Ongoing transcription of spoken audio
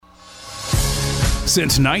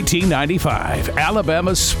Since 1995,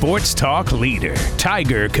 Alabama's sports talk leader,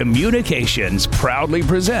 Tiger Communications, proudly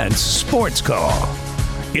presents Sports Call.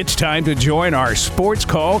 It's time to join our Sports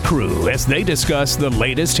Call crew as they discuss the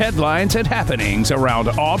latest headlines and happenings around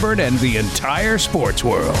Auburn and the entire sports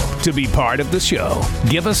world. To be part of the show,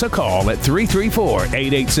 give us a call at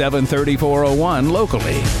 334-887-3401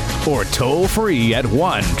 locally or toll free at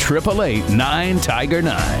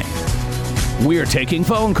 1-888-9-TIGER-9. We're taking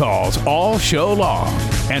phone calls all show long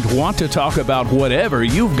and want to talk about whatever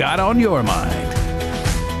you've got on your mind.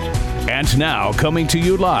 And now, coming to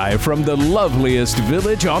you live from the loveliest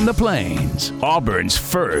village on the plains, Auburn's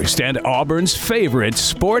first and Auburn's favorite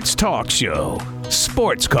sports talk show,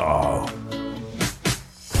 Sports Call.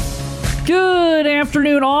 Good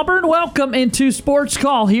afternoon, Auburn. Welcome into Sports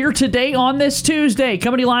Call here today on this Tuesday.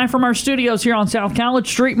 Coming to you live from our studios here on South College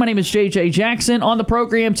Street. My name is J.J. Jackson. On the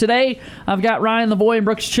program today, I've got Ryan Lavoie and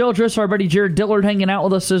Brooks Childress, our buddy Jared Dillard hanging out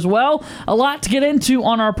with us as well. A lot to get into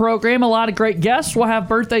on our program. A lot of great guests. We'll have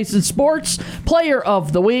birthdays in sports, player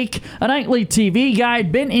of the week, a nightly TV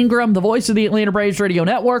guide. Ben Ingram, the voice of the Atlanta Braves Radio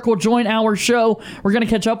Network, will join our show. We're going to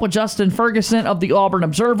catch up with Justin Ferguson of the Auburn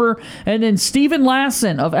Observer. And then Stephen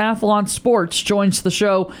Lasson of Athlon Sports joins the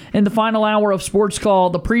show in the final hour of Sports Call.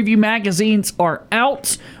 The preview magazines are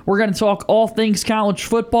out. We're going to talk all things college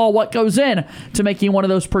football, what goes in to making one of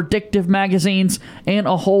those predictive magazines, and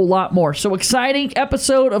a whole lot more. So exciting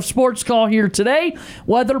episode of Sports Call here today.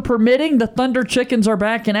 Weather permitting, the Thunder Chickens are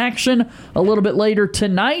back in action a little bit later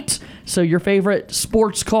tonight. So your favorite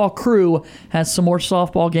Sports Call crew has some more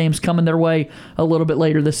softball games coming their way a little bit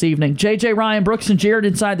later this evening. JJ, Ryan, Brooks, and Jared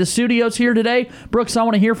inside the studios here today. Brooks, I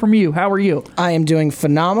want to hear from you. How are you? I am doing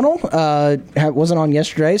phenomenal. Wasn't on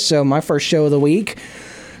yesterday, so my first show of the week.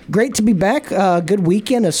 Great to be back. Good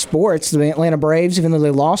weekend of sports. The Atlanta Braves, even though they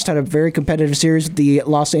lost, had a very competitive series with the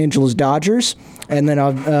Los Angeles Dodgers. And then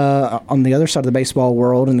on the other side of the baseball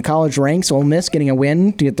world, in the college ranks, Ole Miss getting a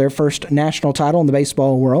win to get their first national title in the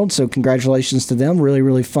baseball world. So congratulations to them. Really,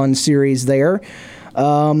 really fun series there.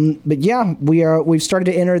 But yeah, we've started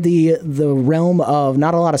to enter the realm of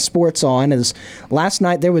not a lot of sports on. As last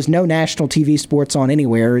night there was no national TV sports on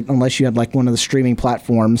anywhere unless you had like one of the streaming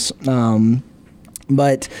platforms.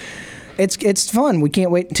 But it's fun. We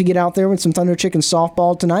can't wait to get out there with some Thunder Chicken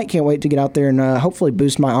softball tonight. Can't wait to get out there and hopefully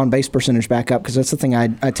boost my on-base percentage back up, because that's the thing I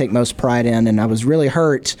take most pride in. And I was really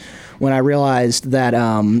hurt when I realized that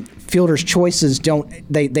fielders' choices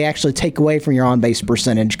they actually take away from your on-base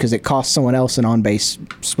percentage because it costs someone else an on-base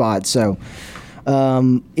spot. So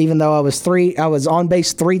even though I was on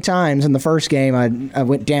base 3 times in the first game, I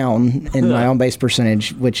went down in my on base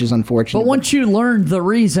percentage, which is unfortunate. But once you learned the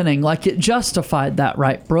reasoning, like it justified that,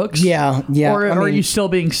 right, Brooks? Yeah. Or are you still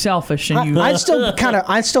being selfish? And I'm still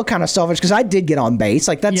kind of selfish because I did get on base.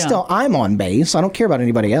 Like still I'm on base. I don't care about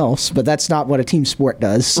anybody else, but that's not what a team sport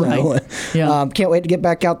does. So, right. Yeah. Can't wait to get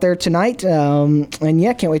back out there tonight. And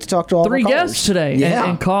yeah, can't wait to talk to all 3 guests today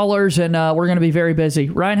and callers, and we're going to be very busy.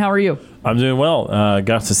 Ryan, how are you? I'm doing well.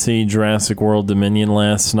 Got to see Jurassic World Dominion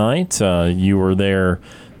last night. You were there,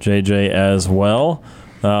 JJ, as well.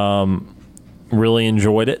 Really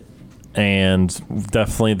enjoyed it, and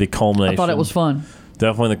definitely the culmination. I thought it was fun.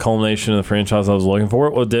 Definitely the culmination of the franchise I was looking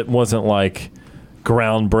for. It wasn't like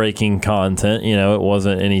groundbreaking content. You know, it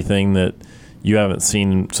wasn't anything that you haven't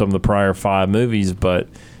seen in some of the prior 5 movies, but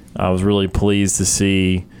I was really pleased to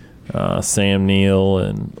see Sam Neill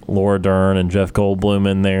and Laura Dern and Jeff Goldblum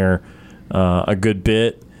in there a good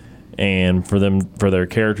bit, and for their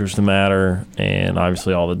characters to matter, and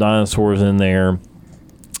obviously all the dinosaurs in there.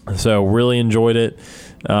 So really enjoyed it.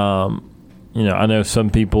 I know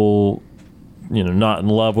some people, not in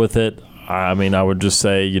love with it. I mean, I would just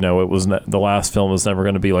say, it was the last film was never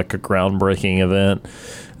going to be like a groundbreaking event.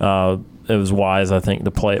 It was wise, I think,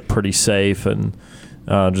 to play it pretty safe and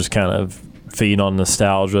just kind of feed on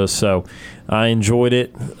nostalgia. So I enjoyed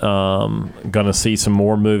it. Going to see some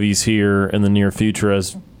more movies here in the near future.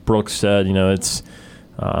 As Brooks said, it's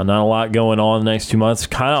not a lot going on the next 2 months.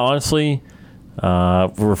 Kind of honestly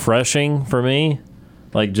refreshing for me.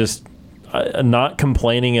 Like just not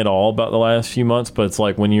complaining at all about the last few months, but it's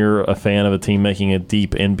like when you're a fan of a team making a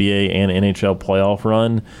deep NBA and NHL playoff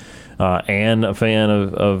run, and a fan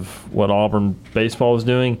of what Auburn baseball is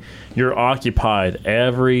doing, you're occupied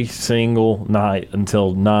every single night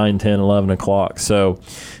until 9, 10, 11 o'clock. So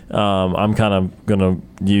I'm kind of going to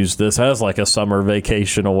use this as like a summer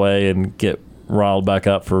vacation away and get riled back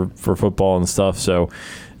up for football and stuff. So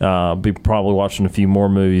be probably watching a few more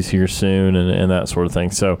movies here soon and that sort of thing.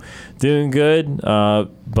 So doing good,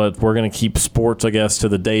 but we're going to keep sports, I guess, to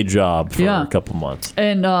the day job for a couple months.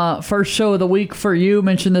 And first show of the week for you,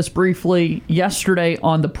 mentioned this briefly yesterday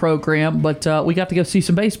on the program, but we got to go see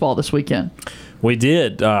some baseball this weekend. We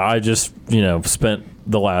did. I just, spent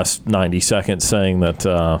the last 90 seconds saying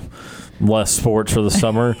that less sports for the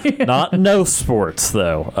summer. Not no sports,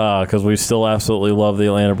 though, because we still absolutely love the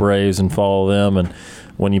Atlanta Braves and follow them. And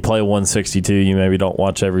when you play 162, you maybe don't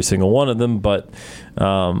watch every single one of them. But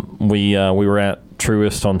we were at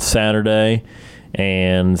Truist on Saturday,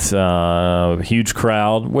 and huge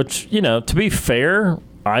crowd, which, to be fair,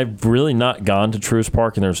 I've really not gone to Truist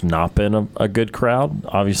Park, and there's not been a good crowd.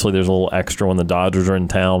 Obviously, there's a little extra when the Dodgers are in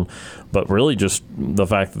town, but really just the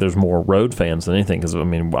fact that there's more road fans than anything. Because,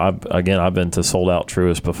 I've been to sold-out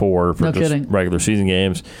Truist before for regular season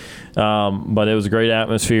games. But it was a great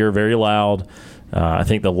atmosphere, very loud. I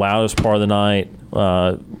think the loudest part of the night,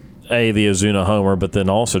 the Ozuna homer, but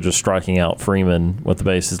then also just striking out Freeman with the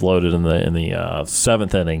bases loaded in the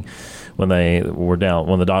seventh inning. When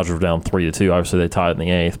the Dodgers were down 3-2, obviously they tied in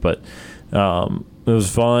the eighth, but it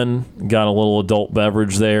was fun. Got a little adult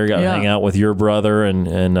beverage there. Got to hang out with your brother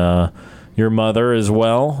and your mother as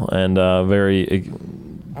well, and very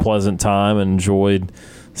pleasant time. And enjoyed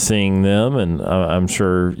seeing them, and I'm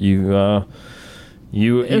sure you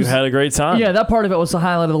had a great time. Yeah, that part of it was the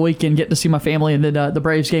highlight of the weekend, getting to see my family, and then the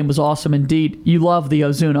Braves game was awesome indeed. You love the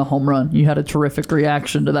Ozuna home run. You had a terrific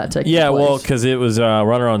reaction to that taking place. Yeah, well, because it was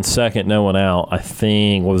runner on second, no one out. I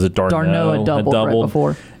think, what was it, Darno had doubled right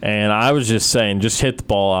before. And I was just saying, just hit the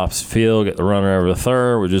ball opposite field, get the runner over the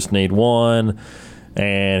third. We just need one.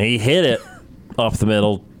 And he hit it off the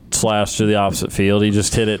middle, slash to the opposite field. He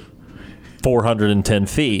just hit it 410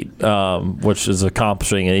 feet, which is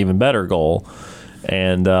accomplishing an even better goal.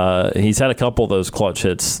 And he's had a couple of those clutch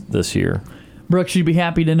hits this year. Brooks, you'd be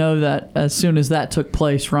happy to know that as soon as that took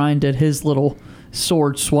place, Ryan did his little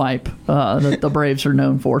sword swipe that the Braves are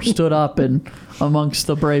known for. Stood up and amongst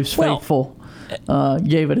the Braves faithful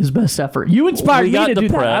gave it his best effort. You inspired me to do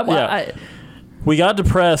that. We got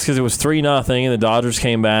depressed because it was 3-0, and the Dodgers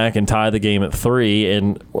came back and tied the game at 3.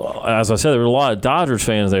 And as I said, there were a lot of Dodgers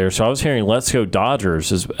fans there, so I was hearing "Let's go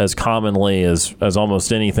Dodgers" as commonly as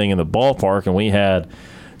almost anything in the ballpark. And we had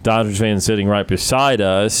Dodgers fans sitting right beside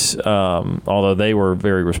us, although they were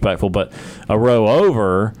very respectful. But a row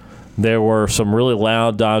over, there were some really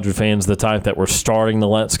loud Dodger fans, the type that were starting the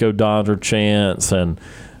 "Let's go Dodger" chants and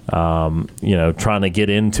trying to get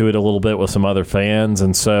into it a little bit with some other fans.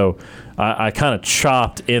 And so I kind of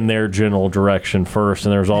chopped in their general direction first.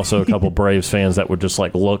 And there was also a couple Braves fans that would just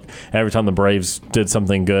look every time the Braves did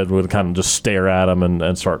something good, would kind of just stare at them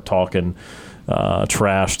and start talking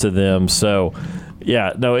trash to them. So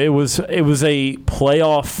it was a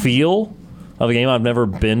playoff feel of a game. I've never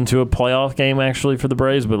been to a playoff game actually for the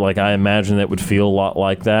Braves, but I imagine it would feel a lot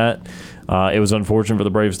like that. It was unfortunate for the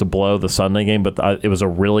Braves to blow the Sunday game, but it was a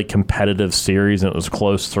really competitive series, and it was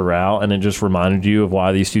close throughout, and it just reminded you of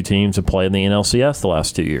why these two teams have played in the NLCS the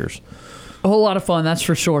last 2 years. A whole lot of fun, that's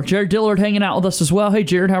for sure. Jared Dillard hanging out with us as well. Hey,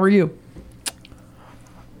 Jared, how are you?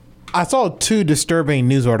 I saw 2 disturbing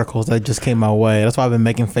news articles that just came my way. That's why I've been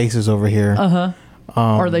making faces over here. Uh-huh.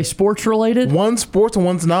 Are they sports related? One's sports and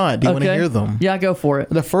one's not. Do you want to hear them? Yeah, go for it.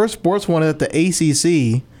 The first sports one is that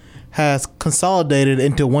the ACC has consolidated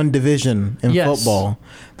into one division in football.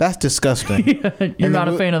 That's disgusting. You're not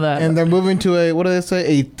a fan of that. And they're moving to a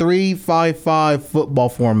 3-5-5 football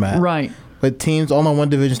format. Right. With teams all in one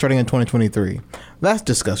division starting in 2023. That's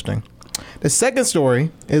disgusting. The second story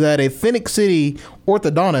is that a Phoenix City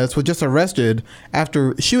orthodontist was just arrested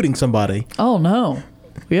after shooting somebody. Oh, no.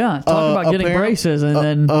 Yeah, talking about getting braces and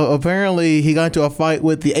then... apparently, he got into a fight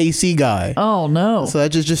with the AC guy. Oh, no. So that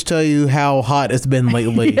just tell you how hot it's been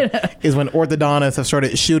lately. Is when orthodontists have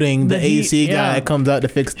started shooting the AC guy that comes out to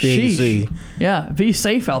fix the AC. Yeah, be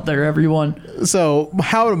safe out there, everyone. So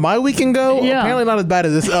how did my weekend go? Yeah. Apparently not as bad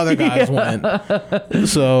as this other guy's went.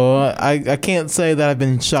 So I can't say that I've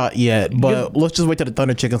been shot yet, but let's just wait till the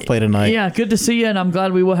Thunder Chickens play tonight. Yeah, good to see you, and I'm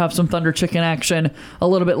glad we will have some Thunder Chicken action a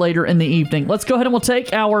little bit later in the evening. Let's go ahead and we'll take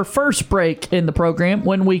our first break in the program.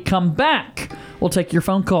 When we come back, we'll take your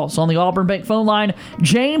phone calls on the Auburn Bank phone line.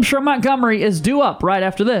 James from Montgomery is due up right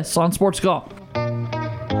after this on Sports Call.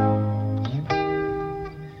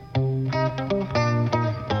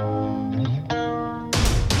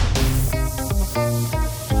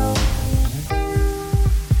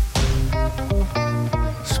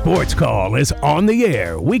 Sports Call is on the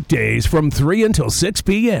air weekdays from 3 until 6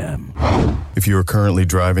 p.m. If you are currently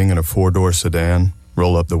driving in a 4-door sedan,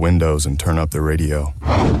 roll up the windows and turn up the radio.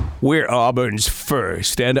 We're Auburn's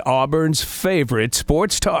first and Auburn's favorite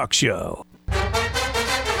sports talk show.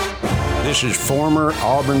 This is former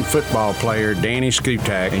Auburn football player Danny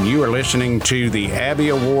Skutak, and you are listening to the Abby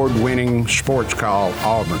Award-winning Sports Call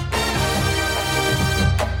Auburn.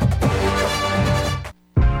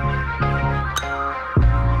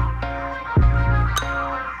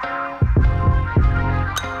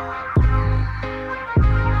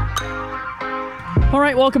 All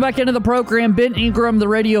right, welcome back into the program. Ben Ingram, the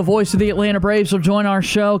radio voice of the Atlanta Braves, will join our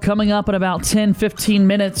show coming up in about 10, 15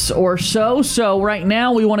 minutes or so. So right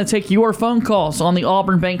now, we want to take your phone calls on the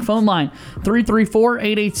Auburn Bank phone line,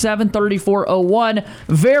 334-887-3401.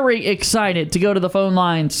 Very excited to go to the phone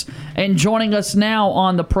lines. And joining us now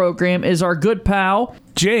on the program is our good pal,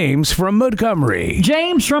 James from Montgomery.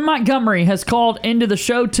 James from Montgomery has called into the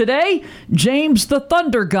show today. James the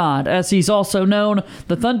Thunder God, as he's also known.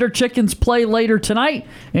 The Thunder Chickens play later tonight,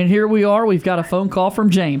 and here we are. We've got a phone call from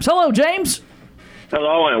James. Hello, James.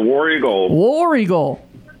 Hello, and War Eagle. War Eagle.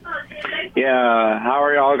 Yeah, how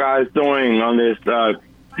are y'all guys doing on this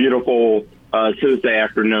beautiful Tuesday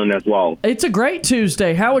afternoon as well? It's a great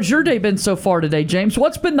Tuesday. How has your day been so far today, James?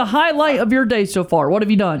 What's been the highlight of your day so far? What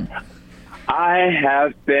have you done? I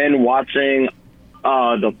have been watching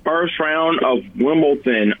the first round of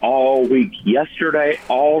Wimbledon all week yesterday,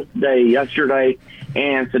 all day yesterday,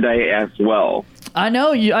 and today as well. I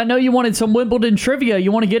know you wanted some Wimbledon trivia.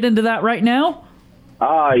 You want to get into that right now?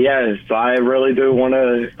 Yes, I really do want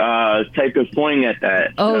to take a swing at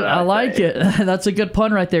that. Oh, I like it. That's a good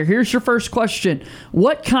pun right there. Here's your first question.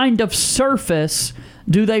 What kind of surface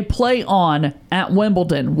do they play on at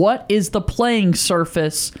Wimbledon? What is the playing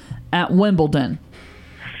surface at Wimbledon?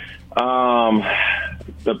 The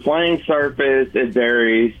playing surface, it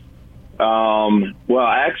varies. Well,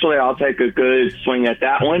 actually, I'll take a good swing at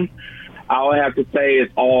that one. I would have to say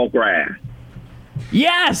it's all grass.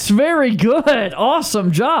 Yes, very good.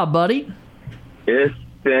 Awesome job, buddy. It's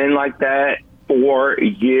been like that for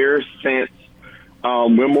years since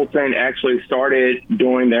Wimbledon actually started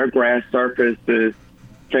doing their grass surfaces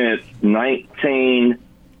since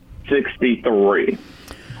 1963.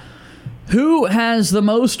 Who has the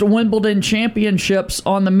most Wimbledon championships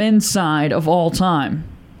on the men's side of all time?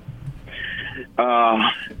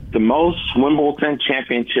 The most Wimbledon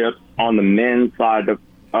championships on the men's side of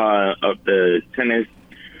the tennis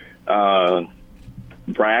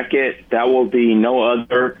bracket, that will be no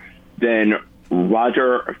other than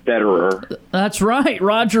Roger Federer. That's right.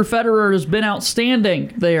 Roger Federer has been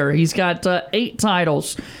outstanding there. He's got 8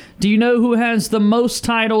 titles. Do you know who has the most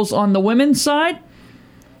titles on the women's side?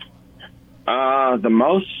 The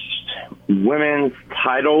most women's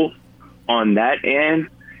titles on that end,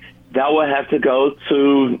 that would have to go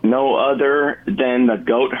to no other than the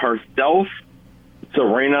GOAT herself,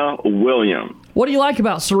 Serena Williams. What do you like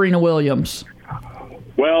about Serena Williams?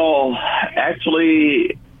 Well,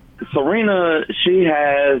 actually, Serena, she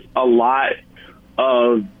has a lot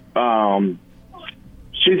of,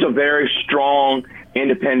 she's a very strong,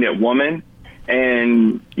 independent woman.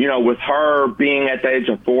 And, you know, with her being at the age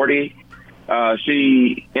of 40,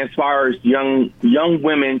 she inspires young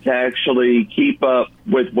women to actually keep up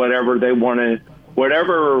with whatever they want to,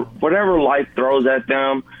 whatever life throws at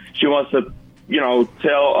them. She wants to, you know,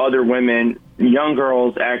 tell other women, young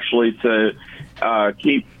girls actually, to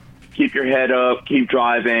keep your head up, keep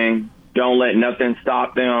driving, don't let nothing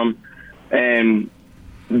stop them. And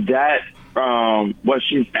that, what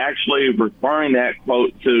she's actually referring that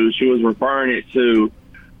quote to, she was referring it to,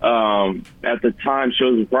 at the time, she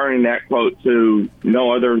was referring that quote to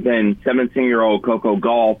no other than 17-year-old Coco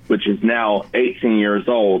Gauff, which is now 18 years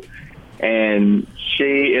old. And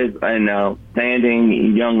she is an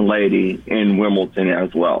outstanding young lady in Wimbledon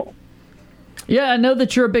as well. Yeah, I know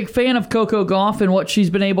that you're a big fan of Coco Gauff and what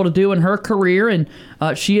she's been able to do in her career, and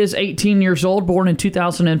she is 18 years old, born in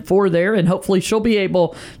 2004 there, and hopefully she'll be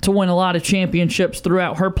able to win a lot of championships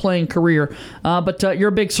throughout her playing career. But you're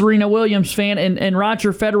a big Serena Williams fan, and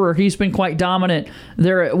Roger Federer, he's been quite dominant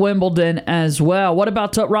there at Wimbledon as well. What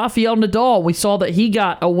about Rafael Nadal? We saw that he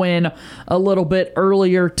got a win a little bit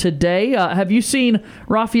earlier today. Have you seen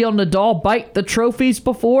Rafael Nadal bite the trophies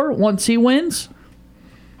before once he wins?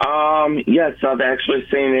 Yes, I've actually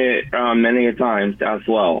seen it many a times as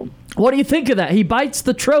well. What do you think of that? He bites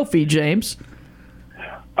the trophy, James.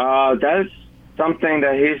 That's something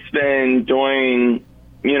that he's been doing,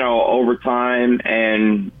 you know, over time.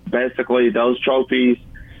 And basically those trophies,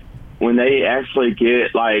 when they actually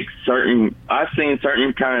get like I've seen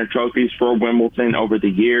certain kind of trophies for Wimbledon over the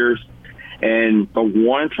years. And the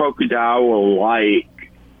one trophy that I would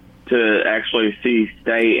like to actually see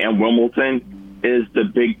stay in Wimbledon is the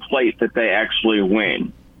big plate that they actually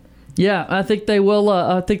win. Yeah, I think they will.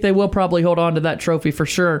 I think they will probably hold on to that trophy for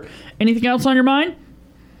sure. Anything else on your mind?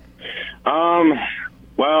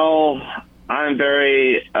 Well, I'm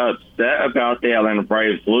very upset about the Atlanta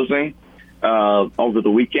Braves losing over the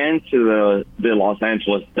weekend to the Los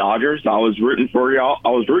Angeles Dodgers. I was rooting for y'all. I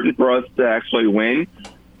was rooting for us to actually win,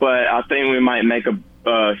 but I think we might make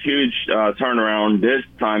a huge turnaround this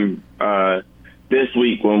time this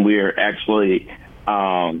week when we're actually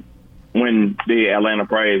when the Atlanta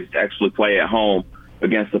Braves actually play at home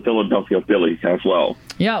against the Philadelphia Phillies as well.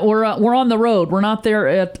 Yeah, we're on the road. We're not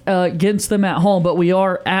there against them at home, but we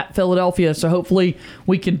are at Philadelphia, so hopefully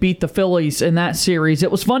we can beat the Phillies in that series.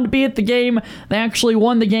 It was fun to be at the game. They actually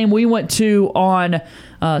won the game we went to on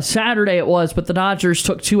Saturday it was, but the Dodgers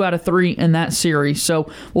took 2 out of 3 in that series,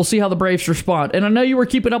 so we'll see how the Braves respond. And I know you were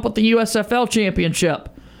keeping up with the USFL Championship.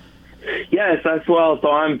 Yes, as well. So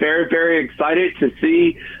I'm very, very excited to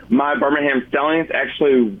see my Birmingham Stallions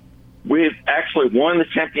we've actually won the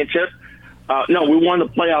championship. No, we won the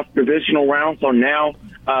playoff divisional round. So now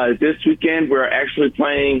this weekend we're actually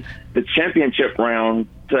playing the championship round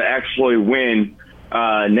to actually win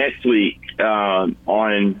next week on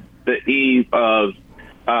the eve of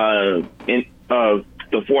the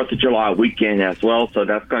 4th of July weekend as well. So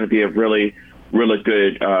that's going to be a really, really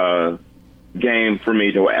good game for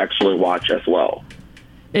me to actually watch as well.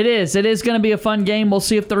 It is. It is going to be a fun game. We'll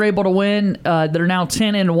see if they're able to win. They're now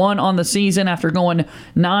 10-1 on the season after going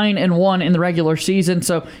 9-1 in the regular season.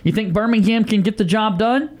 So you think Birmingham can get the job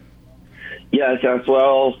done? Yes, as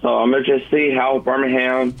well. So I'm going to just see how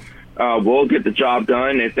Birmingham will get the job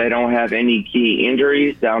done if they don't have any key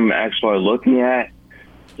injuries that I'm actually looking at.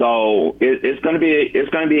 So it's going to be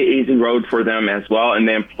an easy road for them as well. And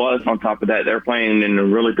then plus on top of that, they're playing in a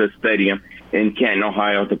really good stadium in Canton,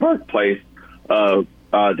 Ohio, the birthplace of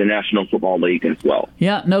the National Football League as well.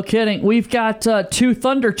 Yeah, no kidding. We've got 2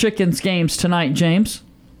 Thunder Chickens games tonight, James.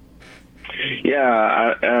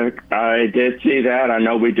 Yeah, I did see that. I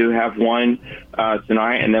know we do have one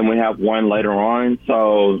tonight, and then we have one later on.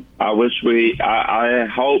 So I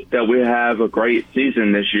hope that we have a great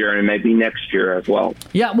season this year and maybe next year as well.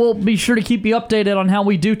 Yeah, we'll be sure to keep you updated on how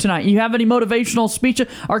we do tonight. You have any motivational speeches?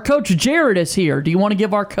 Our coach Jared is here. Do you want to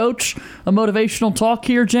give our coach a motivational talk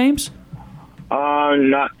here, James?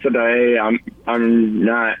 Not today. I'm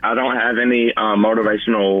not. I don't have any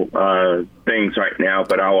motivational things right now,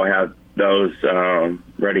 but I will have those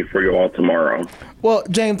ready for you all tomorrow. Well,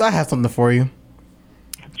 James, I have something for you.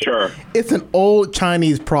 Sure. It's an old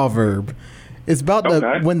Chinese proverb. It's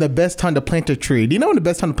about when the best time to plant a tree. Do you know when the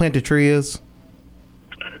best time to plant a tree is?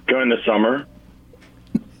 During the summer.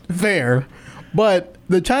 Fair. But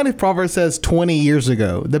the Chinese proverb says 20 years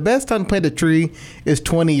ago. The best time to plant a tree is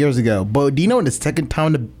 20 years ago. But do you know when the second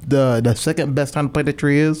time the second best time to plant a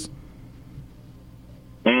tree is?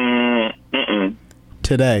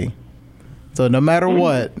 Today. So no matter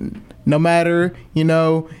what, no matter,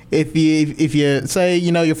 if you say,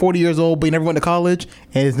 you're 40 years old but you never went to college,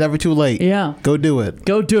 and it's never too late. Yeah. Go do it.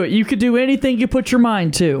 Go do it. You could do anything you put your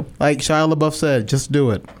mind to. Like Shia LaBeouf said, just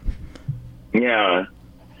do it. Yeah.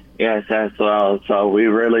 Yes, as well. So we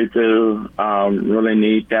really do really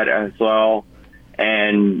need that as well.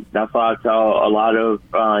 And that's why I tell a lot of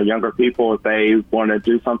younger people, if they want to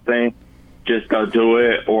do something, just go do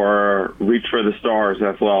it or reach for the stars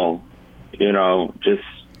as well.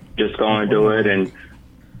 Just go and do it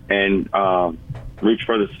and reach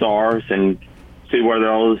for the stars and see where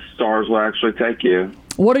those stars will actually take you.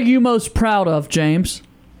 What are you most proud of, James?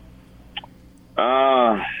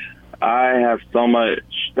 I have so much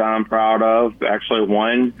that I'm proud of. Actually,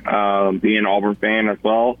 one, being an Auburn fan as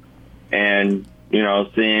well, and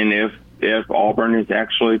seeing if Auburn is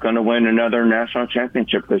actually going to win another national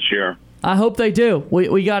championship this year. I hope they do.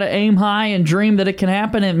 We got to aim high and dream that it can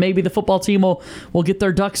happen, and maybe the football team will get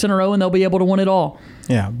their ducks in a row and they'll be able to win it all.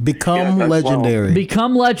 Yeah, become legendary. Well.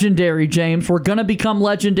 Become legendary, James. We're going to become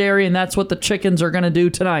legendary, and that's what the Chickens are going to do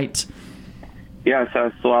tonight. Yes,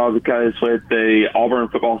 as well, because with the Auburn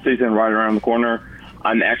football season right around the corner,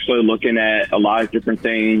 I'm actually looking at a lot of different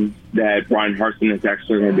things that Brian Harsin is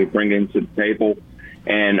actually going to be bringing to the table,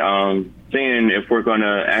 and seeing if we're going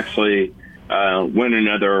to actually win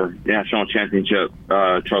another national championship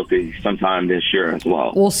trophy sometime this year as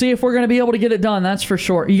well. We'll see if we're going to be able to get it done, that's for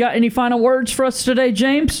sure. You got any final words for us today,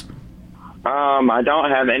 James? I don't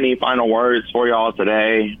have any final words for y'all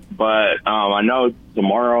today, but I know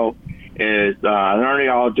tomorrow is I know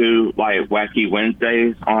y'all do like Wacky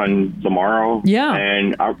Wednesdays on tomorrow. Yeah.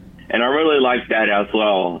 And I really like that as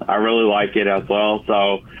well. I really like it as well.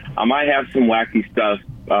 So I might have some wacky stuff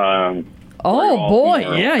Oh boy,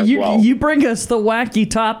 yeah, you bring us the wacky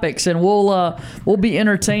topics, and we'll be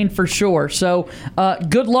entertained for sure. So,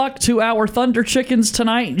 good luck to our Thunder Chickens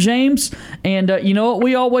tonight, James. And you know what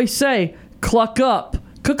we always say: cluck up,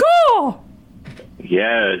 caw.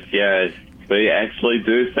 Yes. We actually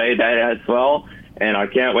do say that as well. And I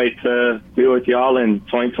can't wait to be with y'all in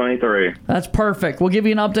 2023. That's perfect. We'll give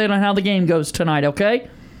you an update on how the game goes tonight, okay?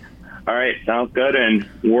 All right, sounds good. And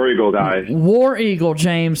War Eagle, guys. War Eagle,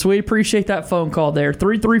 James. We appreciate that phone call there.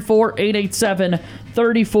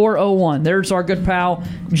 334-887-3401. There's our good pal,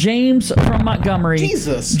 James from Montgomery.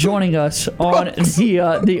 Jesus. Joining us on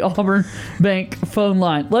the Auburn Bank phone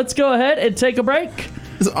line. Let's go ahead and take a break.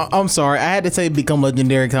 I'm sorry. I had to say become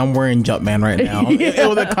legendary because I'm wearing Jumpman right now. It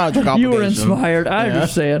was a contract obligation. You were inspired. I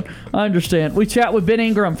understand. We chat with Ben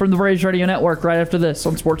Ingram from the Braves Radio Network right after this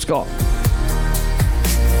on Sports Call.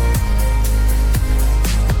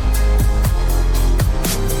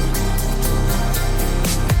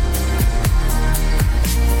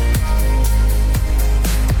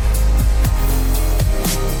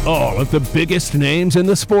 All of the biggest names in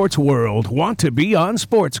the sports world want to be on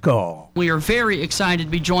Sports Call. We are very excited to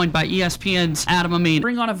be joined by ESPN's Adam Amin.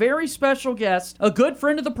 Bring on a very special guest, a good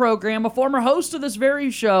friend of the program, a former host of this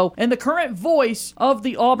very show, and the current voice of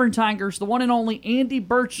the Auburn Tigers, the one and only Andy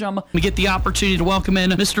Burcham. We get the opportunity to welcome in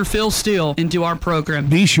Mr. Phil Steele into our program.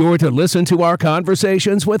 Be sure to listen to our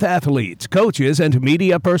conversations with athletes, coaches, and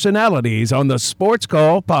media personalities on the Sports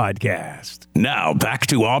Call podcast. Now back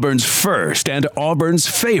to Auburn's first and Auburn's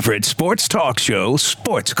favorite sports talk show,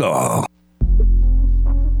 Sports Call.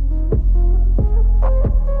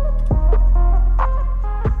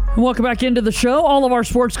 Welcome back into the show. All of our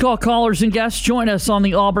Sports Call callers and guests join us on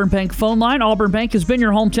the Auburn Bank phone line. Auburn Bank has been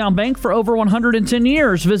your hometown bank for over 110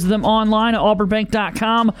 years. Visit them online at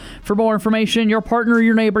auburnbank.com for more information. Your partner,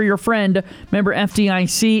 your neighbor, your friend. Member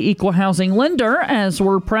FDIC, equal housing lender, as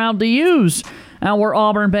we're proud to use our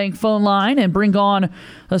Auburn Bank phone line and bring on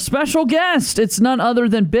a special guest. It's none other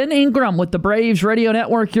than Ben Ingram with the Braves Radio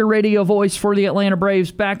Network, your radio voice for the Atlanta Braves,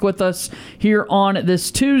 back with us here on this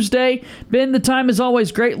Tuesday. Ben, the time is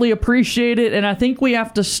always greatly appreciated, and I think we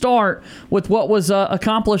have to start with what was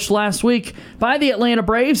accomplished last week by the Atlanta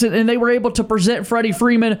Braves, and they were able to present Freddie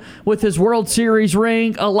Freeman with his World Series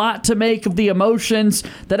ring. A lot to make of the emotions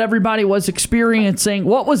that everybody was experiencing.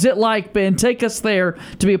 What was it like, Ben? Take us there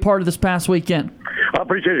to be a part of this past weekend. I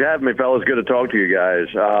appreciate you having me, fellas. Good to talk to you guys.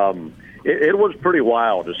 It was pretty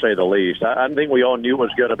wild, to say the least. I think we all knew it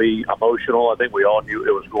was going to be emotional. I think we all knew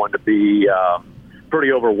it was going to be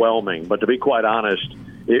pretty overwhelming. But to be quite honest,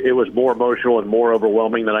 it was more emotional and more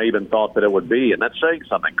overwhelming than I even thought that it would be. And that's saying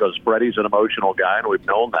something, because Freddie's an emotional guy, and we've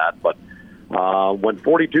known that. But when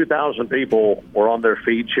 42,000 people were on their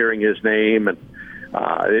feet cheering his name, and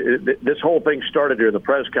this whole thing started during the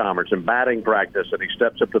press conference and batting practice, and he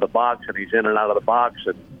steps up to the box, and he's in and out of the box,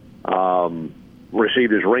 and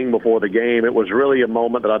received his ring before the game. It was really a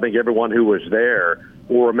moment that I think everyone who was there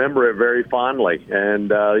will remember it very fondly.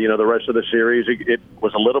 And, the rest of the series, it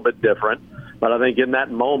was a little bit different. But I think in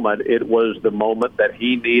that moment, it was the moment that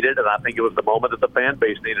he needed, and I think it was the moment that the fan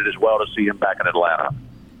base needed as well, to see him back in Atlanta.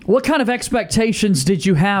 What kind of expectations did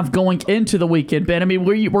you have going into the weekend, Ben? I mean,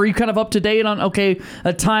 were you kind of up to date on, okay,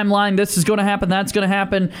 a timeline, this is going to happen, that's going to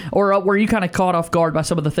happen, or were you kind of caught off guard by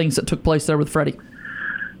some of the things that took place there with Freddie?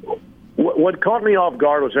 What caught me off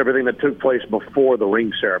guard was everything that took place before the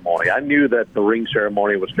ring ceremony. I knew that the ring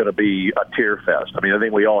ceremony was going to be a tear fest. I mean, I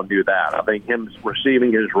think we all knew that. I think him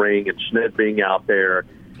receiving his ring and Snit being out there,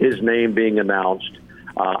 his name being announced,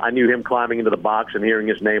 I knew him climbing into the box and hearing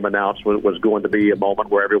his name announced was going to be a moment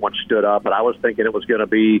where everyone stood up. And I was thinking it was going to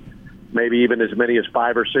be maybe even as many as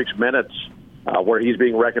 5 or 6 minutes where he's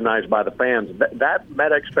being recognized by the fans. That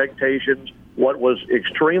met expectations. What was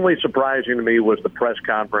extremely surprising to me was the press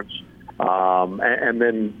conference and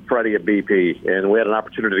then Freddie at BP. And we had an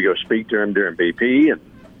opportunity to go speak to him during BP, and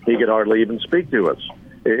he could hardly even speak to us.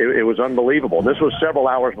 It was unbelievable. This was several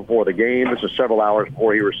hours before the game. This was several hours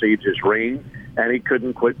before he received his ring, and he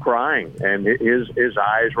couldn't quit crying. And his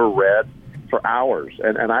eyes were red for hours,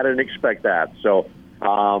 and I didn't expect that. So,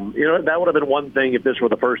 that would have been one thing if this were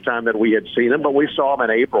the first time that we had seen him, but we saw him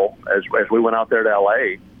in April as we went out there to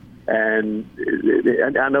L.A., and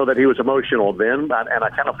I know that he was emotional then, and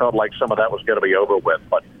I kind of felt like some of that was going to be over with.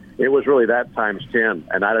 But it was really that times 10,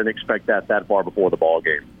 and I didn't expect that far before the ball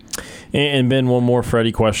game. And Ben, one more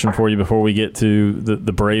Freddie question for you before we get to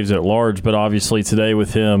the Braves at large. But obviously today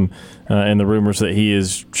with him and the rumors that he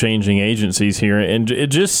is changing agencies here. And it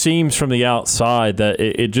just seems from the outside that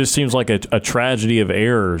it just seems like a tragedy of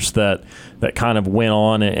errors that kind of went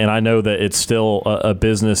on. And I know that it's still a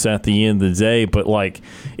business at the end of the day, but like,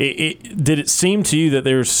 did it seem to you that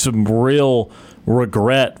there's some real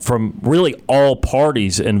regret from really all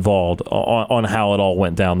parties involved on how it all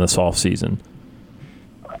went down this offseason?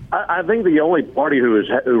 I think the only party who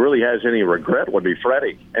really has any regret would be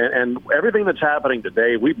Freddie. And everything that's happening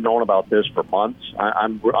today, we've known about this for months.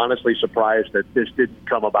 I'm honestly surprised that this didn't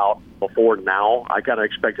come about before now. I kind of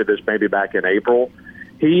expected this maybe back in April.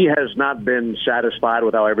 He has not been satisfied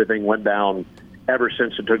with how everything went down ever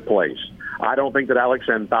since it took place. I don't think that Alex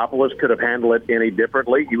Anthopoulos could have handled it any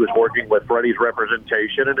differently. He was working with Freddie's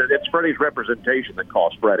representation, and it's Freddie's representation that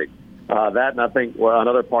cost Freddie. And I think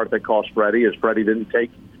another part that cost Freddie is Freddie didn't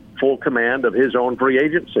take full command of his own free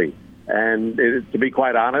agency. And to be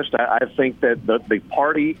quite honest, I think that the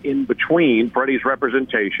party in between Freddie's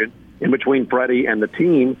representation, in between Freddie and the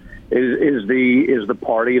team, is the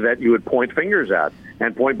party that you would point fingers at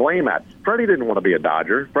and point blame at. Freddie didn't want to be a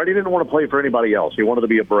Dodger. Freddie didn't want to play for anybody else. He wanted to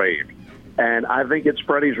be a Brave. And I think it's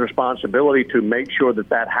Freddie's responsibility to make sure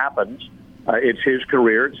that happens. It's his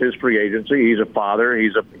career. It's his free agency. He's a father.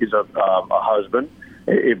 He's a husband.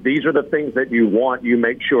 If these are the things that you want, you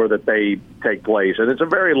make sure that they take place. And it's a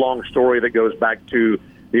very long story that goes back to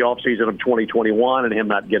the offseason of 2021 and him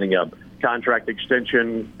not getting a contract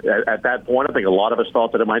extension at that point. I think a lot of us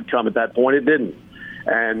thought that it might come at that point. It didn't.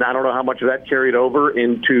 And I don't know how much of that carried over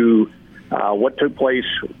into what took place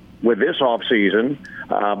with this offseason,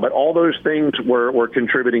 but all those things were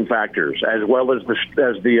contributing factors, as well as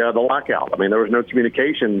the lockout. I mean, there was no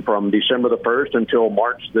communication from December the 1st until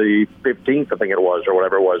March the 15th, I think it was, or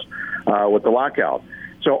whatever it was, with the lockout.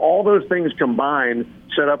 So all those things combined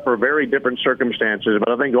set up for very different circumstances. But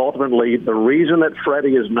I think ultimately the reason that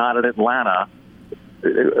Freddie is not in Atlanta,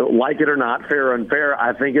 like it or not, fair or unfair,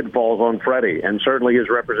 I think it falls on Freddie and certainly his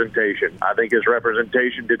representation. I think his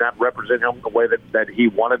representation did not represent him the way that he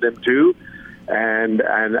wanted them to, and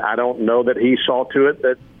I don't know that he saw to it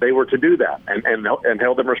that they were to do that and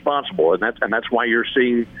held them responsible. And that's why you're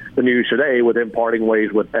seeing the news today with him parting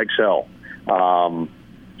ways with XL.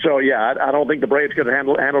 So, yeah, I don't think the Braves could have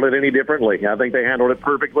handled it any differently. I think they handled it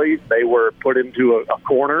perfectly. They were put into a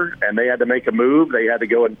corner, and they had to make a move. They had to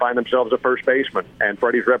go and find themselves a first baseman. And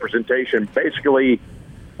Freddie's representation basically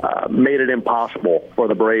made it impossible for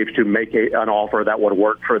the Braves to make an offer that would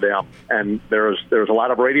work for them. And there was a lot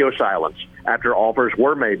of radio silence after offers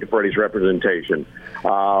were made to Freddie's representation.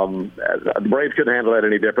 The Braves couldn't handle it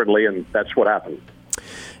any differently, and that's what happened.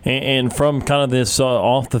 And from kind of this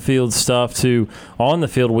off-the-field stuff to on the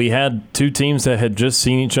field, we had two teams that had just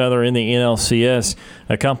seen each other in the NLCS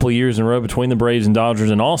a couple of years in a row between the Braves and Dodgers,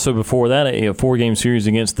 and also before that a four-game series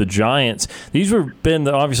against the Giants. These have been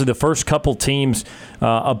obviously the first couple teams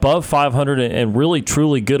above 500 and really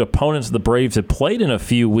truly good opponents the Braves have played in a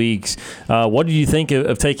few weeks. What do you think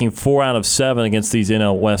of taking 4 out of 7 against these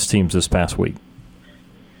NL West teams this past week?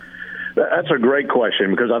 That's a great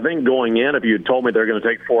question, because I think going in, if you had told me they're going to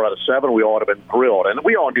take 4 out of 7, we ought to have been thrilled. And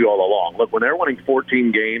we all knew all along. Look, when they're winning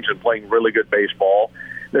 14 games and playing really good baseball,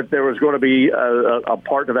 that there was going to be a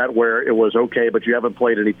part of that where it was okay, but you haven't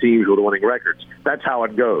played any teams with winning records. That's how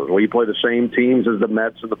it goes. Well, you play the same teams as the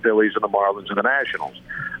Mets and the Phillies and the Marlins and the Nationals.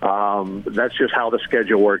 That's just how the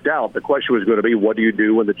schedule worked out. The question was going to be, what do you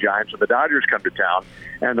do when the Giants and the Dodgers come to town?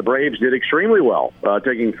 And the Braves did extremely well,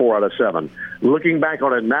 taking 4 out of 7. Looking back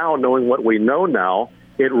on it now, knowing what we know now,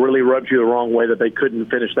 it really rubs you the wrong way that they couldn't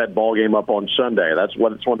finish that ball game up on Sunday. That's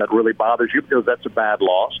one that really bothers you, because that's a bad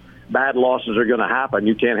loss. Bad losses are going to happen.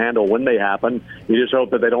 You can't handle when they happen. You just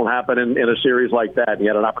hope that they don't happen in a series like that. You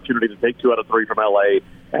had an opportunity to take 2 out of 3 from L.A.,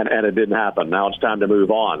 and it didn't happen. Now it's time to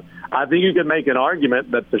move on. I think you can make an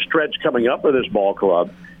argument that the stretch coming up for this ball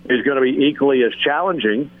club is going to be equally as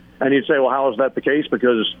challenging. And you'd say, well, how is that the case?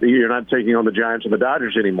 Because you're not taking on the Giants and the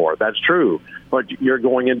Dodgers anymore. That's true. But you're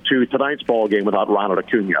going into tonight's ball game without Ronald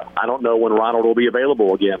Acuna. I don't know when Ronald will be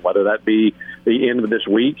available again, whether that be the end of this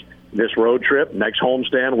week, this road trip, next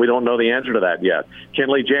homestand. We don't know the answer to that yet.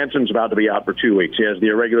 Kenley Jansen's about to be out for 2 weeks. He has the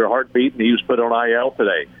irregular heartbeat, and he was put on IL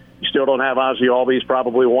today. You still don't have Ozzie Albies.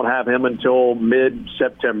 Probably won't have him until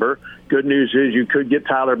mid-September. Good news is you could get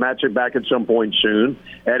Tyler Matzik back at some point soon.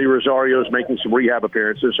 Eddie Rosario's making some rehab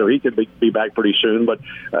appearances, so he could be back pretty soon. But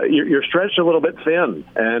you're stretched a little bit thin,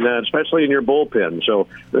 and especially in your bullpen. So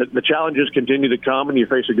the challenges continue to come, and you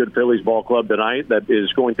face a good Phillies ball club tonight that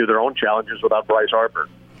is going through their own challenges without Bryce Harper.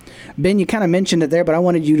 Ben, you kind of mentioned it there, but I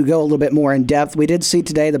wanted you to go a little bit more in depth. We did see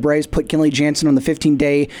today the Braves put Kenley Jansen on the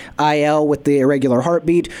 15-day IL with the irregular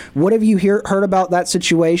heartbeat. What have you heard about that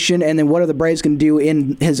situation, and then what are the Braves going to do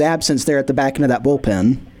in his absence there at the back end of that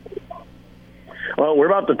bullpen? Well, we're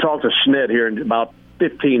about to talk to Snit here in about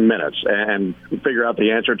 15 minutes and figure out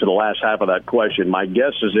the answer to the last half of that question. My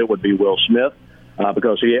guess is it would be Will Smith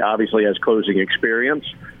because he obviously has closing experience.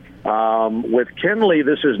 With Kenley,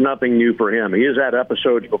 this is nothing new for him. He has had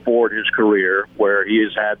episodes before in his career where he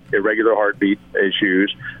has had irregular heartbeat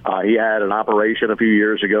issues. He had an operation a few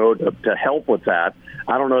years ago to help with that.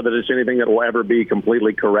 I don't know that it's anything that will ever be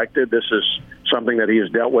completely corrected. This is something that he has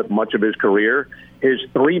dealt with much of his career. His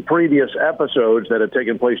 3 previous episodes that have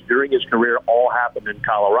taken place during his career all happened in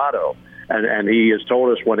Colorado. And he has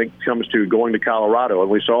told us when it comes to going to Colorado,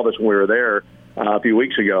 and we saw this when we were there a few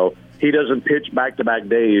weeks ago, he doesn't pitch back-to-back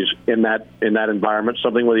days in that environment,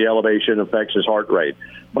 something where the elevation affects his heart rate.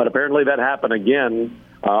 But apparently that happened again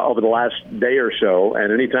over the last day or so,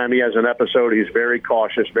 and anytime he has an episode, he's very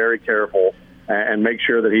cautious, very careful, and make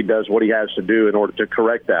sure that he does what he has to do in order to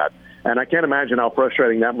correct that. And I can't imagine how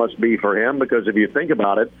frustrating that must be for him, because if you think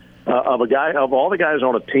about it, of all the guys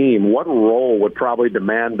on a team, what role would probably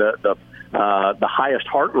demand the highest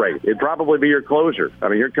heart rate? It'd probably be your closer. I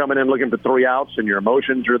mean, you're coming in looking for 3 outs, and your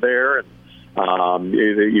emotions are there, and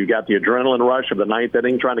you got the adrenaline rush of the 9th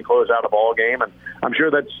inning trying to close out a ball game, and I'm sure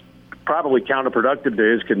that's probably counterproductive to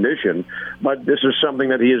his condition. But this is something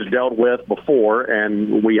that he has dealt with before,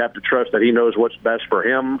 and we have to trust that he knows what's best for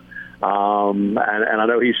him. And I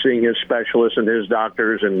know he's seeing his specialists and his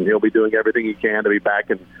doctors, and he'll be doing everything he can to be back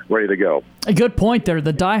and ready to go. A good point there.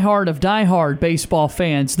 The diehard of diehard baseball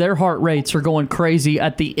fans, their heart rates are going crazy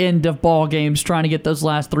at the end of ball games trying to get those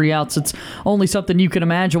last 3 outs. It's only something you can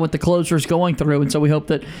imagine what the closer's going through, and so we hope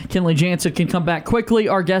that Kenley Jansen can come back quickly.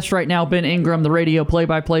 Our guest right now, Ben Ingram, the radio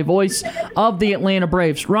play-by-play voice of the Atlanta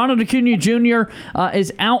Braves. Ronald Acuna Jr.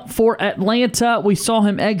 Is out for Atlanta. We saw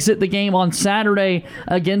him exit the game on Saturday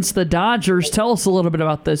against the Dodgers. Tell us a little bit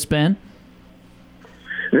about this, Ben.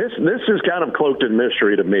 This is kind of cloaked in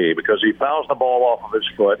mystery to me because he fouls the ball off of his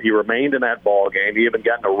foot. He remained in that ball game. He even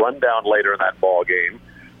got in a rundown later in that ball game.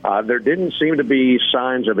 There didn't seem to be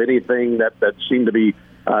signs of anything that seemed to be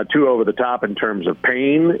too over the top in terms of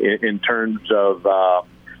pain, in terms of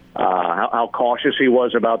how cautious he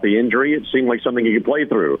was about the injury. It seemed like something he could play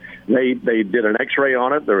through. They did an X-ray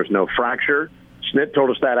on it. There was no fracture. Snit told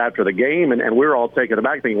us that after the game, and we were all taken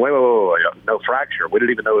aback thinking, wait, no fracture. We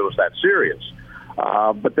didn't even know it was that serious.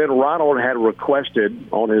 But then Ronald had requested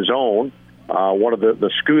on his own one of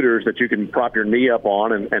the scooters that you can prop your knee up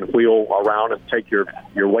on and wheel around and take your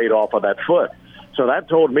weight off of that foot. So that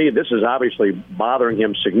told me this is obviously bothering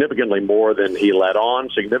him significantly more than he let on,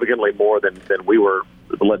 significantly more than we were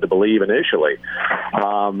led to believe initially.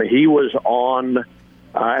 He was on...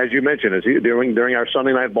 as you mentioned, during our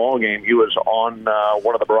Sunday night ball game, he was on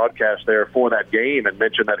one of the broadcasts there for that game and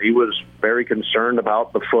mentioned that he was very concerned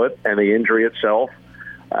about the foot and the injury itself.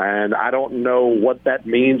 And I don't know what that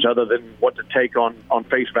means other than what to take on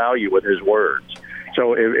face value with his words.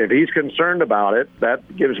 So if he's concerned about it,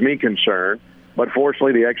 that gives me concern. But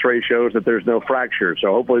fortunately, the X-ray shows that there's no fracture.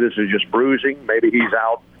 So hopefully this is just bruising. Maybe he's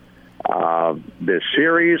out this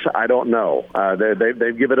series. I don't know.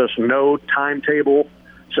 They've given us no timetable.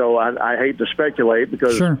 So I hate to speculate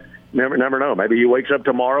because never know. Maybe he wakes up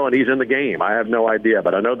tomorrow and he's in the game. I have no idea.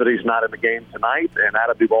 But I know that he's not in the game tonight, and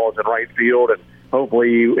Adam Duvall is in right field. And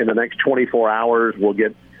hopefully in the next 24 hours we'll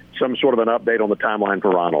get some sort of an update on the timeline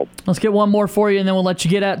for Ronald. Let's get one more for you, and then we'll let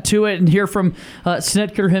you get out to it and hear from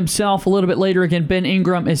Snitker himself a little bit later. Again, Ben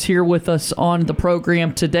Ingram is here with us on the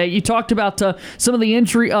program today. You talked about some of the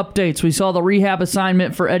injury updates. We saw the rehab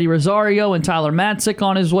assignment for Eddie Rosario and Tyler Matzik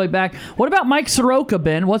on his way back. What about Mike Soroka,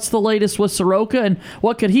 Ben? What's the latest with Soroka, and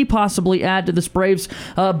what could he possibly add to this Braves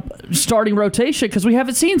starting rotation? Because we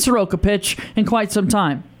haven't seen Soroka pitch in quite some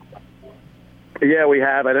time. Yeah, we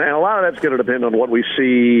have, and a lot of that's going to depend on what we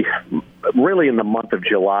see really in the month of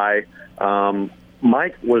July.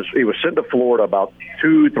 Mike was sent to Florida about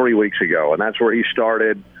 2-3 weeks ago, and that's where he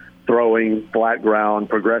started throwing flat ground,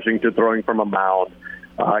 progressing to throwing from a mound.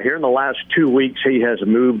 Here in the last 2 weeks, he has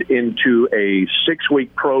moved into a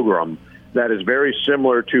 6-week program that is very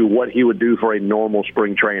similar to what he would do for a normal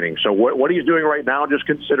spring training. So what he's doing right now, just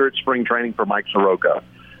consider it spring training for Mike Soroka.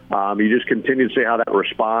 You just continue to see how that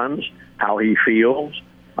responds, how he feels,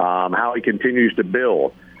 how he continues to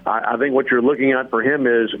build. I think what you're looking at for him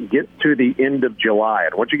is get to the end of July.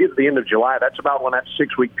 And once you get to the end of July, that's about when that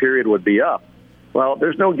 6-week period would be up. Well,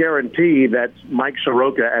 there's no guarantee that Mike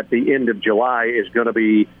Soroka at the end of July is going to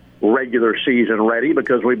be regular season ready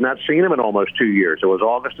because we've not seen him in almost 2 years. It was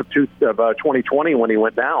August of 2020 when he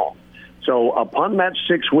went down. So upon that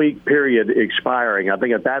 6-week period expiring, I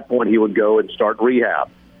think at that point he would go and start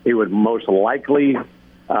rehab. He would most likely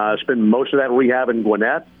spend most of that rehab in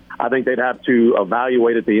Gwinnett. I think they'd have to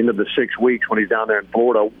evaluate at the end of the 6 weeks when he's down there in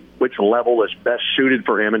Florida which level is best suited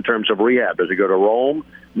for him in terms of rehab. Does he go to Rome,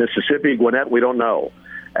 Mississippi, Gwinnett? We don't know.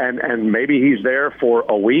 And maybe he's there for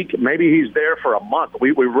a week. Maybe he's there for a month.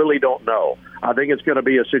 We really don't know. I think it's going to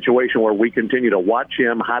be a situation where we continue to watch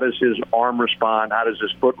him. How does his arm respond? How does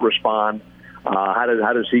his foot respond?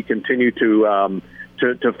 How does he continue to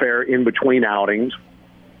fare in between outings?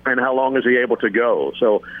 And how long is he able to go?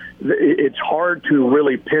 So it's hard to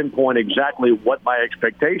really pinpoint exactly what my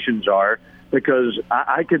expectations are because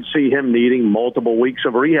I could see him needing multiple weeks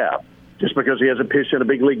of rehab just because he hasn't pitched in a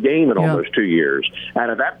big league game in almost 2 years.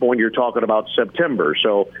 And at that point, you're talking about September.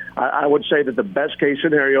 So I would say that the best case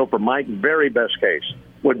scenario for Mike, very best case,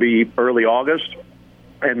 would be early August.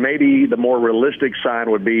 And maybe the more realistic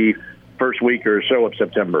sign would be first week or so of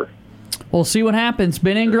September. We'll see what happens.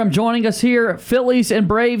 Ben Ingram joining us here. Phillies and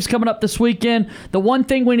Braves coming up this weekend. The one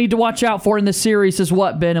thing we need to watch out for in this series is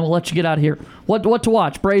what, Ben? And we'll let you get out of here. What to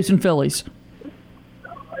watch, Braves and Phillies?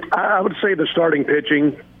 I would say the starting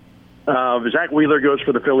pitching. Zach Wheeler goes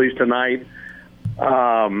for the Phillies tonight.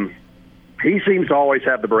 He seems to always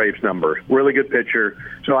have the Braves number. Really good pitcher.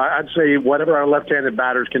 So I'd say whatever our left-handed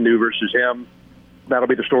batters can do versus him, that'll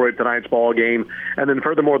be the story of tonight's ball game. And then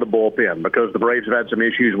furthermore, the bullpen, because the Braves have had some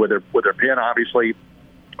issues with their pen, obviously,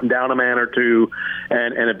 down a man or two.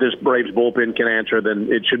 And if this Braves bullpen can answer,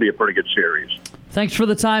 then it should be a pretty good series. Thanks for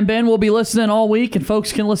the time, Ben. We'll be listening all week, and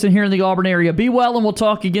folks can listen here in the Auburn area. Be well, and we'll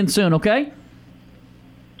talk again soon, okay?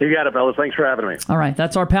 You got it, fellas. Thanks for having me. All right,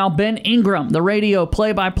 that's our pal Ben Ingram, the radio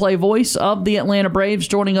play-by-play voice of the Atlanta Braves,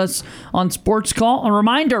 joining us on Sports Call. A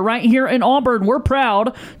reminder, right here in Auburn, we're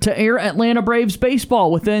proud to air Atlanta Braves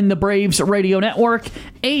baseball within the Braves radio network,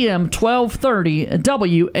 AM 1230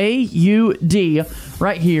 WAUD,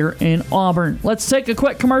 right here in Auburn. Let's take a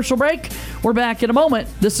quick commercial break. We're back in a moment.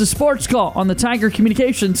 This is Sports Call on the Tiger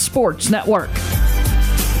Communications Sports Network.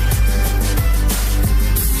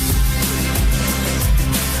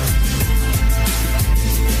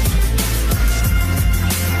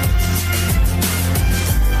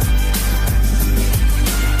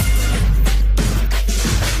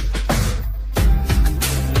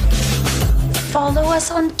 Follow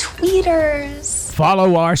us on Tweeters.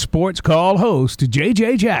 Follow our Sports Call host,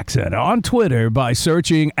 JJ Jackson, on Twitter by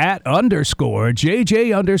searching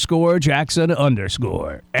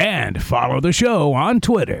 @JJ_Jackson_. And follow the show on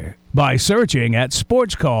Twitter by searching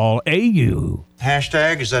 @SportsCallAU.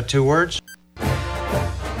 Hashtag, is that 2 words?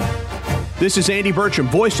 This is Andy Burcham,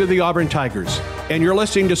 voice of the Auburn Tigers, and you're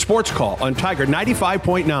listening to Sports Call on Tiger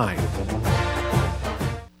 95.9.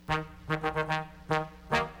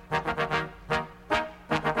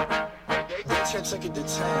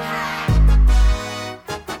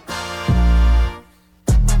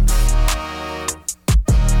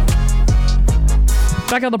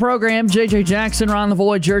 Back on the program, JJ Jackson, Ron the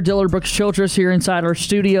Voyager, Dillard Brooks Childress here inside our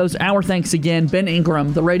studios. Our thanks again, Ben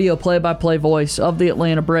Ingram, the radio play-by-play voice of the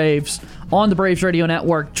Atlanta Braves on the Braves Radio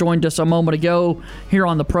Network, joined us a moment ago here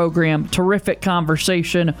on the program. Terrific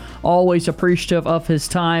conversation, always appreciative of his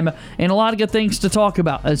time, and a lot of good things to talk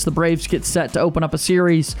about as the Braves get set to open up a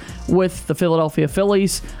series with the Philadelphia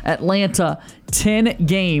Phillies. Atlanta, 10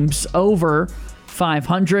 games over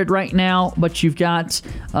 500 right now, but you've got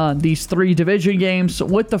these 3 division games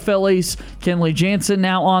with the Phillies. Kenley Jansen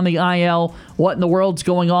now on the IL. What in the world's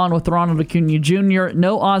going on with Ronald Acuna Jr.?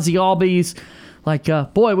 No Ozzie Albies.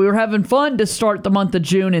 Boy, we were having fun to start the month of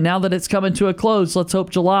June, and now that it's coming to a close, let's hope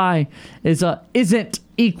July isn't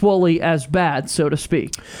equally as bad, so to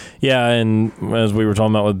speak. Yeah, and as we were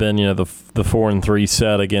talking about with Ben, the 4-3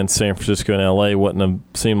 set against San Francisco and LA wouldn't have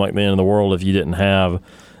seemed like the end of the world if you didn't have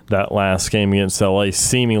that last game against LA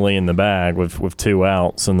seemingly in the bag with 2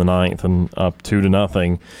 outs in the 9th and up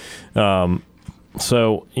 2-0.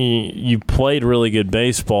 So you played really good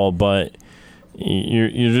baseball, but you're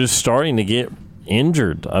just starting to get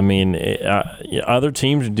injured. I mean, other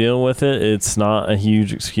teams are dealing with it. It's not a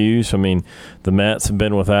huge excuse. I mean, the Mets have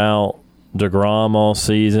been without DeGrom all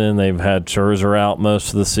season. They've had Scherzer out most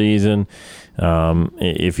of the season.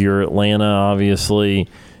 If you're Atlanta, obviously,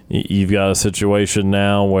 you've got a situation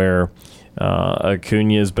now where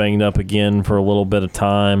Acuna is banged up again for a little bit of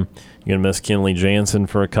time. You're going to miss Kenley Jansen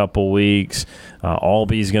for a couple weeks.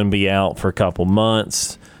 Albies going to be out for a couple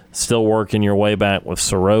months. Still working your way back with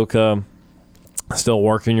Soroka. Still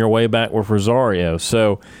working your way back with Rosario.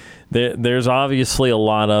 So there's obviously a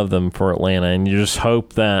lot of them for Atlanta, and you just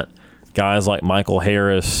hope that guys like Michael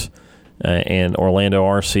Harris and Orlando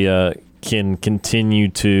Arcia can continue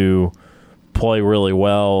to play really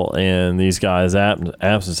well in these guys'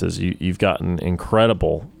 absences. You've gotten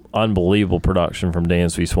incredible, unbelievable production from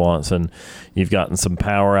Dansby Swanson. You've gotten some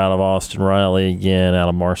power out of Austin Riley again, out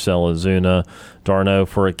of Marcell Ozuna. Darno,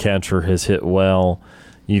 for a catcher, has hit well.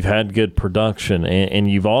 You've had good production,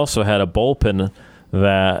 and you've also had a bullpen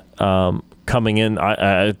that coming in,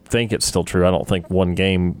 I think it's still true. I don't think one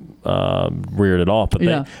game reared it off, but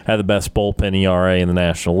they had the best bullpen ERA in the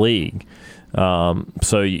National League.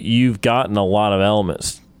 So you've gotten a lot of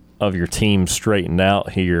elements of your team straightened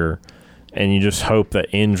out here, and you just hope that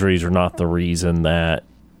injuries are not the reason that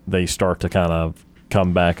they start to kind of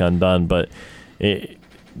come back undone. But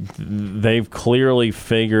they've clearly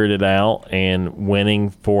figured it out, and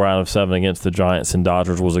winning 4 out of 7 against the Giants and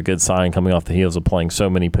Dodgers was a good sign coming off the heels of playing so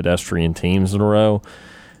many pedestrian teams in a row.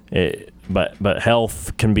 But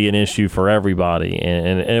health can be an issue for everybody,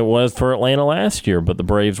 and it was for Atlanta last year, but the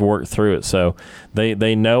Braves worked through it. So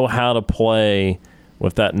they know how to play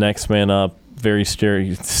with that next man up, very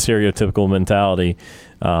stereotypical mentality.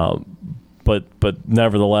 But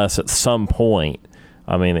nevertheless, at some point,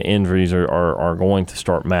 I mean, the injuries are going to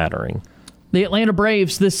start mattering. The Atlanta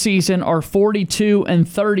Braves this season are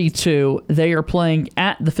 42-32. They are playing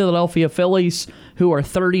at the Philadelphia Phillies, who are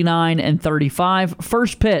 39-35.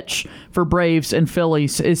 First pitch for Braves and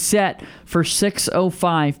Phillies is set for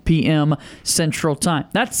 6:05 p.m. Central Time.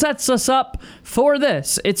 That sets us up for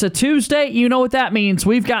this. It's a Tuesday. You know what that means.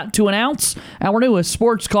 We've got to announce our newest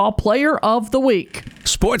Sports Call Player of the Week.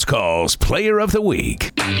 Sports Call's Player of the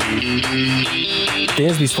Week.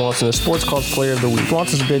 Dansby Swanson, the Sports Call's Player of the Week.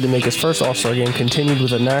 Swanson's bid to make his first All-Star game continued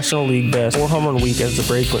with a National League best 4-home-run week as the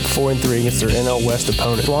Braves went 4-3 against their NL West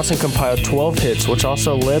opponent. Swanson compiled 12 hits, which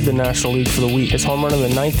also led the National League for the week. His home run in the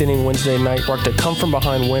 9th inning Wednesday night marked a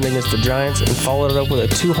come-from-behind win against the Giants and followed it up with a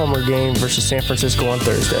 2-homer game versus San Francisco on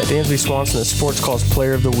Thursday. Dansby Swanson, the Sports Call's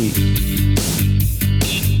Player of the Week.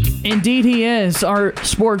 Indeed, he is our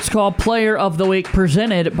Sports Call Player of the Week,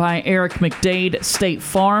 presented by Eric McDade State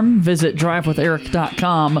Farm. Visit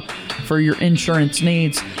drivewitheric.com for your insurance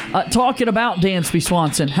needs. Talking about Dansby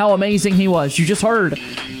Swanson, how amazing he was. You just heard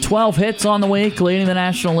 12 hits on the week, leading the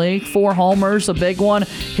National League, 4 homers, a big one,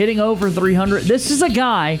 hitting over 300. This is a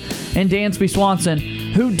guy in Dansby Swanson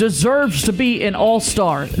who deserves to be an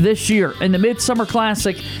all-star this year. In the Midsummer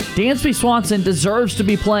Classic, Dansby Swanson deserves to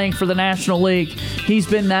be playing for the National League. He's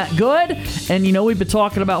been that good, and you know we've been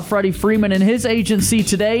talking about Freddie Freeman and his agency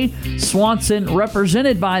today. Swanson,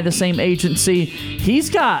 represented by the same agency, he's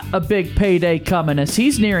got a big payday coming as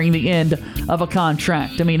he's nearing the end of a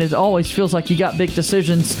contract. I mean, it always feels like you got big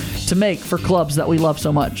decisions to make for clubs that we love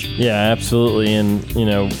so much. Yeah, absolutely, and you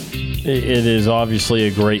know, it is obviously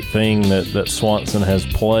a great thing that Swanson has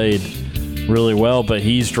played really well, but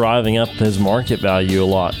he's driving up his market value a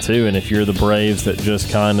lot too. And if you're the Braves that just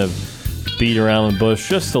kind of beat around the bush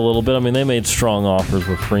just a little bit, I mean, they made strong offers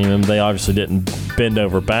with Freeman. They obviously didn't bend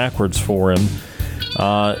over backwards for him.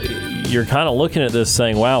 You're kind of looking at this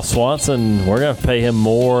saying, wow, Swanson, we're going to pay him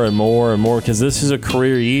more and more and more because this is a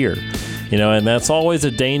career year. You know, and that's always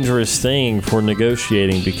a dangerous thing for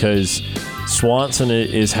negotiating because Swanson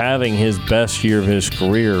is having his best year of his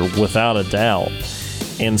career without a doubt.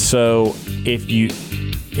 And so if you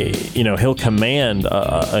know, he'll command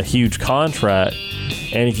a huge contract,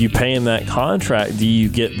 and if you pay him that contract, do you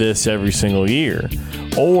get this every single year?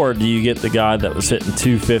 Or do you get the guy that was hitting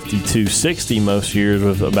 250, 260 most years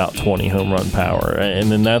with about 20 home run power?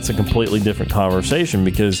 And then that's a completely different conversation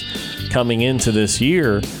because coming into this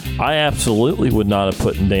year, I absolutely would not have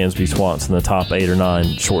put in Dansby Swanson in the top 8 or 9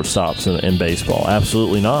 shortstops in baseball.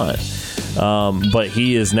 Absolutely not. But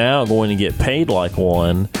he is now going to get paid like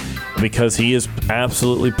one because he has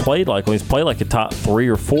absolutely played like one. He's played like a top 3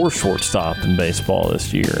 or 4 shortstop in baseball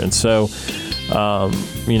this year. And so,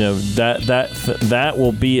 you know, that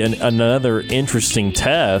will be another interesting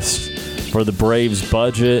test for the Braves'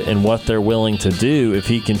 budget and what they're willing to do if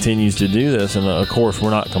he continues to do this. And, of course, we're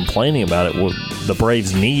not complaining about it. The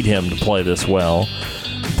Braves need him to play this well.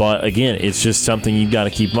 But, again, it's just something you've got to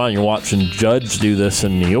keep in mind. You're watching Judge do this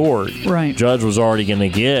in New York. Right. Judge was already going to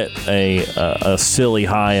get a silly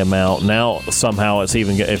high amount. Now, somehow, it's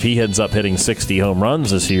even if he ends up hitting 60 home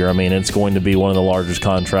runs this year, I mean, it's going to be one of the largest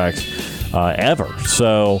contracts ever.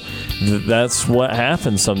 So that's what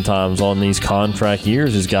happens sometimes on these contract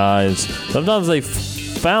years is guys, sometimes they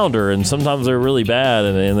founder and sometimes they're really bad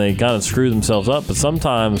and they kind of screw themselves up, but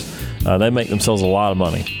sometimes they make themselves a lot of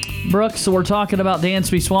money. Brooks, so we're talking about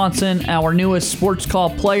Dansby Swanson, our newest Sports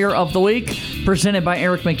Call Player of the Week, presented by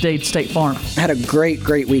Eric McDade State Farm. Had a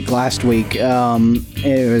great week last week.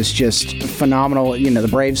 It was just phenomenal. You know, the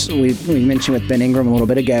Braves, we mentioned with Ben Ingram a little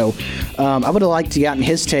bit ago. I would have liked to gotten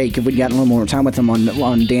his take if we'd gotten a little more time with him on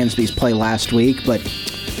Dansby's play last week. But,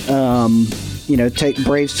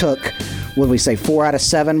 Braves took, what did we say, 4 out of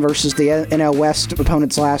 7 versus the NL West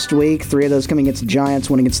opponents last week. 3 of those coming against the Giants,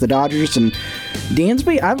 1 against the Dodgers. And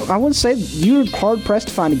Dansby, I would say you were hard-pressed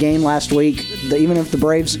to find a game last week, that even if the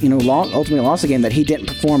Braves, ultimately lost the game, that he didn't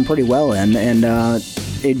perform pretty well in. And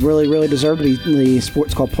it really, really deserved to be the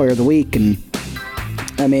Sports Call Player of the Week. And,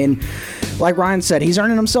 I mean, like Ryan said, he's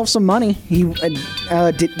earning himself some money. He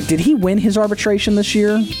did he win his arbitration this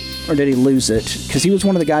year? Or did he lose it? Because he was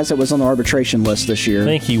one of the guys that was on the arbitration list this year. I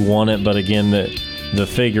think he won it, but again, the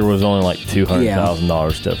figure was only like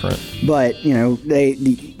 $200,000 different. But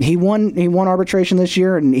he won arbitration this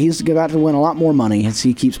year, and he's about to win a lot more money as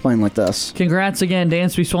he keeps playing like this. Congrats again,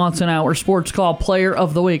 Dansby Swanson, our Sports Call Player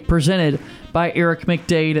of the Week, presented by Eric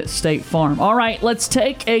McDade State Farm. All right, let's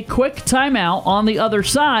take a quick timeout. On the other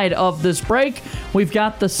side of this break, we've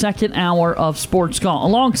got the second hour of Sports Call.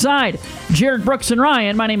 Alongside Jared Brooks and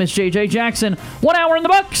Ryan, my name is JJ Jackson. 1 hour in the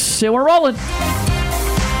books, and we're rolling.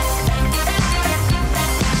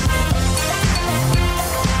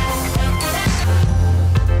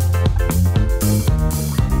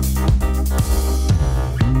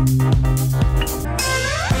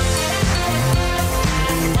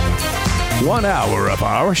 One hour of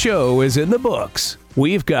our show is in the books.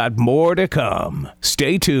 We've got more to come.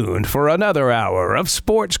 Stay tuned for another hour of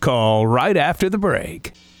Sports Call right after the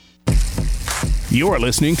break. You're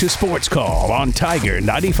listening to Sports Call on Tiger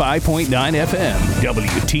 95.9 FM,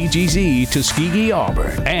 WTGZ Tuskegee,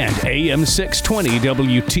 Auburn, and AM 620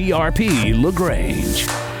 WTRP LaGrange.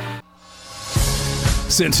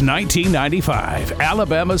 Since 1995,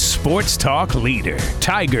 Alabama's sports talk leader,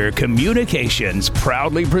 Tiger Communications,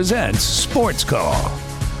 proudly presents Sports Call.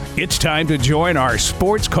 It's time to join our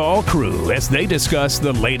Sports Call crew as they discuss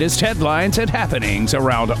the latest headlines and happenings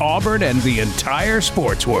around Auburn and the entire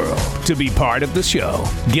sports world. To be part of the show,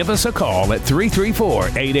 give us a call at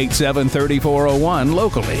 334-887-3401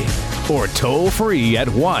 locally or toll free at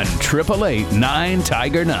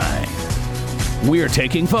 1-888-9-TIGER-9. We're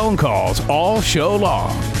taking phone calls all show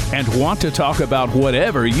long and want to talk about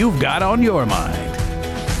whatever you've got on your mind.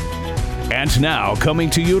 And now, coming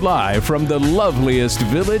to you live from the loveliest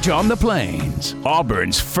village on the plains,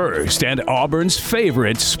 Auburn's first and Auburn's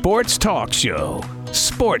favorite sports talk show,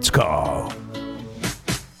 Sports Call.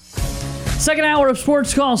 Second hour of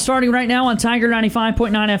Sports Call starting right now on Tiger 95.9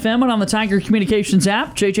 FM and on the Tiger Communications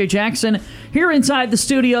app. JJ Jackson here inside the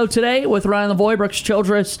studio today with Ryan Lavoie, Brooks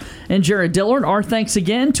Childress, and Jared Dillard. Our thanks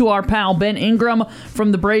again to our pal Ben Ingram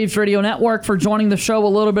from the Braves Radio Network for joining the show a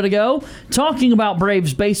little bit ago, talking about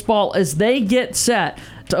Braves baseball as they get set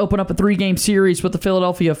to open up a 3-game series with the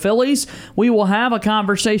Philadelphia Phillies. We will have a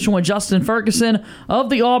conversation with Justin Ferguson of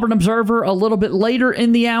the Auburn Observer a little bit later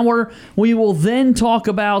in the hour. We will then talk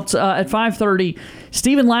about, at 5:30,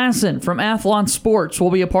 Stephen Lasson from Athlon Sports will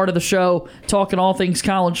be a part of the show, talking all things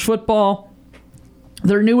college football.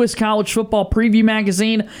 Their newest college football preview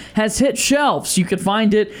magazine has hit shelves. You can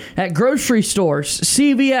find it at grocery stores,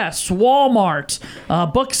 CVS, Walmart,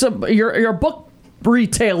 your book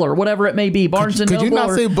retailer, whatever it may be, Barnes and Noble. Could you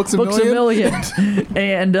not say Books a Million?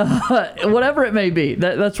 And whatever it may be.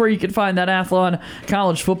 That's where you can find that Athlon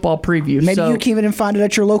college football preview. Maybe you can even find it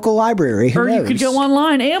at your local library. Who knows? You could go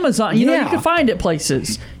online, Amazon. You can find it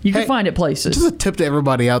places. You can find it places. Just a tip to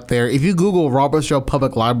everybody out there. If you Google Robertsdale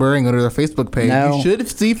Public Library and go to their Facebook page, you should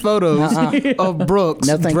see photos of Brooks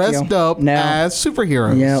dressed up as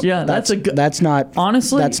superheroes. Yeah, that's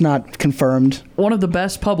not confirmed. One of the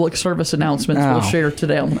best public service announcements we'll share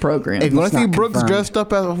today on the program. If you want to see Brooks dressed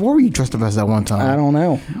up as, what were you dressed up as that one time? I don't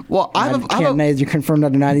know. Well, I can't neither confirm nor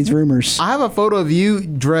deny these rumors. I have a photo of you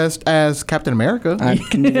dressed as Captain America. I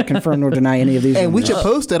can neither confirm nor deny any of these rumors. And we should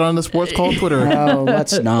post that on the Sports Call Twitter. No,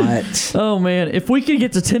 let's not. Oh, man. If we could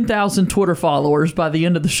get to 10,000 Twitter followers by the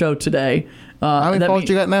end of the show today. How many followers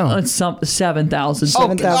you got now? 7,000.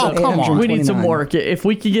 7,000. Come on. We need some work. If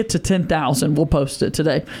we could get to 10,000, we'll post it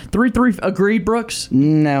today. 3-3 agreed, Brooks?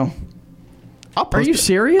 No. Are you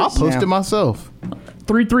serious? I'll post it myself.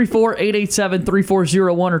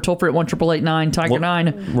 334-887-3401 or toll free at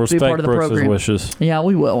 1-888-9-TIGER-9. Respect be part of the Brooks' program. wishes. Yeah,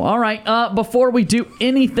 we will. All right. Before we do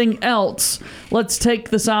anything else, let's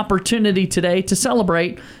take this opportunity today to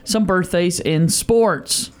celebrate some birthdays in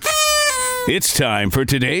sports. It's time for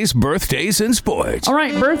today's birthdays in sports. All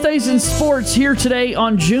right, birthdays in sports here today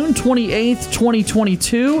on June 28th,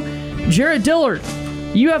 2022. Jared Dillard,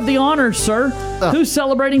 You have the honors, sir. Who's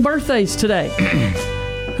celebrating birthdays today?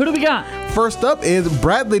 Who do we got? First up is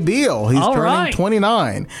Bradley Beal. He's turning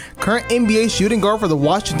 29. Current NBA shooting guard for the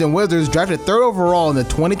Washington Wizards, drafted 3rd overall in the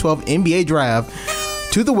 2012 NBA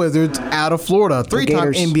draft to the Wizards out of Florida.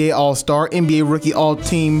 3-time NBA All-Star, NBA Rookie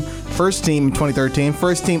All-Team, First Team in 2013,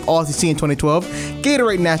 First Team All-SEC in 2012,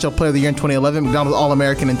 Gatorade National Player of the Year in 2011, McDonald's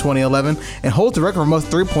All-American in 2011, and holds the record for most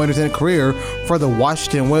three-pointers in a career for the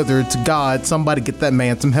Washington Wizards. God, somebody get that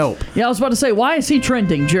man some help. Yeah, I was about to say, why is he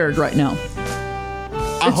trending, Jared, right now?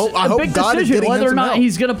 I hope big God is decision getting whether him or some not help.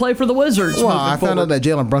 he's going to play for the Wizards. Well, I found out that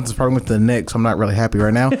Jalen Brunson's probably went to the Knicks. I'm not really happy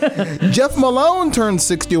right now. Jeff Malone turned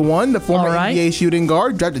 61, the former NBA shooting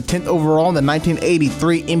guard, drafted 10th overall in the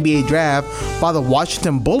 1983 NBA draft by the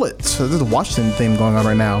Washington Bullets. So there's a Washington theme going on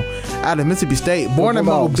right now. Out of Mississippi State, born in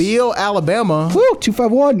Mobile, Alabama. Woo,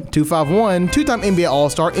 251. 251, 2-time NBA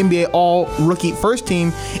All-Star, NBA All-Rookie First Team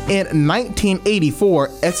in 1984,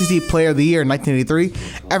 SEC Player of the Year in 1983,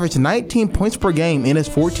 averaged 19 points per game in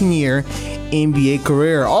his 14-year NBA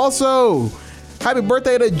career. Also, happy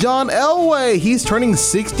birthday to John Elway. He's turning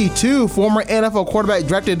 62. Former NFL quarterback,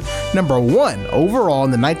 drafted number 1 overall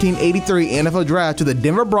in the 1983 NFL draft to the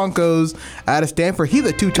Denver Broncos out of Stanford. He's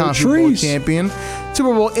a 2-time Super Bowl champion,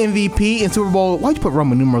 Super Bowl MVP, and Super Bowl, why'd you put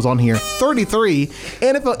Roman numerals on here? 33.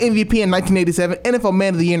 NFL MVP in 1987, NFL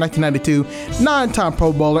Man of the Year in 1992, 9-time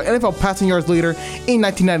Pro Bowler, NFL passing yards leader in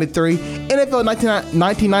 1993, NFL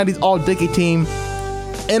 1990s All-Decade Team,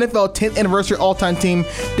 NFL 10th anniversary all-time team,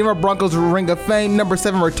 Denver Broncos Ring of Fame, number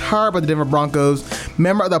 7 retired by the Denver Broncos,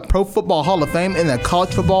 member of the Pro Football Hall of Fame and the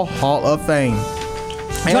College Football Hall of Fame.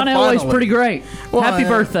 John Elway's pretty great. Happy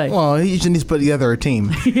birthday. Well, he just needs to put together a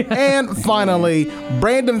team. And finally,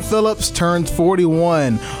 Brandon Phillips turns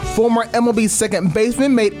 41. Former MLB second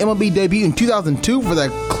baseman, made MLB debut in 2002 for the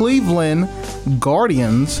Cleveland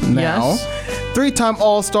Guardians now. Yes. 3-time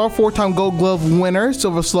All-Star, 4-time Gold Glove winner,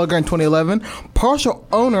 Silver Slugger in 2011, partial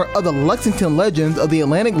owner of the Lexington Legends of the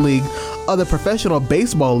Atlantic League of the Professional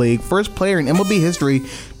Baseball League, first player in MLB history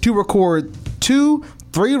to record 2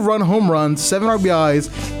 3-run home runs, 7 RBIs,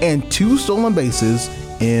 and 2 stolen bases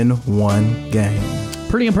in one game.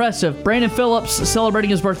 Pretty impressive. Brandon Phillips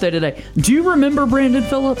celebrating his birthday today. Do you remember Brandon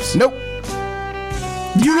Phillips? Nope.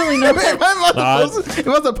 Do you really know? Am I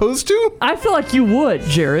supposed to? I feel like you would,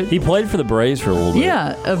 Jared. He played for the Braves for a little bit.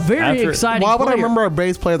 Yeah, a very exciting Why would player. I remember a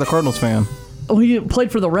Braves player, the Cardinals fan? Oh, he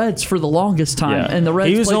played for the Reds for the longest time, and the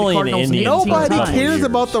Reds He was played only the in the Cardinals Indians. Nobody cares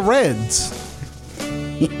about the Reds.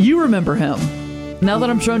 You remember him. Now that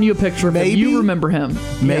I'm showing you a picture of him, you remember him.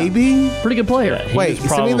 Maybe. Yeah. Pretty good player. Wait,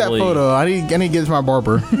 send me that photo. I need to get it to my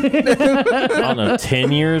barber. I don't know,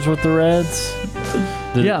 10 years with the Reds?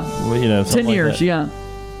 You know, 10 years, that. yeah.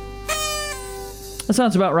 That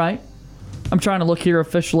sounds about right. I'm trying to look here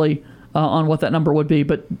officially on what that number would be.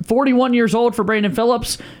 But 41 years old for Brandon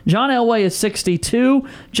Phillips. John Elway is 62.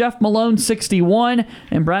 Jeff Malone, 61.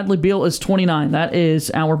 And Bradley Beal is 29. That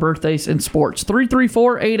is our birthdays in sports.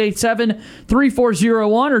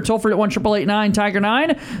 334-887-3401 or toll free at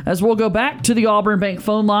 1-888-9-TIGER-9 as we'll go back to the Auburn Bank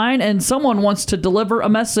phone line. And someone wants to deliver a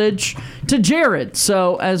message to Jared.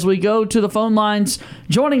 So as we go to the phone lines,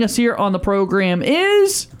 joining us here on the program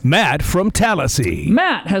is Matt from Tallahassee.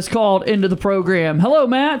 Matt has called into the program. Hello,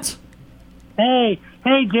 Matt. Hey,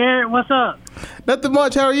 Jared, what's up? Nothing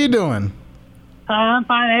much. How are you doing? I'm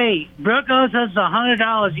fine. Hey, Brooke owes us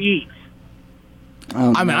 $100 each.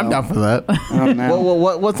 Oh, I mean, I'm down for that. Oh, no.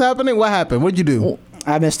 What's happening? What happened? What'd you do?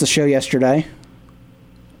 I missed the show yesterday.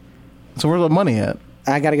 So where's the money at?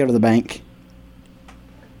 I got to go to the bank.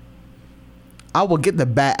 I will get the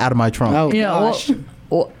bat out of my trunk. Oh, yeah, gosh.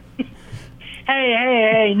 Well,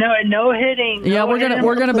 Hey, no hitting. yeah, no we're hitting.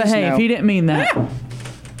 gonna behave. no. He didn't mean that.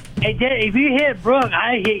 Hey, Jared, if you hit Brooke,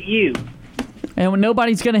 I hit you. And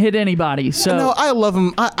nobody's gonna hit anybody. So No, I love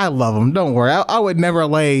him. I love him. Don't worry. I would never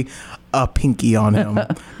lay a pinky on him.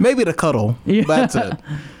 Maybe to cuddle. Yeah. But that's it.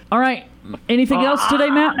 All right. Anything else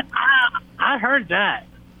today, Matt? I heard that.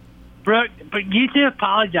 Brooke, but you should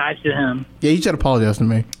apologize to him. Yeah, you should apologize to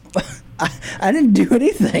me. I didn't do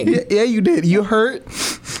anything. Yeah, you did. You hurt.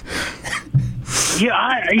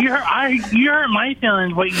 Yeah, you hurt my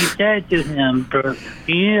feelings what you said to him, Brooke.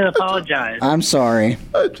 You need to apologize. I'm sorry.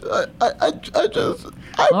 I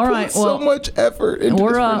All right. put so much effort into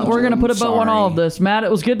We're gonna put a bow on all of sorry. this. Matt,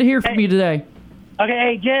 it was good to hear from you today.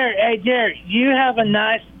 Okay, hey, Jared, you have a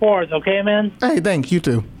nice 4th, okay, man? Hey, thanks. You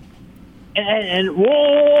too. And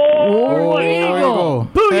Whoa, Eagle.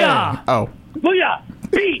 Booyah! Hey. Oh. Booyah!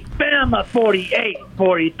 Beat Bama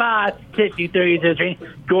 48-45, 63-3.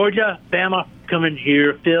 Georgia, Bama coming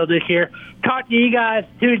here, field this year. Talk to you guys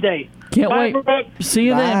Tuesday. Can't Bye, wait. Brooks. See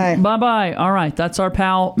you then. Bye-bye. All right, that's our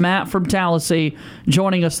pal Matt from Tallahassee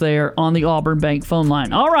joining us there on the Auburn Bank phone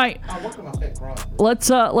line. All right,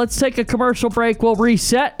 let's take a commercial break. We'll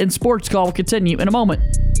reset, and Sports Call will continue in a moment.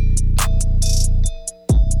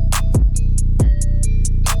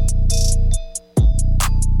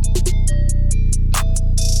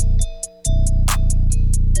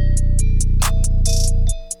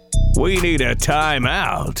 We need a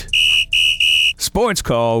timeout. Sports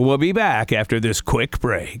Call will be back after this quick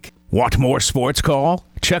break. Want more Sports Call?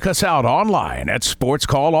 Check us out online at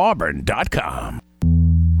sportscallauburn.com.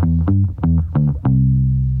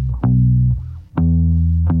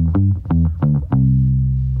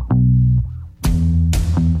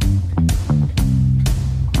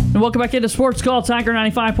 And welcome back into Sports Call, Tiger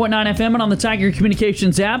 95.9 FM and on the Tiger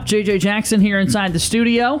Communications app. JJ Jackson here inside the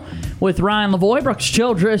studio with Ryan Lavoie, Brooks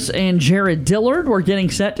Childress, and Jared Dillard. We're getting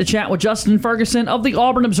set to chat with Justin Ferguson of the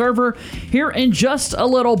Auburn Observer here in just a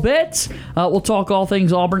little bit. We'll talk all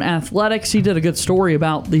things Auburn athletics. He did a good story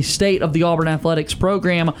about the state of the Auburn athletics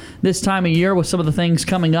program this time of year with some of the things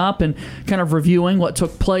coming up and kind of reviewing what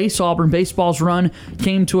took place. Auburn baseball's run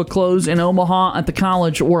came to a close in Omaha at the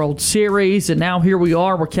College World Series, and now here we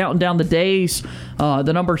are. We're counting down the days,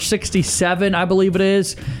 the number 67, I believe it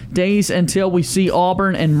is, days until we see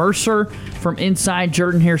Auburn and Mercer from inside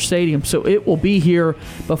Jordan-Hare Stadium. So it will be here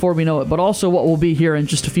before we know it. But also what will be here in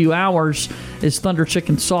just a few hours is Thunder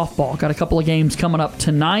Chicken softball. Got a couple of games coming up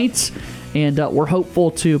tonight, and we're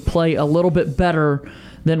hopeful to play a little bit better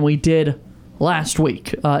than we did last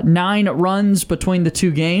week. 9 runs between the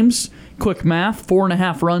two games. Quick math,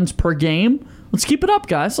 4.5 runs per game. Let's keep it up,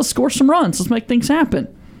 guys. Let's score some runs. Let's make things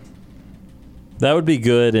happen. That would be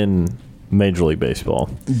good in Major League Baseball.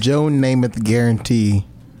 Joe Namath guarantee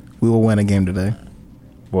we will win a game today.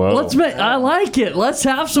 Whoa. I like it. Let's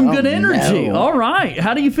have some good energy. no. All right.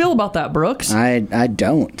 How do you feel about that, Brooks? I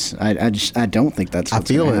don't. I don't think that's what's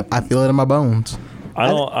I feel gonna it. happen. I feel it in my bones. I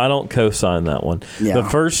don't co-sign that one. Yeah. The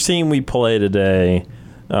first team we play today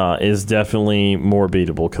is definitely more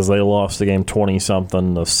beatable because they lost the game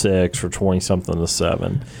 20-something to 6 or 20-something to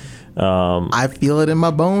 7. I feel it in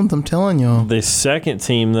my bones. I'm telling y'all. The second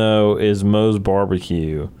team though is Moe's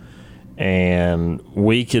Barbecue, and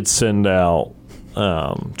we could send out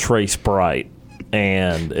Trey Sprite,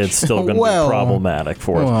 and it's still going to be problematic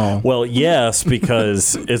for us. Well, yes,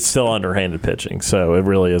 because it's still underhanded pitching, so it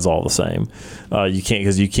really is all the same.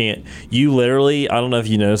 You literally, I don't know if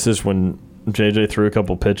you noticed this when JJ threw a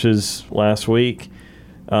couple pitches last week.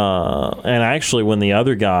 And actually, when the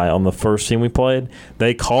other guy on the first team we played,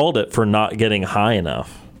 they called it for not getting high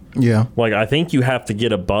enough. Yeah. Like, I think you have to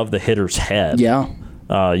get above the hitter's head. Yeah.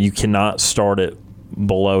 You cannot start it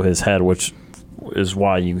below his head, which is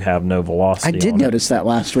why you have no velocity. I did notice that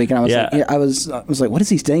last week, and I was I was like, what is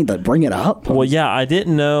he saying? To bring it up? Well, yeah, I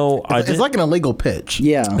didn't know. It's like an illegal pitch.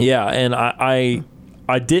 Yeah. Yeah, and I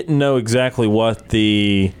didn't know exactly what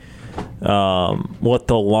the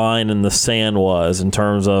line in the sand was in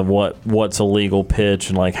terms of what's a legal pitch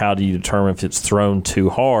and like how do you determine if it's thrown too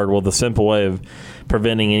hard. Well, the simple way of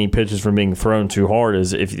preventing any pitches from being thrown too hard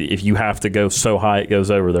is if you have to go so high it goes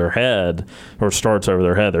over their head or starts over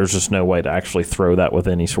their head, there's just no way to actually throw that with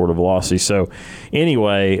any sort of velocity. So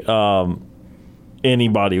anyway,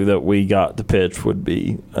 anybody that we got to pitch would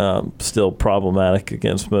be still problematic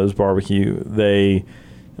against Moe's Barbecue. They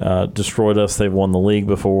destroyed us. They've won the league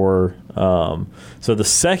before. So the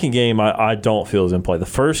second game I don't feel is in play. The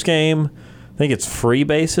first game, I think it's free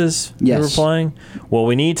bases we were playing. Well,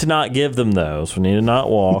 we need to not give them those. We need to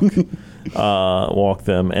not walk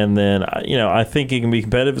them. And then, I think it can be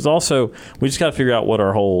competitive. It's also, we just got to figure out what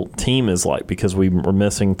our whole team is like because we were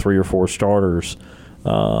missing 3 or 4 starters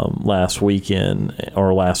last week.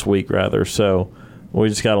 So we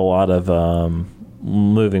just got a lot of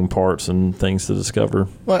moving parts and things to discover.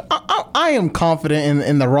 Well, I am confident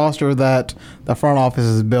in the roster that the front office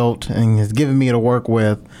has built and has given me to work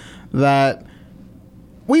with, that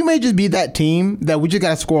we may just be that team that we just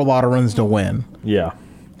got to score a lot of runs to win. Yeah.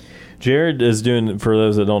 Jared is doing, for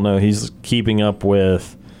those that don't know, he's keeping up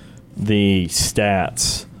with the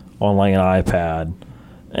stats on like an iPad.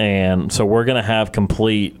 And so we're going to have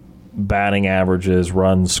complete batting averages,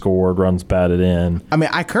 runs scored, runs batted in. I mean,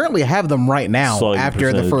 I currently have them right now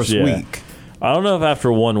after the first week. I don't know if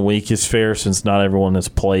after 1 week is fair since not everyone has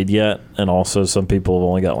played yet. And also some people have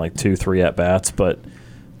only got like 2-3 at-bats. But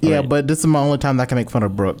but this is my only time that I can make fun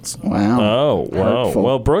of Brooks. Wow. Oh, wow. Hurtful.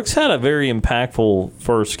 Well, Brooks had a very impactful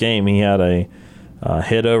first game. He had a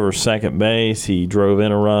hit over second base. He drove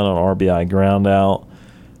in a run on RBI ground out.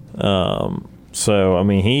 So, I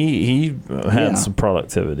mean, he had some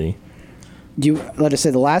productivity. Let us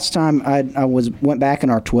say the last time I went back in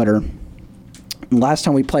our Twitter. The last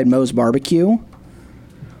time we played Moe's Barbecue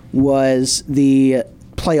was the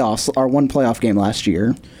playoffs, our one playoff game last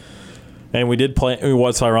year. And we did play.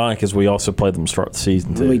 What's ironic is we also played them start the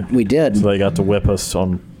season too. We did. So they got to whip us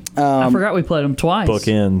on. I forgot we played them twice.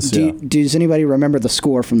 Bookends. Does anybody remember the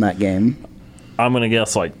score from that game? I'm gonna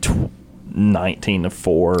guess like 19-4.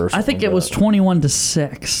 Or something. I think it was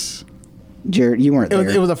 21-6. Jared, you weren't there.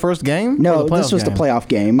 It was the first game? No, this was the playoff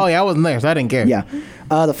game. Oh, yeah, I wasn't there, so I didn't care. Yeah.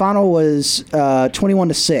 The final was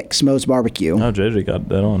 21-6, Moe's Barbecue. Oh, JJ got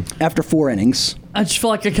that on. After 4 innings. I just feel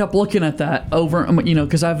like I kept looking at that over,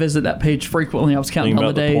 because I visit that page frequently. I was counting all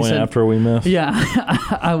the days. Point after we missed. Yeah,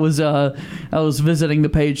 I was visiting the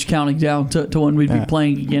page, counting down to when we'd be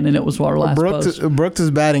playing again, and it was our last post. Brooks is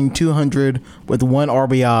batting 200 with 1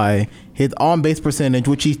 RBI. His on-base percentage,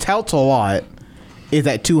 which he touts a lot, is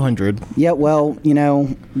at 200. Yeah, well,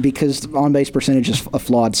 because on-base percentage is a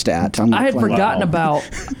flawed stat. I had forgotten about...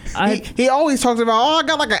 He always talks about, I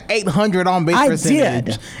got like an 800 on-base percentage. I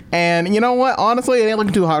did. And you know what? Honestly, it ain't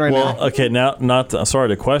looking too hot right now. Okay, sorry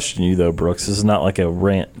to question you, though, Brooks. This is not like a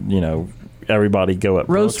rant, everybody go at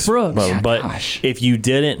Roast Brooks. But if you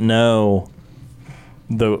didn't know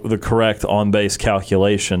the correct on-base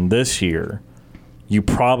calculation this year... You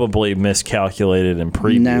probably miscalculated in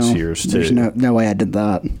previous years, too. There's no way I did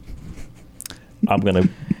that. I'm going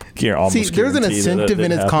to almost See, there's an incentive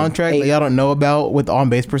in his contract that y'all don't know about with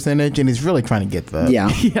on-base percentage, and he's really trying to get that.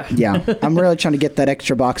 Yeah. I'm really trying to get that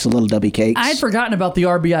extra box of Little Debbie cakes. I had forgotten about the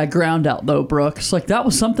RBI ground out, though, Brooks. Like, that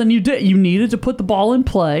was something you did. You needed to put the ball in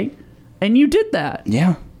play, and you did that.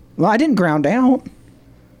 Yeah. Well, I didn't ground out.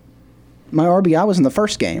 My RBI was in the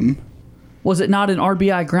first game. Was it not an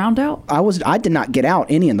RBI ground out? I did not get out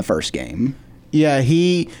any in the first game. Yeah,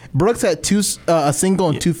 Brooks had a single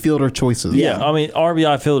and 2 fielder choices. Yeah, I mean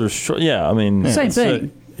RBI fielders. Same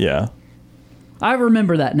thing. Yeah, I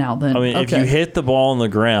remember that now. Then I mean, if you hit the ball on the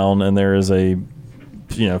ground and there is a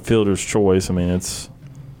fielder's choice, it's.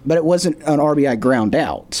 But it wasn't an RBI ground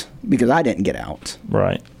out because I didn't get out.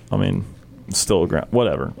 Right. It's still a ground.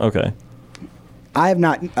 Whatever. Okay. I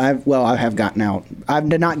have gotten out. I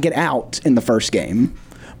did not get out in the first game.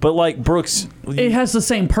 But like Brooks, it has the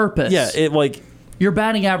same purpose. Yeah, it like your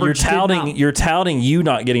batting average. You're touting you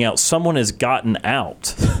not getting out. Someone has gotten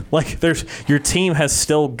out. Like your team has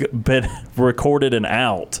still been recorded an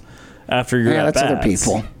out after your at-bats. That's other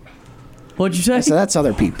people. What'd you say? So that's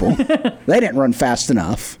other people. They didn't run fast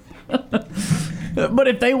enough. But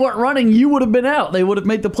if they weren't running, you would have been out. They would have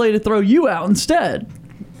made the play to throw you out instead.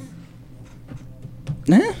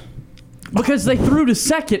 Because they threw to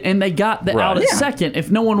second and they got out at second.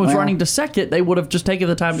 If no one was running to second, they would have just taken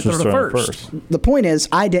the time to throw to first. The point is,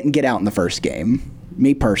 I didn't get out in the first game,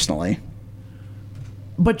 me personally.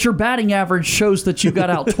 But your batting average shows that you got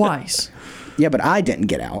out twice. Yeah, but I didn't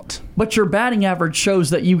get out. But your batting average shows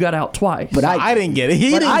that you got out twice. But I didn't get it. He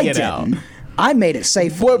didn't get out. I made it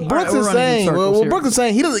safe. What Brooks is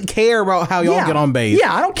saying, he doesn't care about how y'all get on base.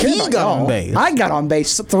 Yeah, I don't care. He got on base. I got on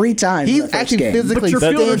base 3 times. He's actually physically. But your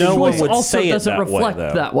fielder's choice also say doesn't reflect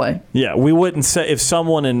that way. Yeah, we wouldn't say if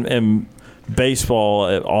someone in baseball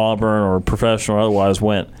at Auburn or professional or otherwise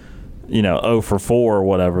went, 0 for 4 or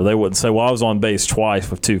whatever. They wouldn't say, "Well, I was on base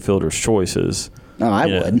twice with 2 fielders' choices." No, I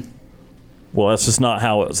would. Well, that's just not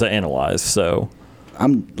how it was analyzed. So,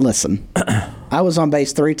 listen. I was on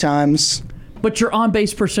base 3 times. But your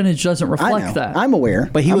on-base percentage doesn't reflect that. I'm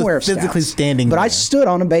aware. But he was physically standing But there. I stood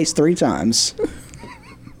on a base 3 times.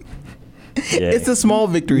 It's a small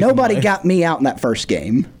victory. Nobody got me out in that first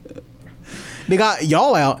game. They got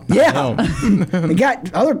y'all out. Yeah. They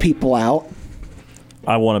got other people out.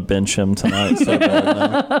 I want to bench him tonight so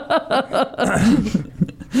bad.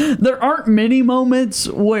 There aren't many moments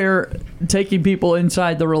where taking people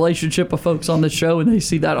inside the relationship of folks on the show, and they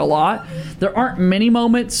see that a lot. There aren't many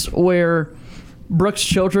moments where Brooks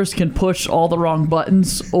Childress can push all the wrong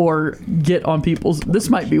buttons or get on people's. This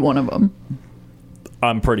might be one of them.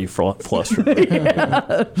 I'm pretty flustered.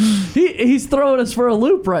 Yeah. He's throwing us for a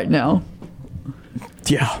loop right now.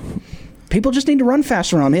 Yeah. People just need to run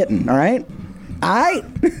faster when I'm hitting, all right?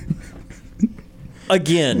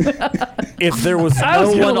 Again, if there was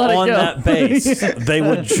no one on that base, they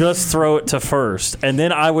would just throw it to first, and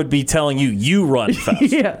then I would be telling you run fast.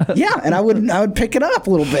 Yeah, and I would pick it up a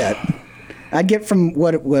little bit. I'd get from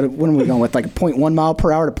what are we going with, like a 0.1 mile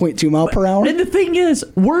per hour to 0.2 mile per hour? And the thing is,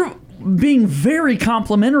 we're being very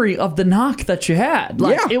complimentary of the knock that you had.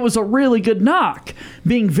 It was a really good knock.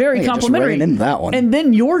 Being very complimentary. Just ran into that one. And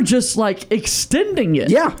then you're just like extending it.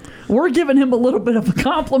 Yeah. We're giving him a little bit of a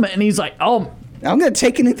compliment, and he's like, oh, I'm going to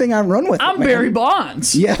take anything I run with. I'm Barry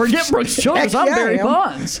Bonds. Yeah. Forget Brooks Childress. I'm Barry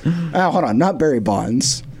Bonds. Oh, hold on. Not Barry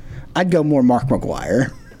Bonds. I'd go more Mark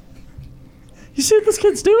McGwire. You see what this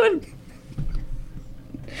kid's doing?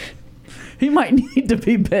 He might need to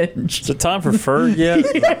be benched. Is it time for Ferg yet?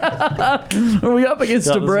 Yeah. Are we up against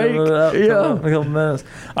a break? Yeah. A couple minutes.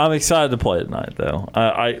 I'm excited to play tonight, though.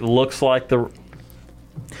 Looks like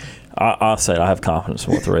I'll say it, I have confidence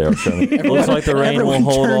in what the radar showing me. It looks like the rain will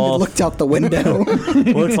hold off. Looked out the window.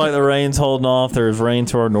 Looks like the rain's holding off. There's rain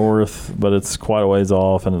to our north, but it's quite a ways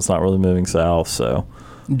off, and it's not really moving south. So,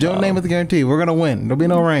 Joe name with the guarantee. We're gonna win. There'll be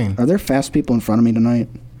no rain. Are there fast people in front of me tonight?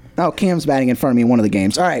 Oh, Cam's batting in front of me in one of the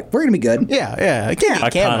games. All right, we're going to be good. Yeah. I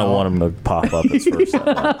kind of want him to pop up his first time.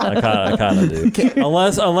 I kind of do.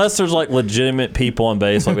 Unless there's like legitimate people on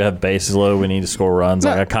base, like we have bases loaded, we need to score runs.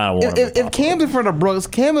 I kind of want him to If Cam's in front of Brooks,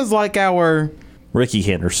 Cam is like our Ricky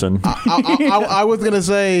Henderson. I was going to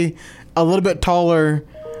say a little bit taller,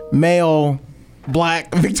 male,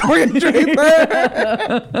 black Victoria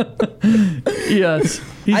Draper. Yes.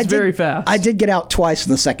 He's very fast. I did get out twice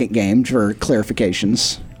in the second game for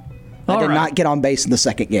clarifications. I did not get on base in the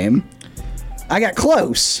second game. I got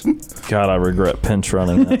close. God, I regret pinch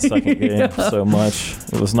running that second game so much.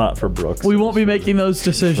 It was not for Brooks. We won't be making those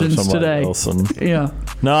decisions today. Yeah.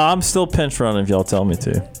 No, I'm still pinch running if y'all tell me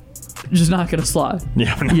to. Just not going to slide.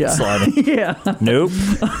 Yeah, I'm not sliding. Yeah. Nope.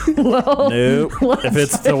 Well, nope. If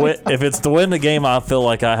it's to win the game, I feel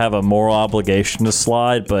like I have a moral obligation to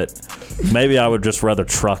slide, but maybe I would just rather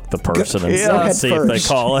truck the person and see if they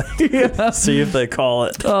call it. See if they call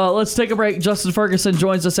it. Let's take a break. Justin Ferguson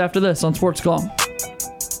joins us after this on Sports Call.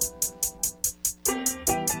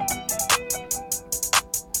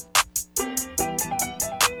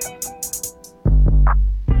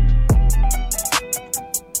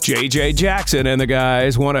 JJ Jackson and the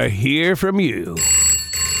guys want to hear from you.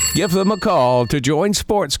 Give them a call to join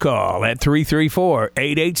Sports Call at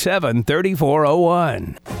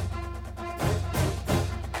 334-887-3401.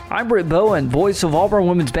 I'm Britt Bowen, voice of Auburn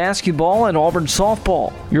women's basketball and Auburn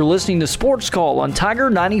softball. You're listening to Sports Call on Tiger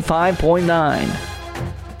 95.9.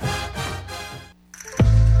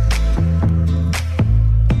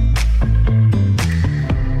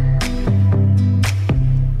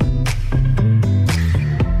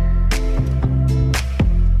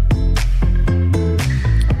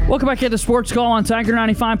 Welcome back into Sports Call on Tiger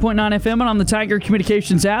 95.9 FM and on the Tiger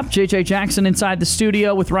Communications app. JJ Jackson inside the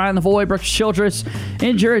studio with Ryan Lavoie, Brooks Childress,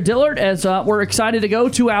 and Jared Dillard as we're excited to go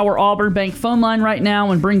to our Auburn Bank phone line right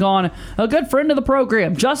now and bring on a good friend of the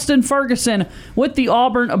program, Justin Ferguson with the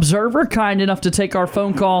Auburn Observer, kind enough to take our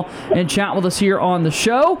phone call and chat with us here on the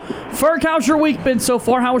show. Ferg, how's your week been so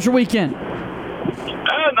far? How was your weekend?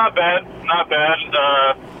 Not bad.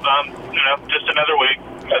 Just another week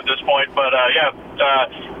at this point, but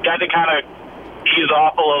got to kind of ease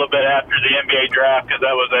off a little bit after the NBA draft because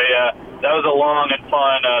that was a long and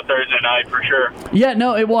fun Thursday night for sure. Yeah,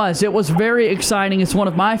 no, it was. It was very exciting. It's one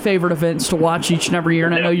of my favorite events to watch each and every year,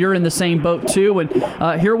 and I know you're in the same boat too. And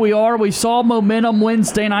here we are. We saw momentum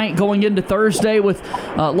Wednesday night going into Thursday with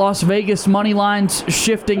Las Vegas money lines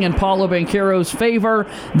shifting in Paulo Banchero's favor.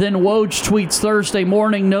 Then Woj tweets Thursday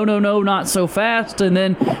morning, no, not so fast, and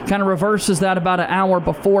then kind of reverses that about an hour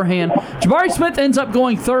beforehand. Jabari Smith ends up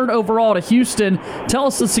going third overall to Houston. Tell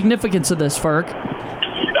us the significance of this, Ferg.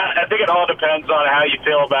 I think it all depends on how you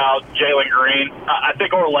feel about Jalen Green. I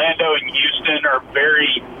think Orlando and Houston are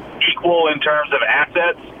very equal in terms of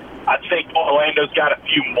assets. I think Orlando's got a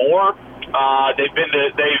few more.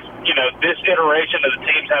 This iteration of the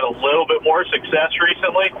team's had a little bit more success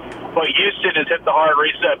recently, but Houston has hit the hard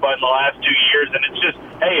reset button the last 2 years, and it's just,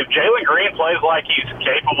 hey, if Jalen Green plays like he's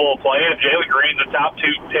capable of playing, if Jalen Green's a top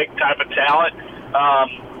 2 pick type of talent,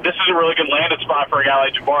 this is a really good landing spot for a guy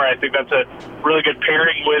like Jabari. I think that's a really good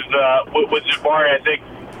pairing with Jabari. I think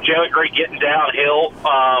Jalen Green getting downhill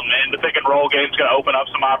and the pick and roll game is going to open up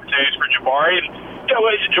some opportunities for Jabari. And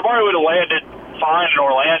Jabari would have landed fine in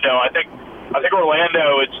Orlando. I think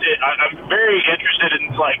Orlando. I'm very interested in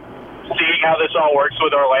seeing how this all works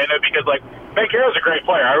with Orlando because Banchero's a great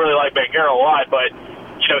player. I really like Banchero a lot, but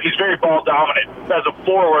he's very ball dominant as a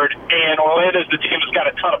forward, and Orlando's the team that's got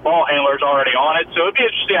a ton of ball handlers already on it. So it'd be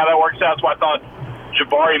interesting how that works out. That's why I thought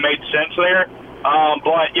Jabari made sense there.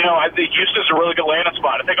 But I think Houston's a really good landing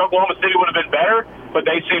spot. I think Oklahoma City would have been better, but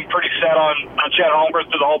they seem pretty set on Chet Holmgren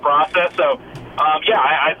through the whole process. So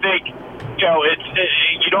I think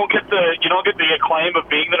you don't get the acclaim of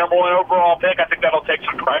being the number 1 overall pick. I think that'll take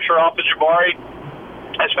some pressure off of Jabari,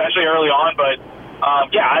 especially early on. But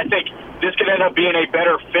I think this could end up being a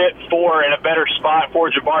better fit for and a better spot for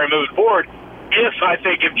Jabari moving forward.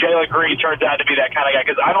 if Jalen Green turns out to be that kind of guy,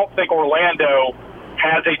 because I don't think Orlando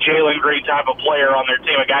has a Jalen Green type of player on their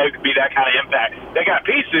team, a guy who could be that kind of impact. They got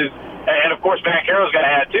pieces, and of course Matt Carroll's got to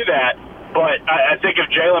add to that. But I think if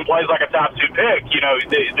Jalen plays like a top 2 pick,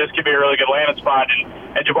 this could be a really good landing spot,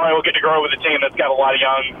 and Jabari will get to grow with a team that's got a lot of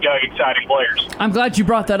young, exciting players. I'm glad you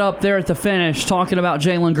brought that up there at the finish, talking about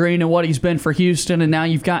Jalen Green and what he's been for Houston, and now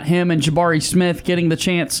you've got him and Jabari Smith getting the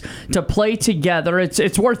chance to play together.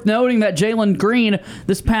 It's worth noting that Jalen Green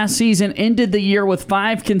this past season ended the year with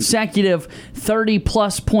 5 consecutive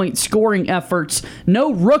 30-plus point scoring efforts.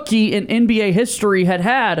 No rookie in NBA history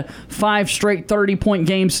had 5 straight 30-point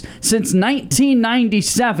games since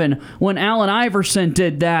 1997 when Allen Iverson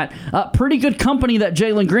did that. Pretty good company that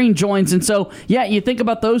Jalen Green joins. And so, yeah, you think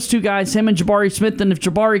about those two guys, him and Jabari Smith, and if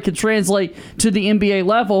Jabari could translate to the NBA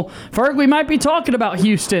level, Ferg, we might be talking about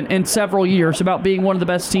Houston in several years, about being one of the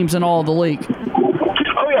best teams in all of the league.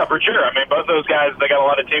 Oh, yeah, for sure. I mean, both those guys, they got a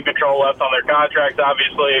lot of team control left on their contracts,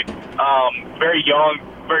 obviously. Very young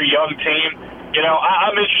team.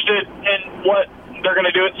 I'm interested in what they're going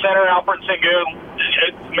to do at center. Alperen Sengun,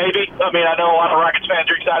 maybe. I mean, I know a lot of Rockets fans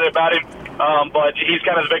are excited about him, but he's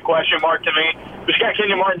kind of the big question mark to me. But you got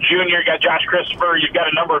Kenyon Martin Jr., you got Josh Christopher, you've got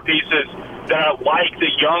a number of pieces that are like the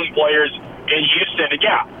young players in Houston. And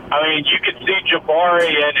yeah, I mean, you could see Jabari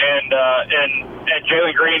and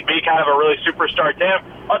Jalen Green be kind of a really superstar team.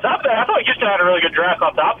 On top of that, I thought Houston had a really good draft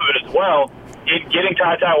on top of it as well in getting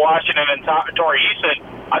Ty Washington and Tari Eason.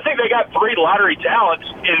 I think they got 3 lottery talents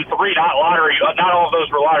in 3 not lottery. Not all of those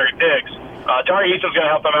were lottery picks. Tari Eason's going to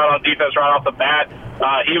help them out on defense right off the bat.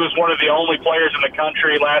 He was one of the only players in the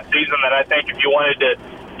country last season that I think if you wanted to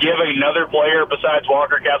give another player besides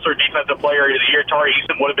Walker Kessler Defensive Player of the Year, Tari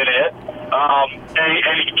Eason would have been it.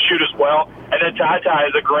 And he can shoot as well. And then Ty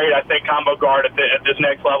is a great, I think, combo guard at this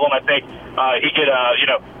next level. And I think he could,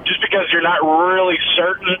 just because you're not really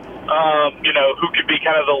certain, who could be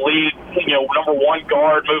kind of the lead, number 1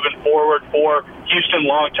 guard moving forward for Houston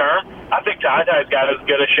long term, I think Ty's got as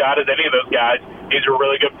good a shot as any of those guys. He's a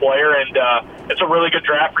really good player, and it's a really good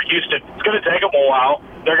draft for Houston. It's going to take them a while.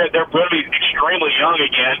 They're going to be extremely young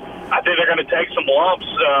again. I think they're going to take some lumps,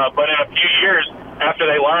 but in a few years, after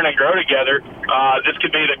they learn and grow together, this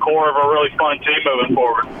could be the core of a really fun team moving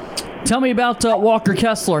forward. Tell me about Walker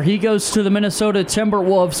Kessler. He goes to the Minnesota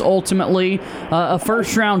Timberwolves ultimately, a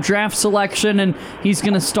first-round draft selection, and he's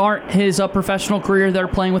going to start his professional career there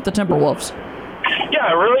playing with the Timberwolves.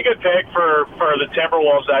 Yeah, a really good pick for the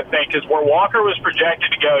Timberwolves, I think, is where Walker was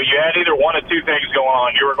projected to go. You had either one of 2 things going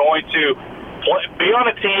on. You were going to be on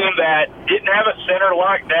a team that didn't have a center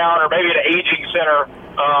locked down, or maybe an aging center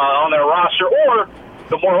on their roster, or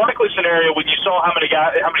the more likely scenario, when you saw how many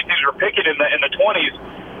teams were picking in the 20s,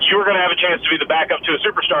 you were going to have a chance to be the backup to a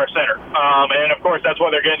superstar center. And, of course, that's what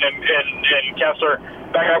they're getting in Kessler,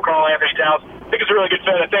 backing up Karl Anthony Towns. I think it's a really good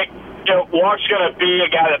fit. I think, Walker's going to be a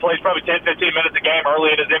guy that plays probably 10, 15 minutes a game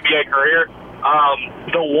early in his NBA career.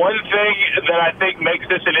 The one thing that I think makes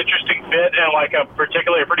this an interesting fit, and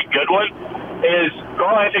particularly a pretty good one, is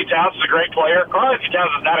Karl Anthony Towns is a great player. Karl Anthony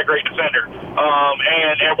Towns is not a great defender,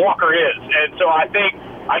 and Walker is. And so I think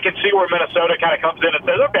I can see where Minnesota kind of comes in and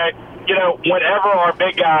says, okay, whenever our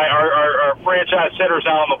big guy, our franchise center's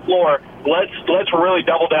out on the floor, let's really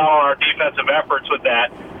double down on our defensive efforts with that.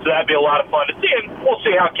 So that'd be a lot of fun to see, and we'll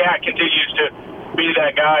see how Cat continues to be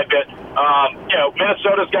that guy. But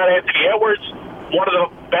Minnesota's got Anthony Edwards, one of the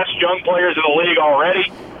best young players in the league already.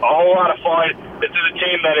 A whole lot of fun. This is a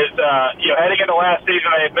team that is, heading into last season,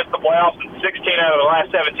 they had missed the playoffs in 16 out of the last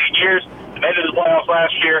 17 years. They made it to the playoffs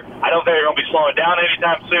last year. I don't think they're going to be slowing down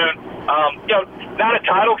anytime soon. Not a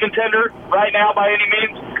title contender right now by any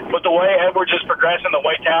means, but the way Edwards is progressing, the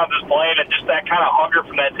way Towns is playing, and just that kind of hunger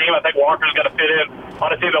from that team, I think Walker's going to fit in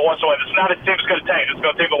on a team that wants to win. It's not a team that's going to tank. It's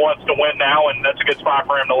a team that wants to win now, and that's a good spot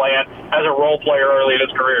for him to land as a role player early in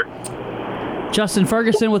his career. Justin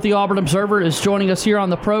Ferguson with the Auburn Observer is joining us here on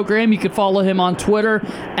the program. You can follow him on Twitter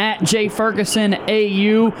at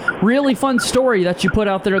JFergusonAU. Really fun story that you put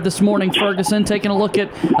out there this morning, Ferguson, taking a look at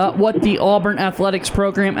what the Auburn athletics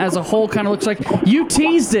program as a whole kind of looks like. You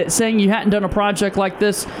teased it, saying you hadn't done a project like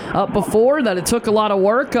this before, that it took a lot of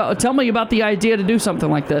work. Tell me about the idea to do something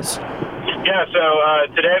like this. Yeah, so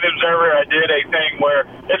today at the Observer, I did a thing where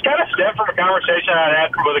it's kind of stemmed from a conversation I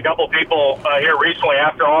had with a couple of people here recently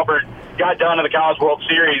after Auburn got done in the College World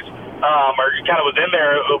Series, or kind of was in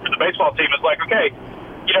there for the baseball team. It's like, okay,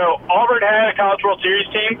 Auburn had a College World Series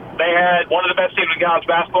team. They had one of the best teams in college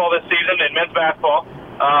basketball this season in men's basketball.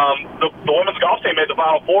 The women's golf team made the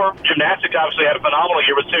Final Four. Gymnastics obviously had a phenomenal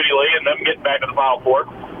year with Sudie Lee and them getting back to the Final Four.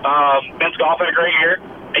 Men's golf had a great year.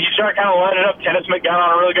 And you start kind of lining up. Tennis got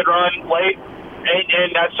on a really good run late.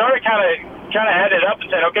 and I started kind of adding it up and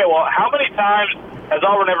saying, okay, well, how many times has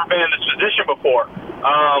Auburn ever been in this position before,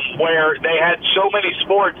 where they had so many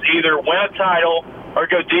sports either win a title or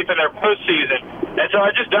go deep in their postseason? And so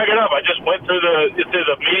I just dug it up. I just went through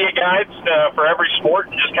the media guides for every sport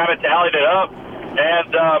and just kind of tallied it up.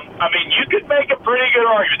 And, I mean, you could make a pretty good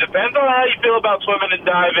argument. Depends on how you feel about swimming and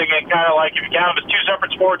diving and kind of like if you count them as two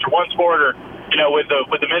separate sports or one sport or, you know, with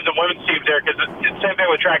the men's and women's teams there, because it's the same thing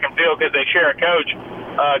with track and field because they share a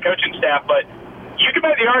coaching staff. But you can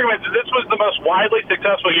make the argument that this was the most widely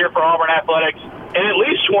successful year for Auburn athletics in at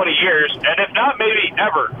least 20 years, and if not, maybe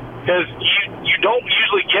ever, because you don't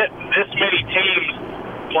usually get this many teams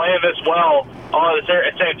playing this well all at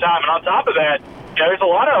the same time. And on top of that, there's a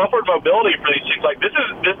lot of upward mobility for these teams. Like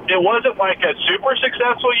it wasn't like a super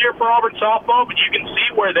successful year for Auburn softball, but you can see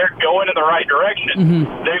where they're going in the right direction. Mm-hmm.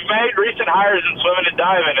 They've made recent hires in swimming and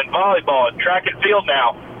diving and volleyball and track and field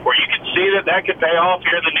now, where you can see that could pay off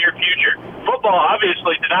here in the near future. Football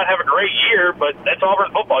obviously did not have a great year, but that's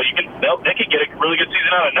Auburn football. They could get a really good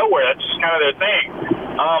season out of nowhere. That's just kind of their thing.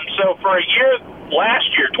 So for a year last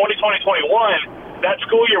year, 2020-21. That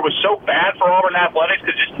school year was so bad for Auburn athletics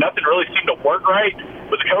because just nothing really seemed to work right.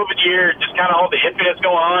 With the COVID year, just kind of all the iffiness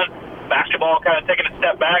going on, basketball kind of taking a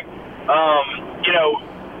step back. You know,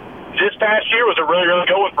 this past year was a really, really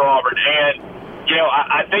good one for Auburn. And, you know,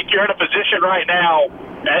 I think you're in a position right now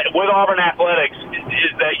with Auburn athletics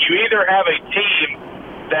is that you either have a team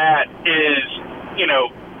that is, you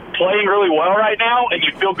know, playing really well right now and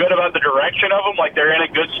you feel good about the direction of them, like they're in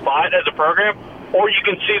a good spot as a program, or you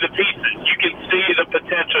can see the pieces. You can see the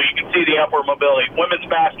potential. You can see the upward mobility. Women's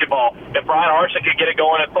basketball. If Brian Arson could get it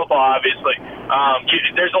going in football, obviously,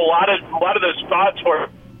 there's a lot of those spots where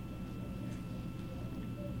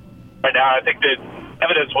right now I think the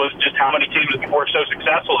evidence was just how many teams were so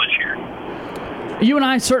successful this year. You and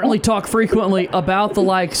I certainly talk frequently about the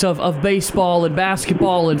likes of baseball and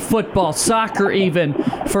basketball and football, soccer even,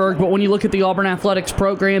 Ferg, but when you look at the Auburn athletics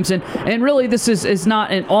programs, and really this is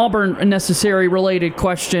not an Auburn necessary related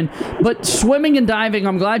question, but swimming and diving,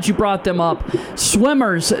 I'm glad you brought them up.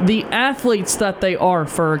 Swimmers, the athletes that they are,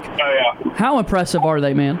 Ferg, oh, yeah. How impressive are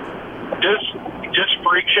they, man? Just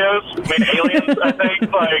freak shows. I mean, aliens, I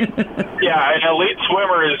think. Like, yeah, an elite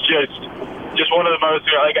swimmer is just one of the most,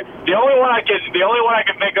 like, the only one I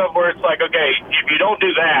can think of where it's like, okay, if you don't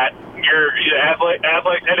do that, you're athlete,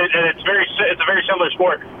 and it's a very similar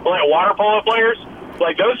sport. But like water polo players,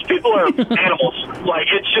 like those people are animals. Like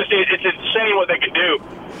it's insane what they can do.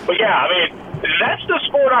 But yeah, I mean, that's the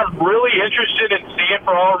sport I'm really interested in seeing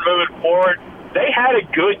for Auburn moving forward. They had a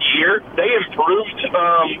good year. They improved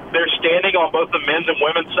their standing on both the men's and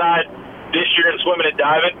women's side this year in swimming and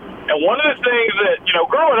diving. And one of the things that, you know,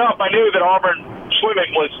 growing up, I knew that Auburn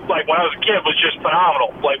swimming was, like, when I was a kid, was just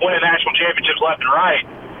phenomenal, like winning national championships left and right.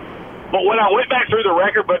 But when I went back through the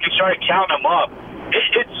record book and started counting them up,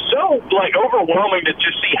 it's so, like, overwhelming to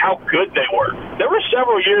just see how good they were. There were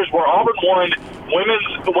several years where Auburn won men's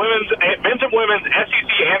and women's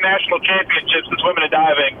SEC and national championships in swimming and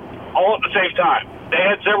diving all at the same time. They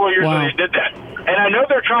had several years where they did that. And I know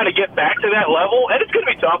they're trying to get back to that level, and it's going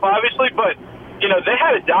to be tough, obviously, but you know, they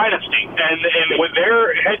had a dynasty, and with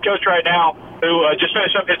their head coach right now, who just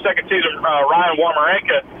finished up his second season, Ryan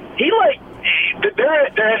Wamarenka, they're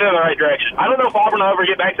headed in the right direction. I don't know if Auburn will ever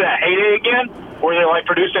get back to that heyday again, where they're like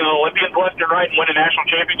producing Olympians left and right and winning national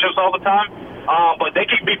championships all the time. But they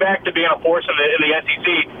could be back to being a force in the SEC,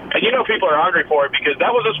 and you know people are hungry for it because that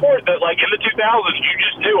was a sport that, like in the 2000s, you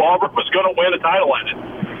just knew Auburn was going to win the title in it.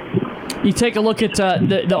 You take a look at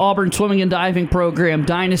the Auburn swimming and diving program.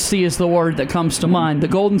 Dynasty is the word that comes to mind. The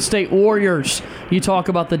Golden State Warriors, you talk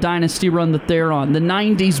about the dynasty run that they're on. The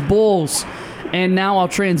 90s Bulls. And now I'll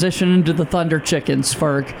transition into the Thunder Chickens,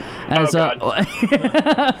 Ferg. As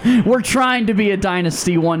we're trying to be a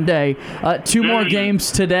dynasty one day. Two more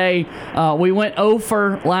games today. We went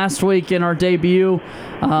 0 last week in our debut.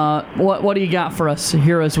 What do you got for us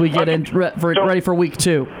here as we get ready for week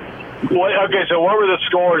 2? Okay, so what were the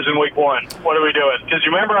scores in week 1? What are we doing? Because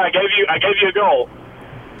remember, I gave you a goal.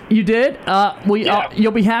 You did.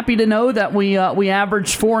 You'll be happy to know that we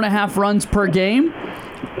averaged 4.5 runs per game.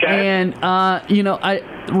 Okay. And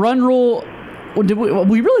run rule.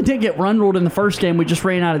 We really did get run ruled in the first game. We just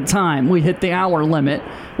ran out of time. We hit the hour limit,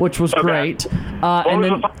 which was great. What was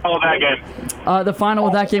the final of that game? The final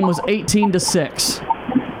of that game was 18-6.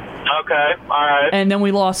 Okay, all right. And then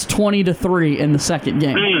we lost 20-3 in the second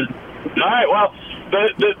game. All right. Well,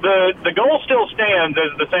 the goal still stands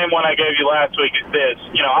as the same one I gave you last week. Is this?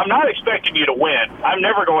 You know, I'm not expecting you to win. I'm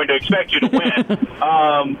never going to expect you to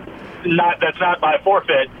win. That's not by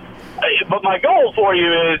forfeit. But my goal for you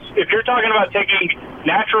is, if you're talking about taking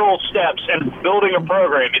natural steps and building a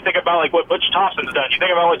program, you think about like what Butch Thompson's done. You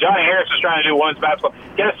think about what Johnny Harris is trying to do women's basketball.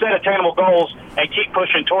 Get a set of attainable goals and keep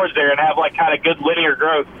pushing towards there and have like kind of good linear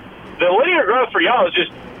growth. The linear growth for y'all is just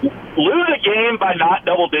lose a game by not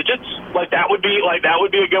double digits. That would be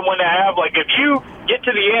a good one to have. Like if you get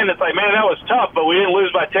to the end, it's like, man, that was tough, but we didn't lose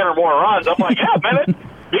by 10 or more runs. I'm like, yeah, man,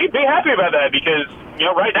 be happy about that, because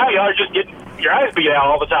right now y'all are just getting your eyes beat out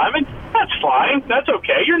all the time, and that's fine. That's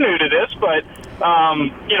okay. You're new to this, but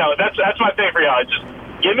that's my thing for y'all. Just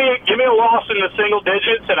give me a loss in the single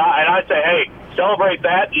digits, and I'd say, hey, celebrate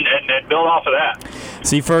that and build off of that.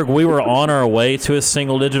 See, Ferg, we were on our way to a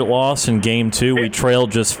single-digit loss in Game 2. We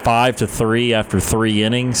trailed just 5-3 after 3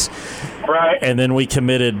 innings. Right. And then we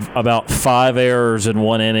committed about 5 errors in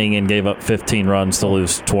 1 inning and gave up 15 runs to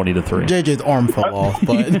lose 20-3. JJ's arm fell off,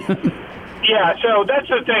 but... Yeah, so that's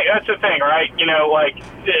the thing, right?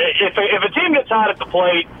 If a team gets hot at the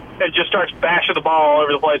plate and just starts bashing the ball all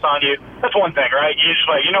over the place on you, that's one thing, right? You just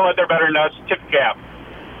like, you know what, they're better than us, tip the cap.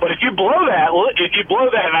 But if you blow that,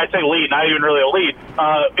 and I'd say lead, not even really a lead,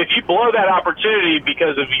 if you blow that opportunity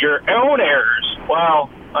because of your own errors, well,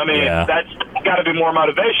 I mean, that's got to be more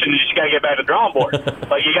motivation. You just got to get back to the drawing board.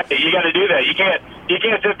 Like you got to do that. You can't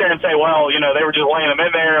sit there and say, well, they were just laying them in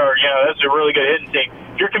there, or this is a really good hitting team.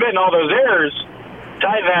 If you're committing all those errors,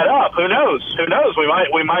 tighten that up. Who knows? We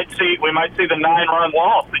might see the 9-run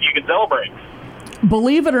loss that you can celebrate.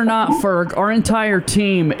 Believe it or not, Ferg, our entire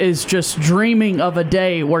team is just dreaming of a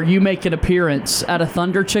day where you make an appearance at a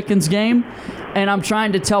Thunder Chickens game, and I'm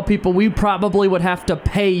trying to tell people we probably would have to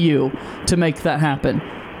pay you to make that happen.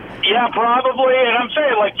 Yeah, probably, and I'm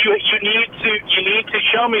saying you need to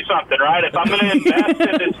show me something, right? If I'm going to invest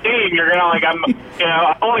in this team, you're going to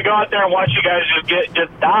I want to go out there and watch you guys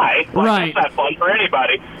just die. Right. That's not fun for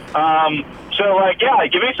anybody.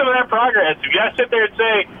 Give me some of that progress. If you guys sit there and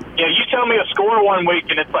say, you tell me a score one week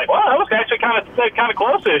and it's like, well, that was actually kind of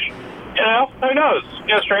close-ish. Who knows?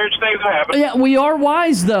 Strange things happen. Yeah, we are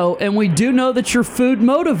wise, though, and we do know that you're food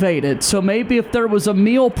motivated. So maybe if there was a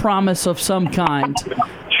meal promise of some kind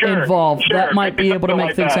involved, that might be able to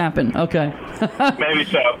make things happen. Okay. Maybe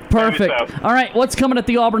so. Perfect. Maybe so. All right, what's coming at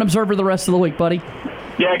the Auburn Observer the rest of the week, buddy?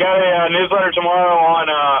 Yeah, I got a newsletter tomorrow on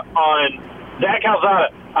Zach Calzada.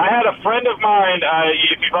 I had a friend of mine,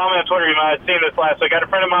 if you follow me on Twitter, you might have seen this last week. I got a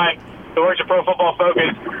friend of mine who works at Pro Football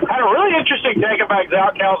Focus. Had a really interesting take about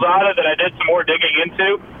Zach Calzada that I did some more digging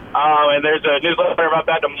into. And there's a newsletter about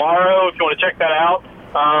that tomorrow if you want to check that out.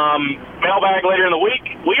 Mailbag later in the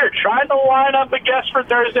week. We are trying to line up a guest for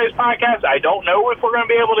Thursday's podcast. I don't know if we're going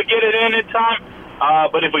to be able to get it in time.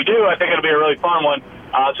 But if we do, I think it'll be a really fun one.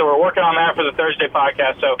 So we're working on that for the Thursday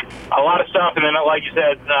podcast. So a lot of stuff. And then, like you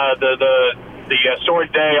said, the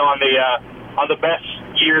storied day on the best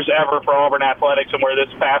years ever for Auburn athletics and where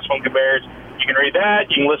this past one compares. You can read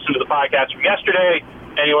that. You can listen to the podcast from yesterday,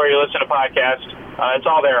 anywhere you listen to podcasts. It's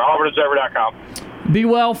all there, auburnobserver.com. Be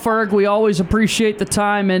well, Ferg. We always appreciate the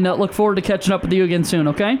time and look forward to catching up with you again soon,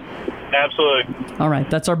 okay? Absolutely. All right,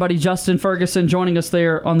 that's our buddy Justin Ferguson joining us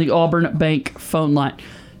there on the Auburn Bank phone line.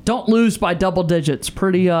 Don't lose by double digits.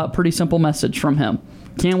 Pretty simple message from him.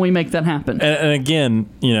 Can we make that happen? And again,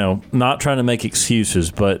 not trying to make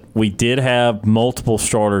excuses, but we did have multiple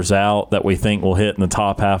starters out that we think will hit in the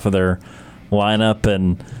top half of their lineup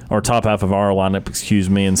or top half of our lineup, excuse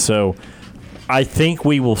me. And so I think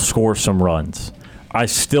we will score some runs. I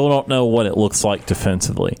still don't know what it looks like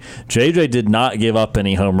defensively. JJ did not give up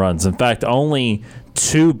any home runs. In fact, only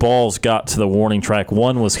 2 balls got to the warning track.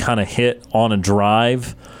 One was kind of hit on a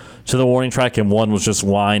drive to the warning track, and one was just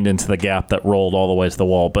lined into the gap that rolled all the way to the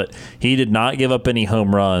wall. But he did not give up any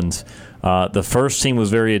home runs. The first team was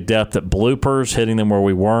very adept at bloopers, hitting them where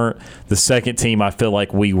we weren't. The second team, I feel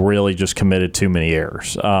like we really just committed too many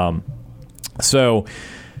errors. So,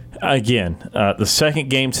 again, the second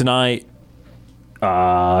game tonight,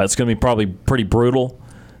 it's going to be probably pretty brutal.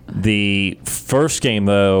 The first game,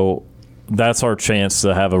 though, that's our chance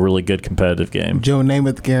to have a really good competitive game. Joe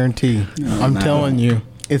Namath guarantee. I'm telling you.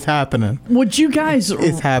 It's happening. Would you guys...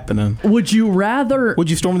 It's happening. Would you rather... Would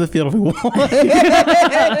you storm the field if we won? Yeah,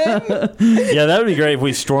 that would be great if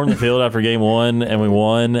we stormed the field after game 1 and we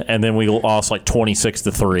won, and then we lost like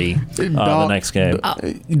 26-3 the next game.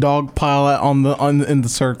 Dog pile out in the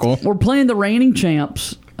circle. We're playing the reigning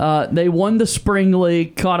champs. They won the spring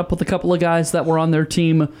league, caught up with a couple of guys that were on their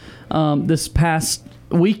team this past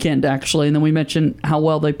weekend, actually, and then we mentioned how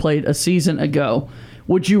well they played a season ago.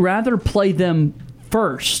 Would you rather play them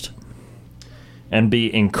first and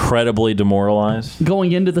be incredibly demoralized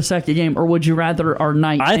going into the second game, or would you rather our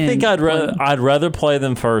night? I think I'd rather play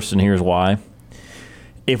them first, and here's why.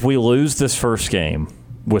 if we lose this first game,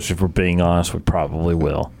 which if we're being honest, we probably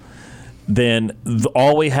will, then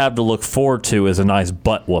all we have to look forward to is a nice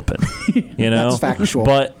butt whooping. You know? That's factual.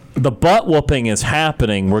 But the butt whooping is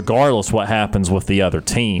happening regardless what happens with the other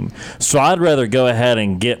team. So I'd rather go ahead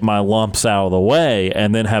and get my lumps out of the way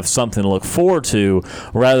and then have something to look forward to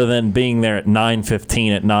rather than being there at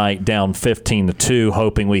 9:15 at night down 15-2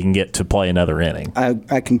 hoping we can get to play another inning.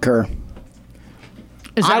 I concur.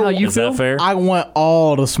 Is that how you Is feel? that fair? I want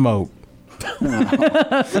all the smoke.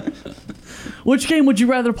 Which game would you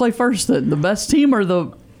rather play first then? The best team or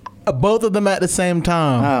the... Both of them at the same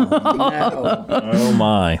time. Oh,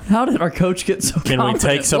 my. How did our coach get so Can we confident?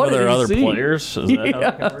 take some What of their did he other see? players? Is that how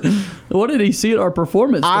that works? What did he see at our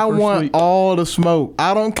performance? I want all the smoke.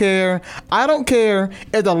 I don't care. I don't care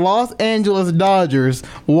if the Los Angeles Dodgers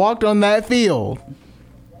walked on that field.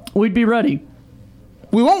 We'd be ready.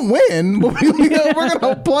 We won't win, but we're going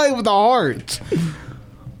to play with the heart.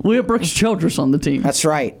 We have Brooks Childress on the team. That's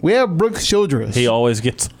right. We have Brooks Childress. He always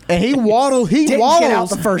gets... And he waddles. Didn't get out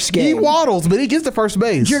the first game. He waddles, but he gets to first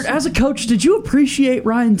base. Jared, as a coach, did you appreciate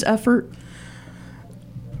Ryan's effort?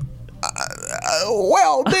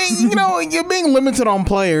 You're being limited on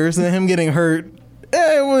players and him getting hurt.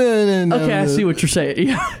 Okay, I see what you're saying.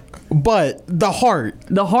 Yeah. But the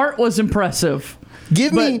heart was impressive.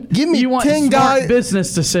 Give me you want 10 smart guys.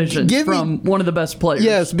 business decisions from one of the best players.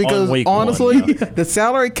 Yes, because honestly, the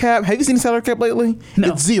salary cap. Have you seen the salary cap lately?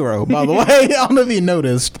 No. It's zero, by the way. I don't know if you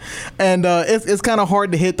noticed. And it's kind of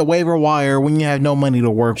hard to hit the waiver wire when you have no money to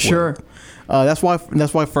work Sure. with. That's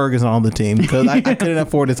why Ferguson's on the team, because I couldn't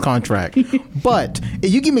afford his contract. But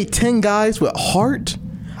if you give me 10 guys with heart,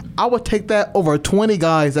 I would take that over 20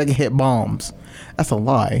 guys that can hit bombs. That's a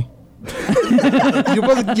lie. Your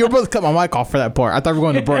brother cut my mic off for that part. I thought we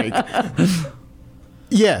were going to break.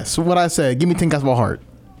 Yes, what I said. Give me 10 guys with heart.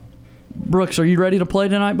 Brooks, are you ready to play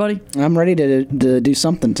tonight, buddy? I'm ready to do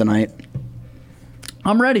something tonight.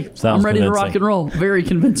 I'm ready. I'm ready to rock and roll. Very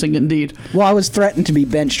convincing indeed. Well, I was threatened to be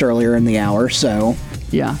benched earlier in the hour, so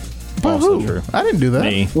yeah. Also true. I didn't do that.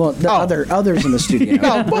 Me. Well, the others in the studio.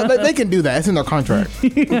 No, but they can do that. It's in their contract.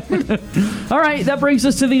 All right, that brings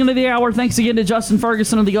us to the end of the hour. Thanks again to Justin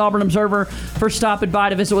Ferguson of the Auburn Observer for stopping by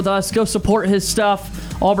to visit with us. Go support his stuff,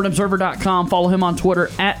 auburnobserver.com. Follow him on Twitter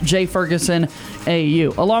at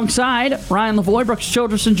JFergusonAU. Alongside Ryan Lavoie, Brooks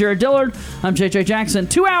Childress, and Jared Dillard, I'm JJ Jackson.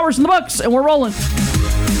 2 hours in the books, and we're rolling.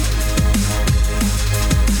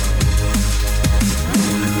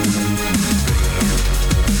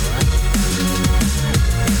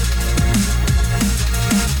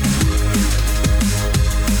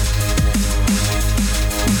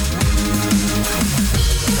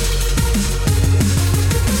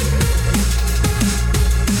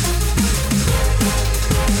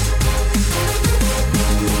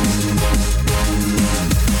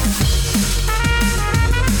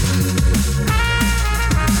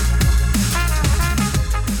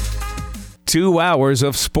 2 hours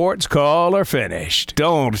of Sports Call are finished.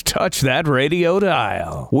 Don't touch that radio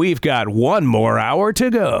dial. We've got one more hour to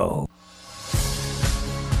go.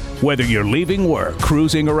 Whether you're leaving work,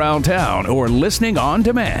 cruising around town, or listening on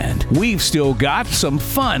demand, we've still got some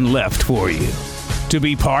fun left for you. To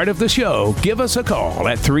be part of the show, give us a call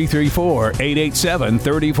at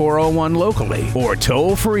 334-887-3401 locally or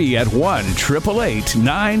toll free at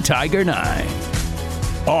 1-888-9-TIGER-9.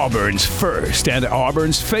 Auburn's first and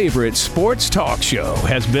Auburn's favorite sports talk show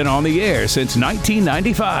has been on the air since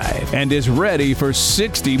 1995 and is ready for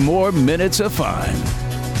 60 more minutes of fun.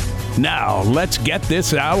 Now, let's get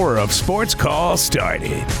this hour of Sports Call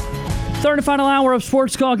started. Third and final hour of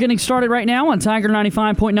Sports Call getting started right now on Tiger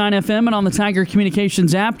 95.9 FM and on the Tiger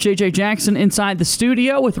Communications app. JJ Jackson inside the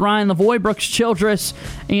studio with Ryan Lavoie, Brooks Childress,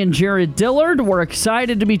 and Jared Dillard. We're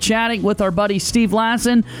excited to be chatting with our buddy Steve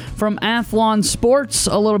Lassen from Athlon Sports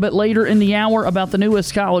a little bit later in the hour about the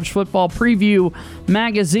newest college football preview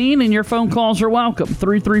magazine, and your phone calls are welcome.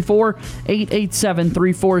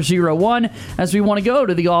 334-887-3401 as we want to go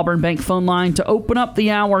to the Auburn Bank phone line to open up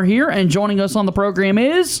the hour here, and joining us on the program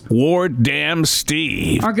is Ward Dam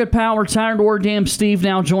Steve. Our good pal, retired Ward Dam Steve,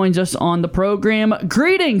 now joins us on the program.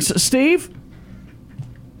 Greetings, Steve.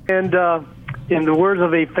 And in the words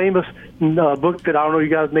of a famous book that I don't know you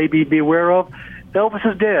guys may be aware of, Elvis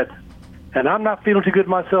is dead, and I'm not feeling too good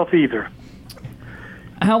myself either.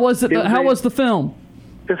 How was it? How was the film?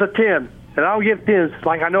 It's a 10, and I'll give 10s.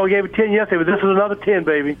 Like I know I gave it 10 yesterday, but this is another 10,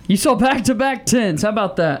 baby. You saw back-to-back 10s. How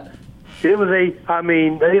about that? It was I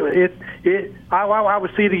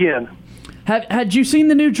would see it again. Had you seen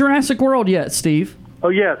the new Jurassic World yet, Steve? Oh,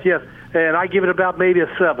 yes. And I give it about maybe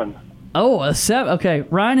a 7. Oh, a 7. Okay,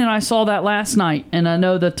 Ryan and I saw that last night, and I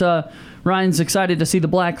know that Ryan's excited to see the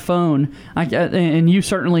black phone, and you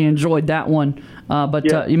certainly enjoyed that one.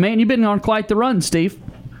 Man, you've been on quite the run, Steve.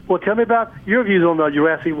 Well, tell me about your views on the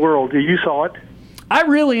Jurassic World. You saw it. I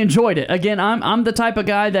really enjoyed it. Again, I'm the type of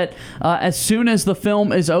guy that as soon as the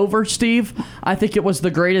film is over, Steve, I think it was the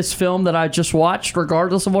greatest film that I just watched,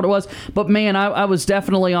 regardless of what it was. But, man, I was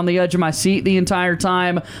definitely on the edge of my seat the entire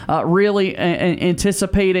time, really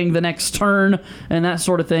anticipating the next turn and that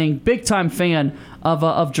sort of thing. Big-time fan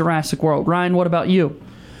of Jurassic World. Ryan, what about you?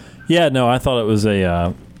 Yeah, no, I thought it was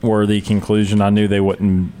a worthy conclusion. I knew they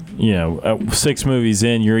wouldn't, 6 movies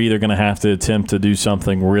in, you're either going to have to attempt to do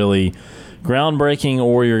something really groundbreaking,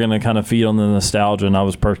 or you're going to kind of feed on the nostalgia, and I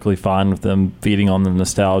was perfectly fine with them feeding on the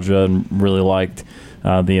nostalgia, and really liked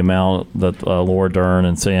the amount that Laura Dern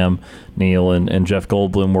and Sam Neill and Jeff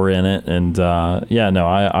Goldblum were in it, and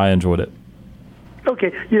I enjoyed it. Okay,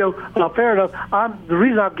 fair enough. The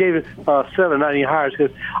reason I gave it 7 not any higher is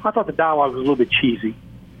because I thought the dialogue was a little bit cheesy.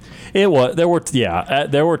 It was. There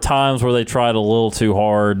were times where they tried a little too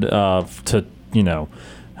hard to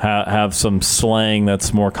have some slang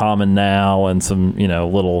that's more common now, and some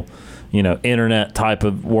little internet type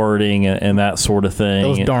of wording and that sort of thing.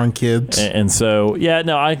 Those darn kids. And so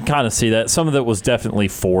I can kind of see that. Some of it was definitely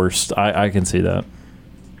forced. I can see that.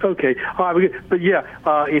 Okay, all right, but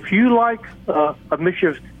if you like a mixture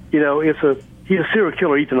of he's a serial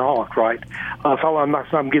killer, Ethan Hawke, right? So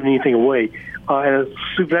I'm giving anything away. And a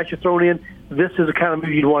supernatural thrown in, this is the kind of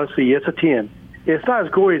movie you'd want to see. It's a 10. It's not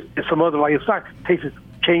as gory as some other, it's not Texas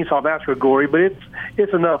Chainsaw Massacre gory, but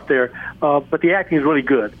it's enough there. But the acting is really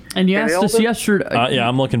good. And you asked us yesterday.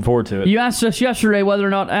 I'm looking forward to it. You asked us yesterday whether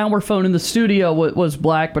or not our phone in the studio was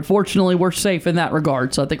black, but fortunately we're safe in that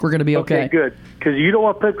regard, so I think we're going to be okay. Okay, good. Because you don't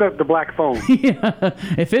want to pick up the black phone. Yeah.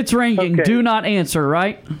 If it's ringing, do not answer,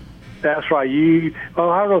 right? That's right. I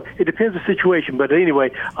don't know. It depends on the situation, but anyway,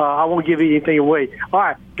 I won't give anything away. All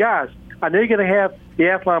right, guys, I know you're going to have the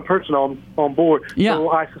Athlon person on board. Yeah. So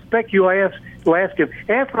I suspect you'll ask him.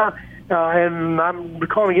 Athlon, and I'm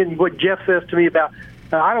recalling again what Jeff says to me about,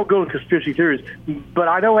 I don't go to conspiracy theories, but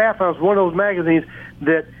I know Athlon is one of those magazines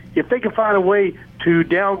that if they can find a way to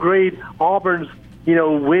downgrade Auburn's,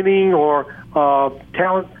 winning or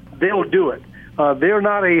talent, they'll do it. They're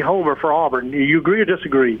not a homer for Auburn. You agree or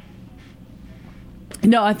disagree?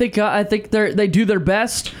 No, I think they do their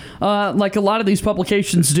best, like a lot of these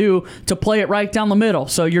publications do, to play it right down the middle.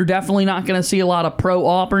 So you're definitely not going to see a lot of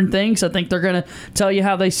pro-Auburn things. I think they're going to tell you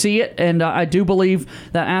how they see it, and I do believe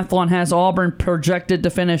that Athlon has Auburn projected to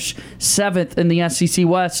finish 7th in the SEC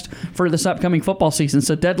West for this upcoming football season,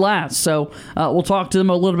 so dead last. So we'll talk to them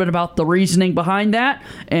a little bit about the reasoning behind that,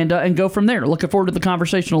 and go from there. Looking forward to the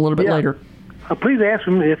conversation a little bit later. Please ask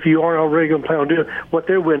them, if you aren't already going to plan on doing it, what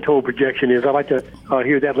their win total projection is. I'd like to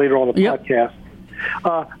hear that later on the podcast.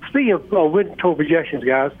 Speaking of win total projections,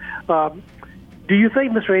 guys, do you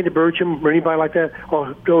think Mr. Andy Burcham or anybody like that,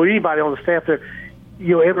 or anybody on the staff there,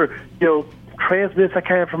 ever transmits that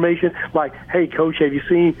kind of information? Like, hey, Coach, have you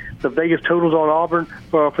seen the Vegas totals on Auburn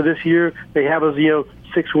for this year? They have us,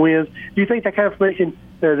 6 wins. Do you think that kind of information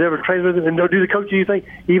is ever transmitted? And do the coaches, do you think,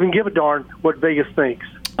 even give a darn what Vegas thinks?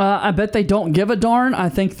 I bet they don't give a darn. I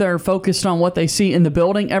think they're focused on what they see in the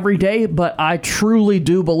building every day, but I truly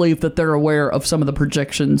do believe that they're aware of some of the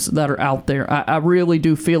projections that are out there. I really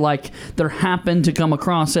do feel like they're happen to come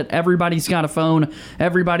across it. Everybody's got a phone.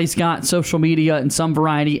 Everybody's got social media in some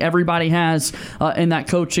variety. Everybody has in that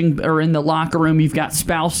coaching or in the locker room, you've got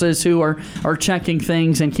spouses who are checking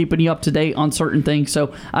things and keeping you up to date on certain things.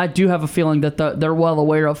 So I do have a feeling that they're well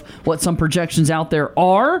aware of what some projections out there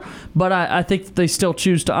are, but I think they still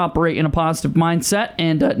choose to operate in a positive mindset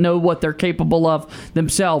and know what they're capable of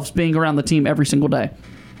themselves, being around the team every single day.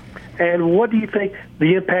 And what do you think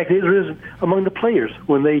the impact is among the players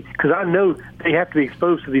when because I know they have to be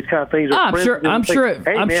exposed to these kind of things. I'm sure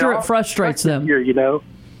it frustrates them.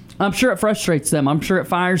 I'm sure it frustrates them. I'm sure it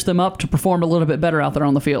fires them up to perform a little bit better out there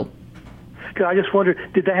on the field. I just wonder,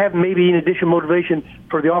 did they have maybe an additional motivation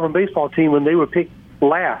for the Auburn baseball team when they were picked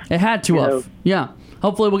last? It had to have. Yeah.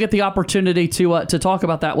 Hopefully we'll get the opportunity to talk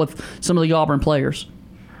about that with some of the Auburn players.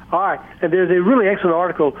 All right. And there's a really excellent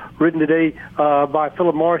article written today by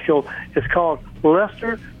Philip Marshall. It's called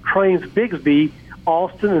Lester Trains Bigsby,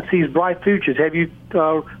 Austin, and Sees Bright Futures. Have you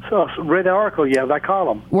read that article yet, that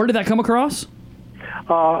column? Where did that come across? It's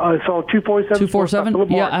on 247.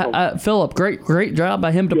 247? Yeah, Philip, great job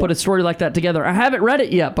by him to put a story like that together. I haven't read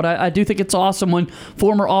it yet, but I do think it's awesome when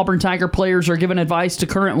former Auburn Tiger players are giving advice to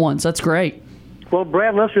current ones. That's great. Well,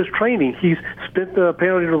 Brad Lester's training. He's spent the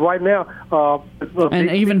penalty right now.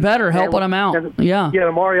 And even better, helping him out.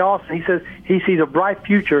 Amari Austin. He says he sees a bright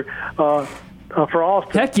future for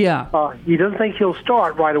Austin. Heck yeah. He doesn't think he'll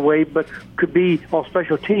start right away, but could be on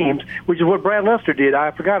special teams, which is what Brad Lester did.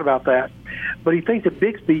 I forgot about that. But he thinks that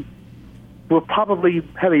Bixby will probably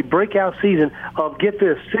have a breakout season of, get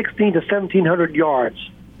this, 1,600 to 1,700 yards.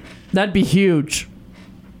 That'd be huge.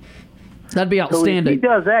 That'd be outstanding. So if he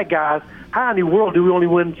does that, guys, how in the world do we only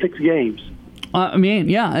win 6 games? I mean,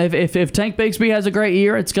 yeah, if Tank Bigsby has a great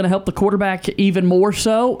year, it's going to help the quarterback even more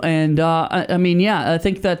so. And, I mean, yeah, I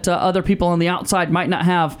think that other people on the outside might not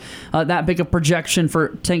have that big a projection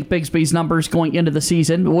for Tank Bigsby's numbers going into the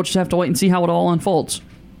season. But we'll just have to wait and see how it all unfolds.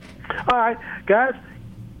 All right, guys,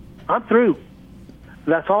 I'm through.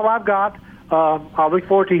 That's all I've got. I look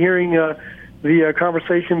forward to hearing the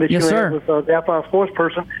conversation that yes, you sir. had with the Athlon Sports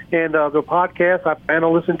person and the podcast. I plan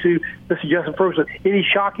on listening to Mr. Justin Ferguson. Any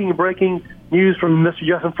shocking breaking news from Mr.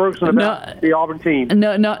 Justin Ferguson about the Auburn team?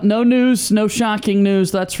 No news, no shocking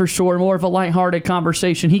news, that's for sure. More of a lighthearted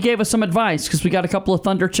conversation. He gave us some advice because we got a couple of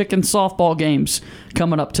Thunder Chicken softball games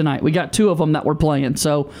coming up tonight. We got 2 of them that we're playing.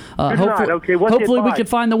 So hopefully we can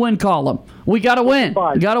find the win column. We got to win.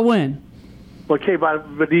 We got to win. Okay,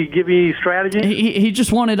 but did he give you any strategy? He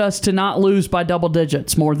just wanted us to not lose by double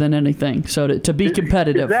digits more than anything, so to be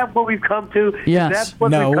competitive. Is that what we've come to? Yes. Is that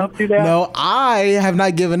what we've come to now? No, I have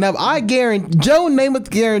not given up. I guarantee, Joe Namath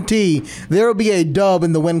guarantee there will be a dub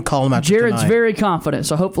in the win column after Jared's tonight. very confident,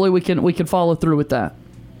 so hopefully we can follow through with that.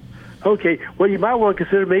 Okay, well, you might want to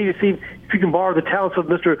consider maybe see if you can borrow the talents of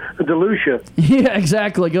Mr. DeLucia. Yeah,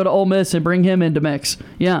 exactly. Go to Ole Miss and bring him into mix.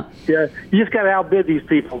 Yeah. Yeah, you just got to outbid these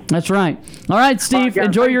people. That's right. All right, Steve, guys,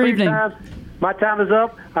 enjoy your evening. My time is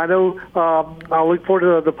up. I know I'll look forward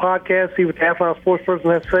to the podcast, see what the Athlon Sports person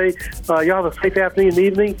has to say. Y'all have a safe afternoon and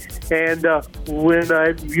evening. And when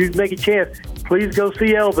you make a chance, please go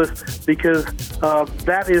see Elvis, because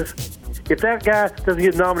that is, if that guy doesn't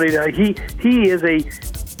get nominated, he is a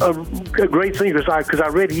great singer, because I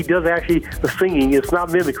read he does actually the singing. It's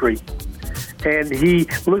not mimicry. And he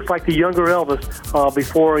looks like the younger Elvis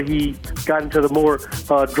before he got into the more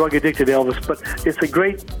drug-addicted Elvis. But it's a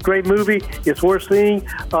great movie. It's worth seeing.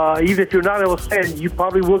 Even if you're not an Elvis fan, you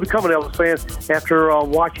probably will become an Elvis fan after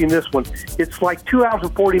watching this one. It's like 2 hours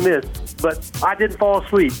and 40 minutes, but I didn't fall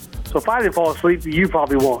asleep. So if I didn't fall asleep, you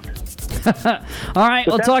probably won't. All right,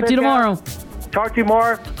 we'll talk to you tomorrow. Talk to you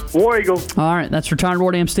tomorrow. War Eagle. All right, that's retired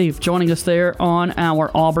War Dam Steve joining us there on our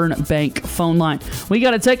Auburn Bank phone line. We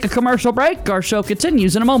got to take a commercial break. Our show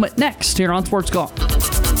continues in a moment next here on Sports Call.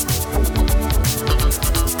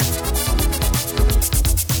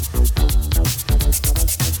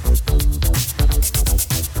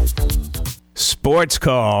 Sports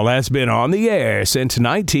Call has been on the air since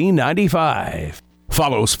 1995.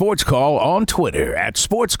 Follow Sports Call on Twitter at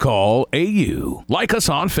SportsCallAU. Like us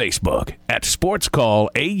on Facebook at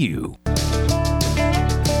SportsCallAU.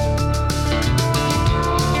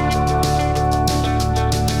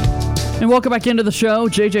 And welcome back into the show.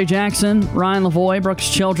 J.J. Jackson, Ryan Lavoie, Brooks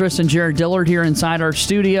Childress, and Jared Dillard here inside our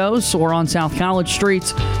studios or on South College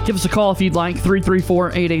Street. Give us a call if you'd like,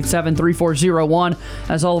 334-887-3401,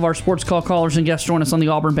 as all of our Sports Call callers and guests join us on the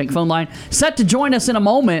Auburn Bank phone line. Set to join us in a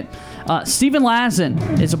moment, Stephen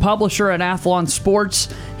Lazen is a publisher at Athlon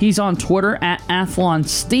Sports. He's on Twitter at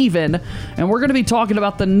AthlonSteven. And we're going to be talking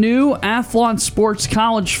about the new Athlon Sports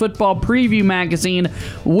College Football Preview magazine.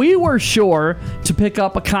 We were sure to pick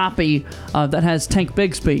up a copy that has Tank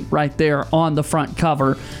Bigsby right there on the front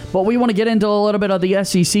cover. But we want to get into a little bit of the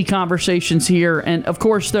SEC conversations here. And, of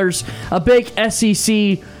course, there's a big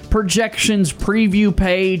SEC projections preview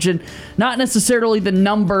page, and not necessarily the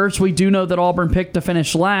numbers. We do know that Auburn picked to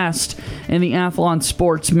finish last in the Athlon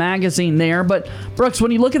Sports magazine there. But Brooks,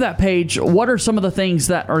 when you look at that page, what are some of the things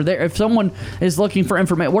that are there? If someone is looking for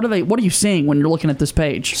information, what are you seeing when you're looking at this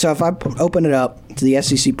page? So if I open it up to the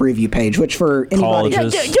SEC preview page, which for anybody,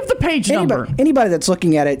 give the page number. Anybody that's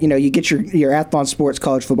looking at it, you get your Athlon Sports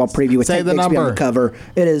College Football Preview with Tank Bigsby on the cover.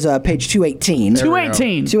 It is page 218.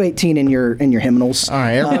 218 in your hymnals. All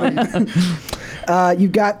right.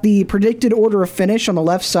 You've got the predicted order of finish on the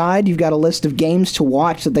left side. You've got a list of games to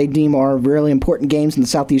watch that they deem are really important games in the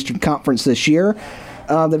Southeastern Conference this year.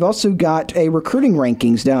 They've also got a recruiting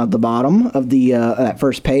rankings down at the bottom of the that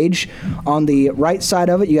first page. On the right side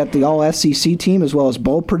of it, you got the All-SEC team as well as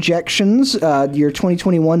bowl projections, your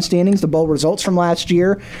 2021 standings, the bowl results from last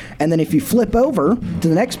year. And then if you flip over to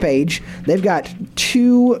the next page, they've got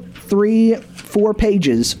 2, 3, 4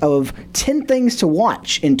 pages of 10 things to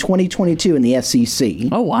watch in 2022 in the SEC.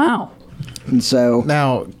 Oh, wow. And so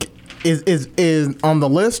now, is on the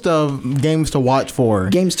list of games to watch for?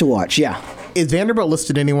 Games to watch, yeah. Is Vanderbilt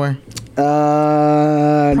listed anywhere?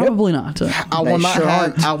 Probably not. I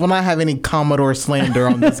will not have any Commodore slander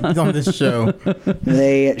on this show.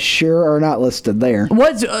 They sure are not listed there.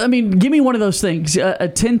 Give me one of those things.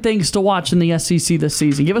 10 things to watch in the SEC this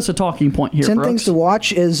season. Give us a talking point here, 10 Brooks. things to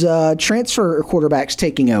watch is transfer quarterbacks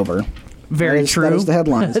taking over. Very true. That is the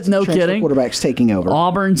headline. No kidding. Quarterbacks taking over.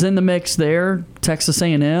 Auburn's in the mix there. Texas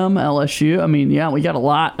A&M, LSU. We got a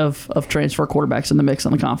lot of transfer quarterbacks in the mix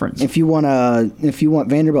in the conference. If you want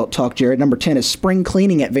Vanderbilt talk, Jared, number 10 is spring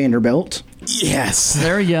cleaning at Vanderbilt. Yes.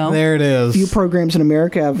 There you go. There it is. Few programs in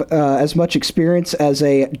America have as much experience as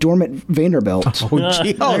a dorm at Vanderbilt.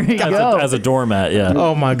 There you go. As a doormat, yeah.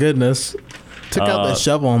 Oh, my goodness. Took out the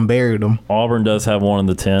shovel and buried them. Auburn does have one of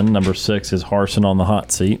the 10. Number 6 is Harsin on the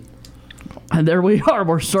hot seat. And there we are.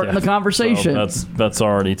 We're starting the conversation. So that's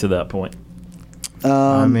already to that point.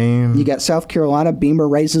 You got South Carolina. Beamer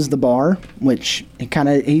raises the bar, which he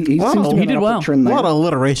seems to be he did well. Trend there. A lot of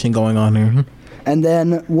alliteration going on here. And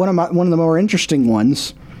then one of the more interesting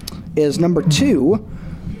ones is number 2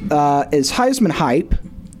 is Heisman hype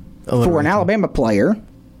for an Alabama player,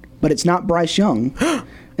 but it's not Bryce Young.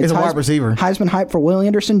 It's a wide receiver. Heisman hype for Will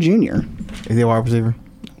Anderson Jr. Is he a wide receiver?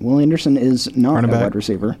 Will Anderson is not a wide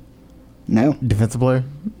receiver. No. Defensive player?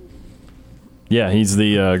 Yeah, he's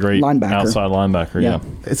the great outside linebacker. Yeah.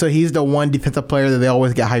 So he's the one defensive player that they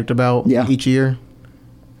always get hyped about each year?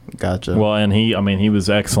 Gotcha. Well, and he was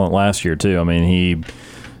excellent last year, too. He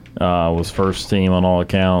was first team on all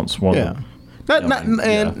accounts. Not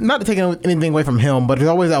to take anything away from him, but there's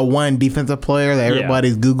always that one defensive player that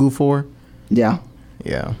everybody's goo-goo for. Yeah.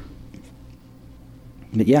 Yeah.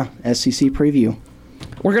 But SEC preview.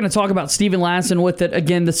 We're going to talk about Steven Lassan with it.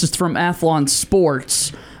 Again, this is from Athlon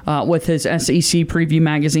Sports with his SEC preview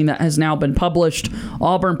magazine that has now been published.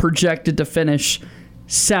 Auburn projected to finish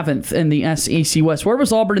 7th in the SEC West. Where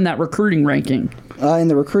was Auburn in that recruiting ranking? In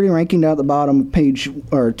the recruiting ranking down at the bottom, page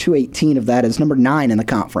 218 of that is number 9 in the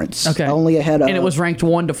conference. Okay. Only ahead of... And it was ranked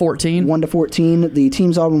 1 to 14? 1 to 14. The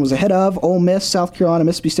teams Auburn was ahead of: Ole Miss, South Carolina,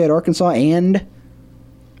 Mississippi State, Arkansas, and...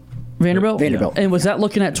 Vanderbilt? And was that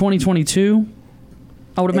looking at 2022?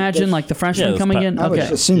 I would imagine, like the freshmen coming in. I would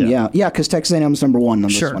assume, because Texas A&M is number 1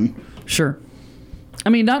 on this one. Sure.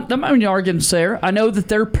 Not many arguments there. I know that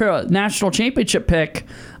their national championship pick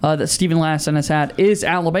that Steven Lassan has had is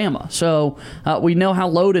Alabama. So we know how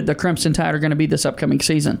loaded the Crimson Tide are going to be this upcoming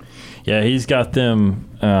season. Yeah, he's got them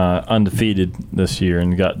undefeated this year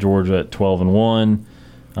and got Georgia at 12-1.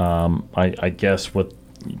 I guess with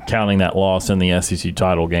counting that loss in the SEC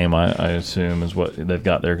title game, I assume is what they've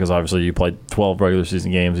got there, because obviously you played 12 regular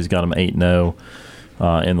season games. He's got them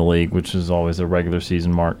 8-0 in the league, which is always a regular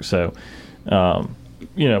season mark. So,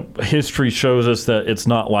 history shows us that it's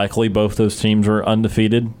not likely both those teams are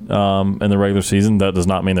undefeated in the regular season. That does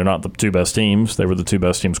not mean they're not the 2 best teams. They were the 2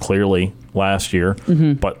 best teams clearly last year,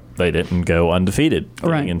 but they didn't go undefeated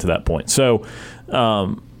getting into that point. So,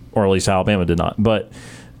 or at least Alabama did not. But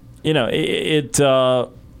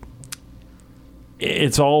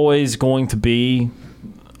it's always going to be.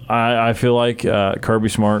 I feel like Kirby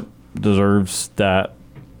Smart deserves that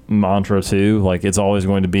mantra too. Like, it's always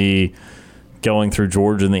going to be going through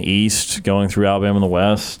Georgia in the East, going through Alabama in the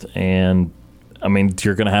West, and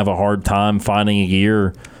you're going to have a hard time finding a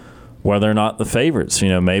year where they're not the favorites.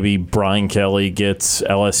 Maybe Brian Kelly gets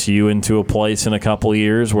LSU into a place in a couple of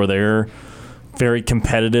years where they're very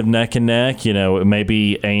competitive neck and neck.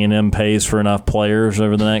 Maybe A&M pays for enough players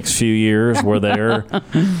over the next few years where their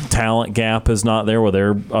talent gap is not there, where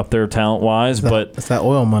they're up there talent-wise. It's that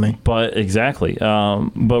oil money. But exactly.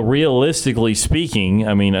 But realistically speaking,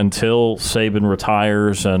 until Saban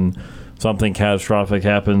retires and something catastrophic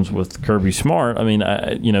happens with Kirby Smart,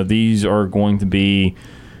 these are going to be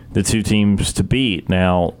the 2 teams to beat.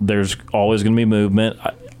 Now, there's always going to be movement.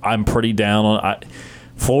 I'm pretty down on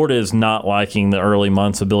Florida is not liking the early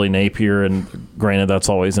months of Billy Napier, and granted, that's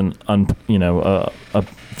always a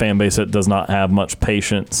fan base that does not have much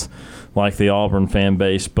patience like the Auburn fan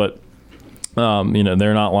base. But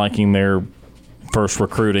they're not liking their first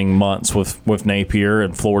recruiting months with Napier,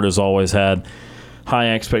 and Florida's always had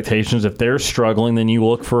high expectations. If they're struggling, then you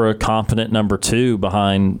look for a competent number 2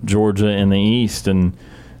 behind Georgia in the East, and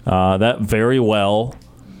that very well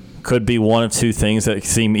could be one of 2 things that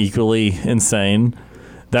seem equally insane.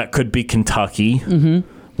 That could be Kentucky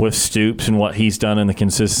with Stoops and what he's done and the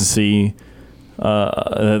consistency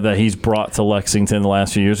that he's brought to Lexington in the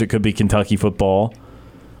last few years. It could be Kentucky football.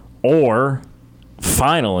 Or,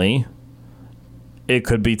 finally, it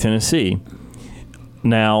could be Tennessee.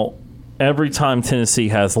 Now, every time Tennessee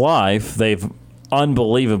has life, they've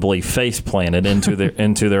unbelievably face-planted into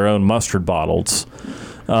their own mustard bottles.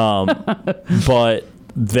 But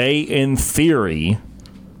they, in theory,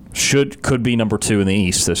 could be number 2 in the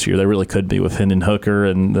East this year. They really could be with Hendon Hooker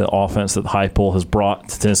and the offense that Heupel has brought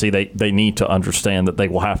to Tennessee. They need to understand that they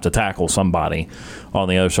will have to tackle somebody on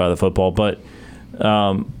the other side of the football. But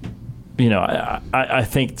I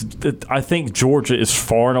think Georgia is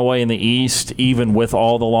far and away in the East, even with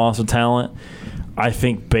all the loss of talent. I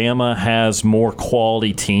think Bama has more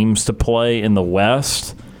quality teams to play in the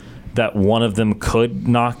West, that one of them could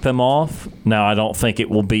knock them off. Now, I don't think it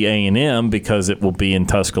will be A&M because it will be in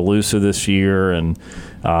Tuscaloosa this year and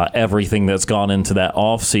everything that's gone into that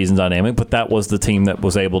off-season dynamic, but that was the team that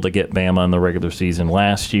was able to get Bama in the regular season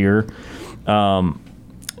last year.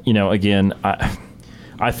 Again,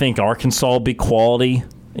 I think Arkansas will be quality,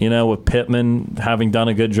 with Pittman having done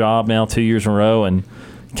a good job now 2 years in a row, and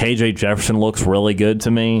KJ Jefferson looks really good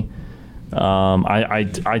to me.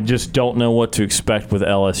 I just don't know what to expect with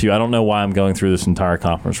LSU. I don't know why I'm going through this entire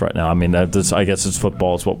conference right now. I mean, I guess it's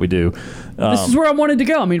football. It's what we do. This is where I wanted to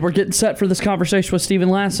go. I mean, we're getting set for this conversation with Steven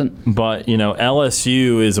Lassan. But,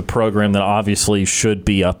 LSU is a program that obviously should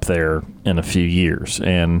be up there in a few years.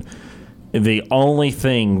 And the only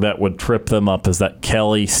thing that would trip them up is that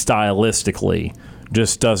Kelly stylistically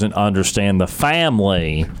just doesn't understand the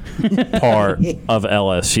family part of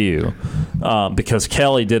LSU, because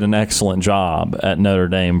Kelly did an excellent job at Notre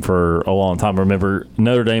Dame for a long time. Remember,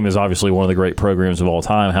 Notre Dame is obviously one of the great programs of all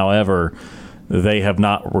time. However, they have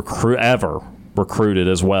not ever recruited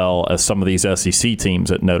as well as some of these SEC teams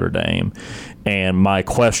at Notre Dame. And my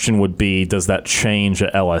question would be, does that change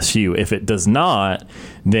at LSU? If it does not,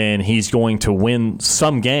 then he's going to win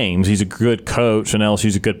some games. He's a good coach, and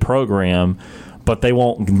LSU's a good program, but they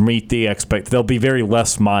won't meet the They'll be very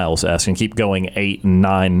Les Miles-esque and keep going 8 and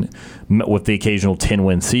 9 with the occasional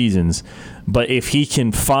 10-win seasons. But if he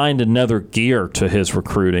can find another gear to his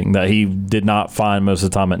recruiting that he did not find most of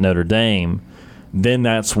the time at Notre Dame, then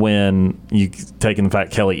that's when you take in the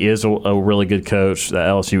fact Kelly is a really good coach, that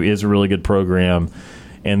LSU is a really good program,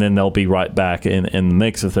 and then they'll be right back in the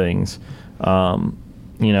mix of things. And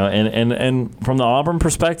from the Auburn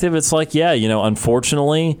perspective, it's like,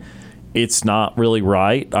 unfortunately, it's not really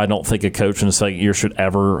right. I don't think a coach in the second year should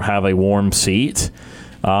ever have a warm seat.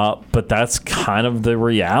 But that's kind of the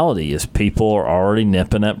reality, is people are already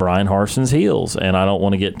nipping at Brian Harsin's heels. And I don't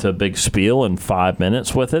want to get to a big spiel in 5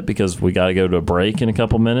 minutes with it, because we got to go to a break in a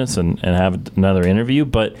couple minutes and have another interview.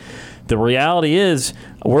 But the reality is,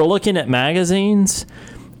 we're looking at magazines,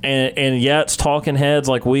 and it's talking heads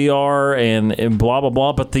like we are, and blah blah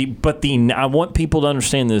blah. But I want people to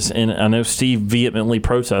understand this, and I know Steve vehemently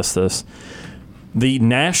protests this. The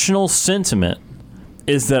national sentiment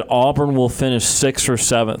is that Auburn will finish 6th or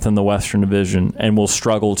 7th in the Western Division and will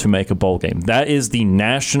struggle to make a bowl game. That is the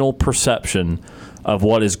national perception of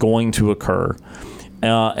what is going to occur,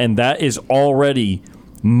 and that is already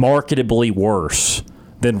marketably worse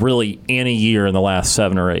than really any year in the last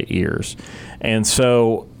 7 or 8 years. And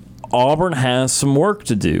so Auburn has some work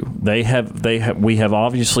to do. We have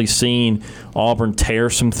obviously seen Auburn tear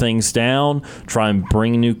some things down, try and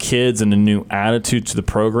bring new kids and a new attitude to the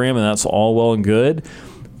program, and that's all well and good.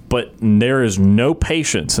 But there is no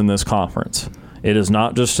patience in this conference. It is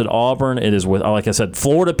not just at Auburn. It is with, like I said,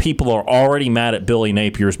 Florida people are already mad at Billy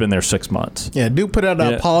Napier, who's been there 6 months. Yeah, Duke put out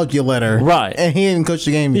an apology letter. Right. And he didn't coach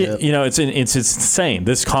the game yet. It's insane.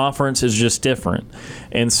 This conference is just different.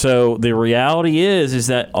 And so the reality is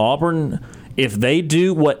that Auburn, if they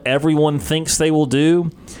do what everyone thinks they will do,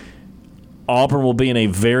 Auburn will be in a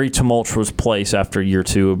very tumultuous place after year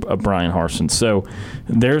 2 of Brian Harsin. So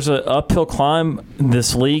there's an uphill climb.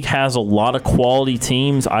 This league has a lot of quality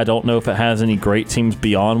teams. I don't know if it has any great teams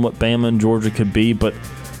beyond what Bama and Georgia could be, but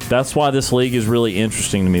that's why this league is really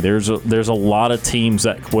interesting to me. There's a lot of teams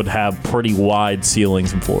that would have pretty wide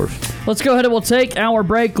ceilings and floors. Let's go ahead and we'll take our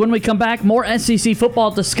break. When we come back, more SEC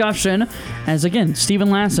football discussion. As again, Steven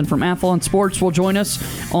Lassan from Athlon Sports will join us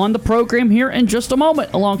on the program here in just a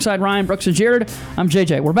moment, alongside Ryan Brooks and Jared. I'm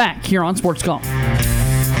JJ. We're back here on Sports Call.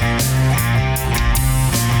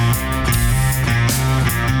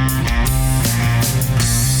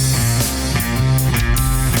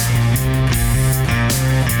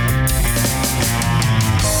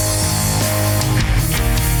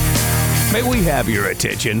 May we have your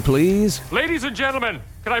attention, please? Ladies and gentlemen,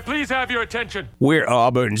 can I please have your attention? We're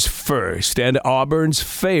Auburn's first and Auburn's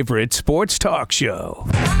favorite sports talk show.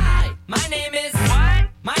 Hi, my name is... What?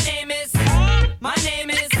 My name is... My name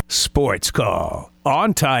is... Sports Call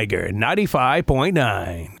on Tiger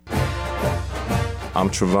 95.9. I'm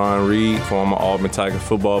Trevon Reed, former Auburn Tiger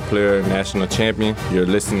football player, national champion. You're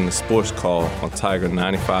listening to Sports Call on Tiger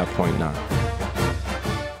 95.9.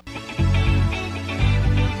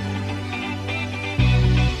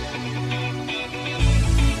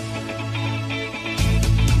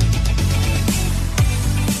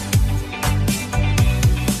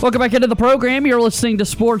 Welcome back into the program. You're listening to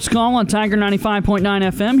Sports Call on Tiger 95.9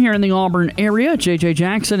 FM here in the Auburn area. JJ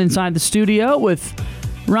Jackson inside the studio with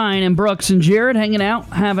Ryan and Brooks and Jared hanging out,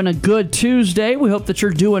 having a good Tuesday. We hope that you're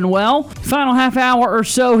doing well. Final half hour or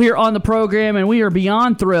so here on the program, and we are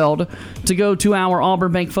beyond thrilled to go to our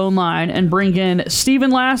Auburn Bank phone line and bring in Stephen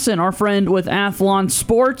Lassen, our friend with Athlon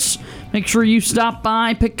Sports. Make sure you stop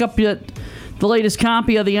by, pick up the latest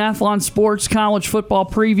copy of the Athlon Sports College Football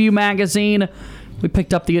Preview magazine. We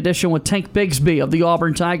picked up the edition with Tank Bigsby of the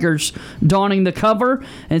Auburn Tigers donning the cover,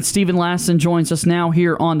 and Stephen Lassen joins us now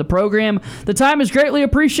here on the program. The time is greatly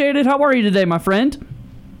appreciated. How are you today, my friend?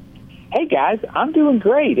 Hey, guys, I'm doing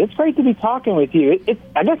great. It's great to be talking with you.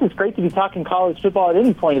 I guess it's great to be talking college football at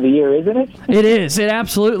any point of the year, isn't it? It is. It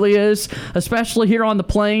absolutely is, especially here on the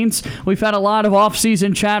Plains. We've had a lot of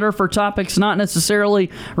off-season chatter for topics not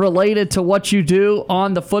necessarily related to what you do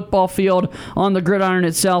on the football field, on the gridiron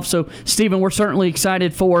itself. So, Stephen, we're certainly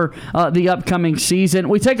excited for the upcoming season.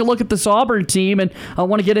 We take a look at this Auburn team, and I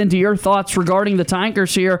want to get into your thoughts regarding the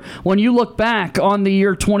Tigers here. When you look back on the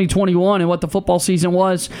year 2021 and what the football season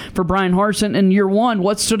was for Brian Harsin in year one,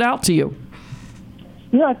 what stood out to you?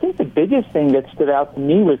 I think the biggest thing that stood out to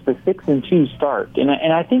me was the 6-2 start, and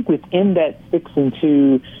I think within that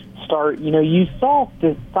 6-2 start, you saw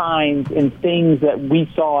the signs and things that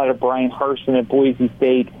we saw out of Brian Harsin at Boise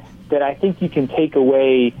State that I think you can take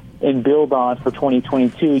away and build on for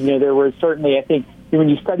 2022. There was certainly, I think, when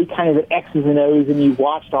you study kind of the X's and O's and you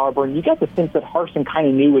watched Auburn, you got the sense that Harsin kind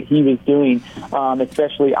of knew what he was doing,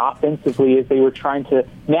 especially offensively as they were trying to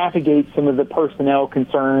navigate some of the personnel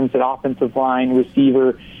concerns at offensive line,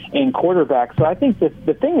 receiver, and quarterback. So I think the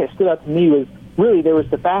thing that stood out to me was really there was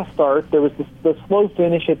the fast start, there was the slow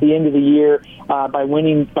finish at the end of the year by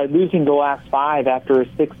losing the last 5 after a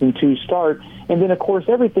 6-2 start. And then, of course,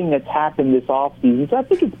 everything that's happened this offseason. So I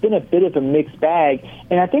think it's been a bit of a mixed bag.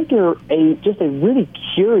 And I think they're just a really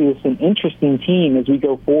curious and interesting team as we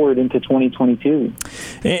go forward into 2022.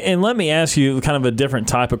 And let me ask you kind of a different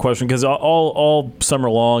type of question, because all summer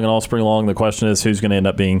long and all spring long, the question is who's going to end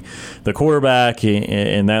up being the quarterback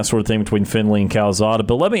and that sort of thing between Finley and Calzada.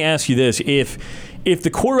 But let me ask you this. If the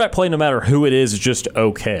quarterback play, no matter who it is just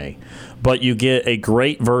okay, but you get a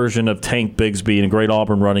great version of Tank Bigsby and a great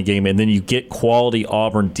Auburn running game, and then you get quality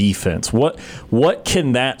Auburn defense, what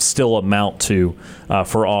can that still amount to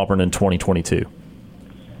for Auburn in 2022?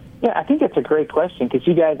 Yeah, I think that's a great question, because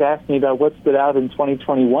you guys asked me about what stood out in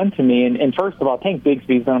 2021 to me. And first of all, Tank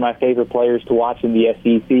Bigsby is one of my favorite players to watch in the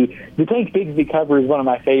SEC. The Tank Bigsby cover is one of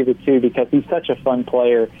my favorites, too, because he's such a fun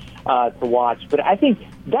player to watch. But I think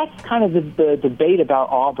that's kind of the debate about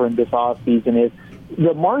Auburn this offseason is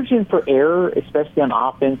the margin for error, especially on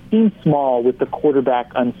offense, seems small with the quarterback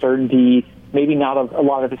uncertainty, maybe not a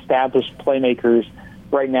lot of established playmakers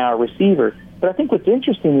right now, a receiver. But I think what's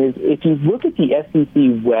interesting is if you look at the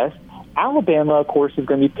SEC West, Alabama, of course, is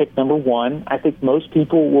going to be picked number 1. I think most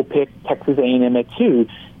people will pick Texas A&M at 2.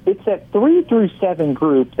 It's that 3 through 7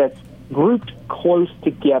 group that's grouped close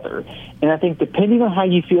together. And I think depending on how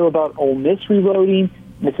you feel about Ole Miss reloading,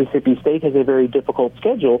 Mississippi State has a very difficult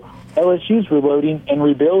schedule. LSU's reloading and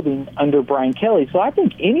rebuilding under Brian Kelly. So I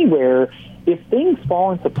think anywhere, if things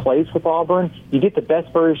fall into place with Auburn, you get the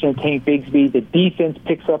best version of Tank Bigsby. The defense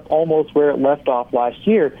picks up almost where it left off last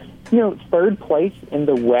year. Third place in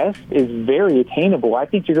the West is very attainable. I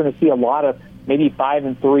think you're going to see a lot of maybe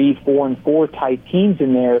 5-3, 4-4 type teams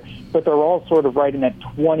in there, but they're all sort of right in that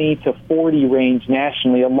 20 to 40 range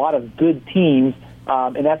nationally. A lot of good teams.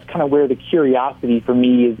 And that's kind of where the curiosity for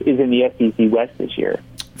me is in the SEC West this year.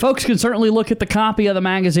 Folks can certainly look at the copy of the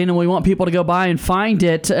magazine, and we want people to go by and find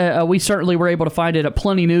it. We certainly were able to find it at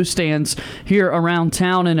plenty newsstands here around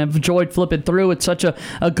town and have enjoyed flipping through. It's such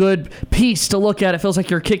a good piece to look at. It feels like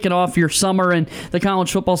you're kicking off your summer and the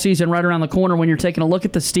college football season right around the corner when you're taking a look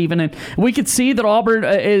at this, Stephen. And we could see that Auburn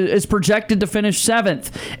is projected to finish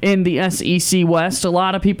 7th in the SEC West. A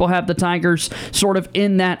lot of people have the Tigers sort of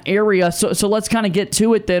in that area. So let's kind of get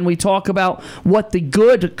to it then. We talk about what the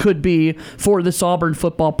good could be for this Auburn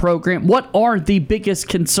football program. What are the biggest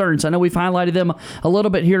concerns? I know we've highlighted them a little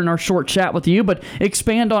bit here in our short chat with you, but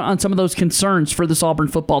expand on some of those concerns for this Auburn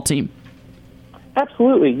football team.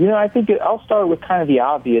 Absolutely. I think I'll start with kind of the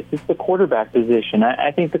obvious. It's the quarterback position.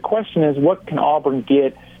 I think the question is, what can Auburn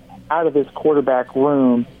get out of this quarterback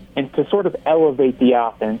room and to sort of elevate the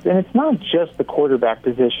offense? And it's not just the quarterback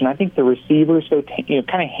position. I think the receivers go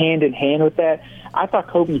kind of hand in hand with that. I thought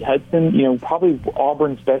Kobe Hudson, probably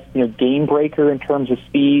Auburn's best, game breaker in terms of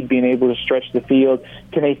speed, being able to stretch the field.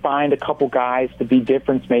 Can they find a couple guys to be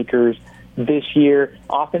difference makers this year.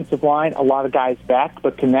 Offensive line, a lot of guys back,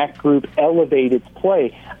 but can that group elevate its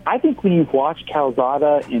play? I think when you watch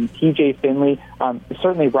Calzada and TJ Finley,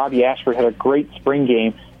 certainly Robbie Ashford had a great spring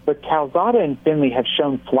game, but Calzada and Finley have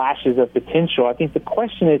shown flashes of potential. I think the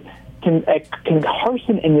question is, can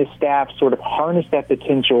Harsin and his staff sort of harness that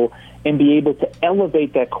potential and be able to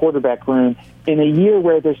elevate that quarterback room in a year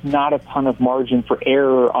where there's not a ton of margin for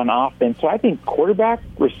error on offense? So I think quarterback,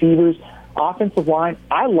 receivers, offensive line,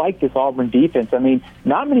 I like this Auburn defense. I mean,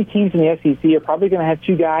 not many teams in the SEC are probably going to have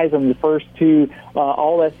two guys on the first two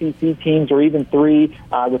all-SEC teams, or even three,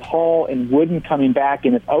 with Hall and Wooden coming back.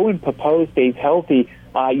 And if Owen Pappoe stays healthy,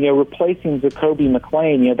 replacing Jacoby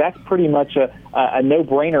McClain, that's pretty much a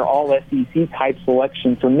no-brainer all-SEC type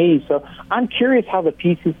selection for me. So I'm curious how the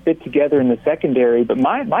pieces fit together in the secondary. But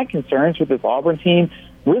my concerns with this Auburn team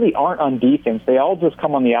really aren't on defense. They all just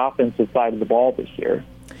come on the offensive side of the ball this year.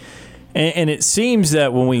 And it seems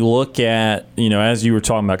that when we look at, as you were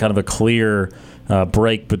talking about, kind of a clear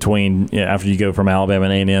break between after you go from Alabama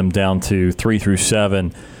and A&M down to 3 through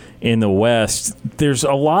 7 in the West, there's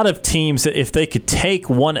a lot of teams that if they could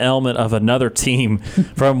take one element of another team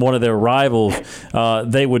from one of their rivals,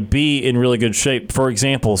 they would be in really good shape. For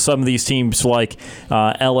example, some of these teams like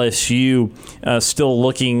LSU still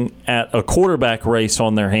looking at a quarterback race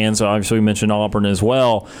on their hands. Obviously, we mentioned Auburn as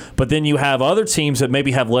well. But then you have other teams that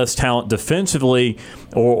maybe have less talent defensively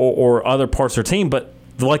or other parts of their team, but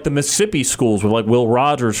like the Mississippi schools with like Will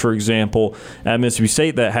Rogers, for example, at Mississippi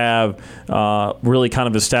State that have really kind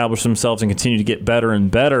of established themselves and continue to get better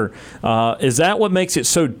and better. Is that what makes it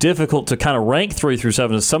so difficult to kind of rank 3 through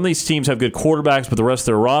 7? Some of these teams have good quarterbacks, but the rest of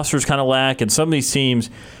their rosters kind of lack, and some of these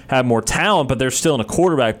teams have more talent, but they're still in a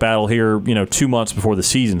quarterback battle here, 2 months before the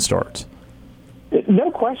season starts.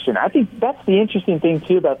 No question. I think that's the interesting thing,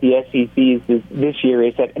 too, about the SEC this year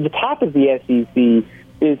is that at the top of the SEC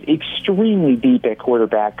is extremely deep at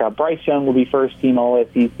quarterback. Bryce Young will be first-team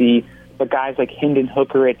All-SEC, but guys like Hendon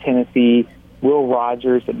Hooker at Tennessee, Will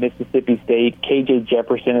Rogers at Mississippi State, K.J.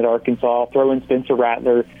 Jefferson at Arkansas, throw in Spencer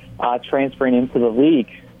Rattler transferring into the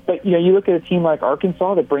league. But, you look at a team like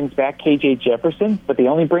Arkansas that brings back K.J. Jefferson, but they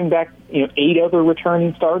only bring back, 8 other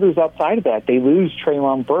returning starters outside of that. They lose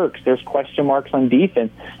Treylon Burks. There's question marks on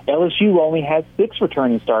defense. LSU only has 6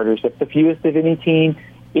 returning starters. That's the fewest of any team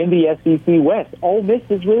in the SEC West. Ole Miss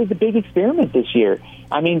is really the big experiment this year.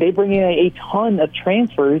 I mean, they bring in a ton of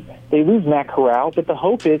transfers. They lose Matt Corral, but the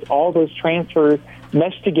hope is all those transfers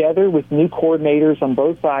mesh together with new coordinators on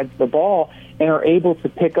both sides of the ball and are able to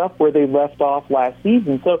pick up where they left off last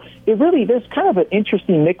season. So there's kind of an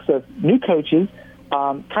interesting mix of new coaches,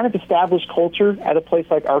 kind of established culture at a place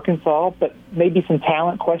like Arkansas, but maybe some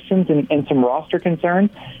talent questions and some roster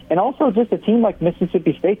concerns, and also just a team like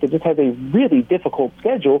Mississippi State that just has a really difficult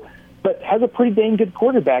schedule, but has a pretty dang good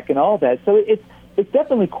quarterback and all that. So it's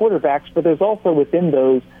definitely quarterbacks, but there's also within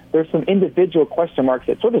those, there's some individual question marks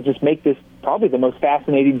that sort of just make this probably the most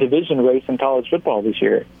fascinating division race in college football this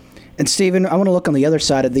year. And, Stephen, I want to look on the other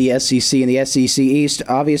side of the SEC and the SEC East.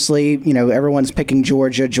 Obviously, everyone's picking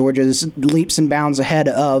Georgia. Georgia's leaps and bounds ahead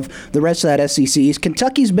of the rest of that SEC East.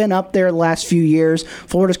 Kentucky's been up there the last few years.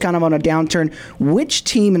 Florida's kind of on a downturn. Which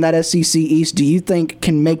team in that SEC East do you think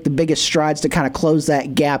can make the biggest strides to kind of close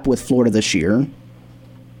that gap with Florida this year?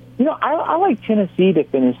 I like Tennessee to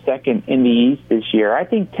finish second in the East this year. I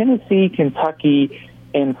think Tennessee, Kentucky,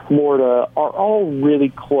 and Florida are all really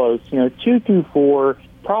close. 2 through 4,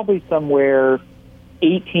 probably somewhere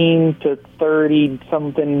 18 to 30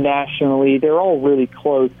 something nationally. They're all really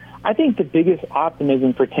close. I think the biggest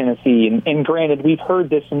optimism for Tennessee, and granted, we've heard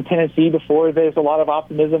this from Tennessee before, there's a lot of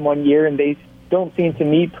optimism one year and they don't seem to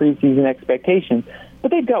meet preseason expectations. But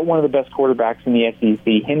they've got one of the best quarterbacks in the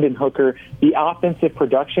SEC, Hendon Hooker. The offensive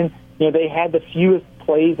production, they had the fewest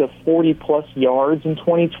plays of 40-plus yards in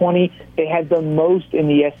 2020. They had the most in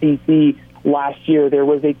the SEC last year. There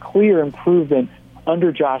was a clear improvement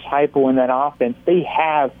under Josh Heupel in that offense. They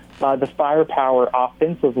have the firepower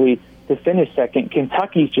offensively to finish second.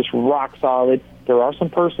 Kentucky's just rock solid. There are some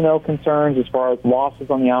personnel concerns as far as losses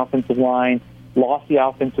on the offensive line, lost the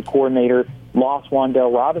offensive coordinator, lost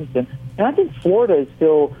Wan'Dale Robinson. And I think Florida is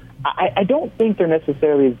still, I don't think they're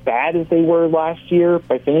necessarily as bad as they were last year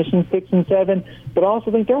by finishing 6 and 7, but I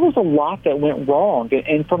also think there was a lot that went wrong.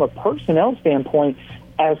 And from a personnel standpoint,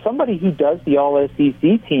 as somebody who does the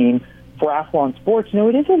All-SEC team for Athlon Sports,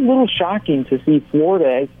 it is a little shocking to see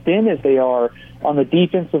Florida as thin as they are on the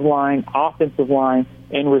defensive line, offensive line,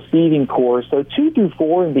 and receiving core. So 2 through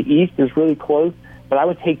 4 in the East is really close, but I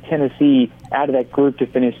would take Tennessee out of that group to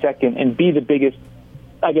finish second and be the biggest,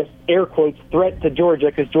 I guess, air quotes, threat to Georgia,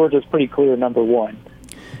 because Georgia's pretty clear number 1.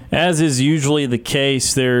 As is usually the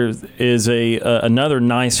case, there is another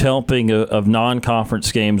nice helping of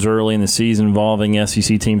non-conference games early in the season involving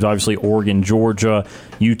SEC teams. Obviously, Oregon, Georgia,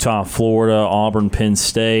 Utah, Florida, Auburn, Penn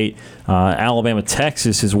State, Alabama,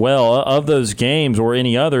 Texas as well. Of those games or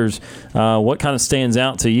any others, what kind of stands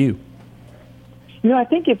out to you? I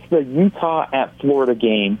think it's the Utah at Florida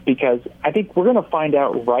game, because I think we're going to find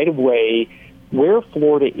out right away where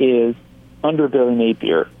Florida is under Billy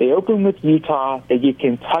Napier. They open with Utah. They get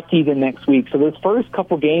Kentucky the next week. So those first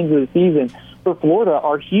couple games of the season for Florida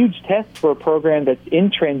are huge tests for a program that's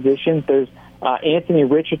in transition. There's Anthony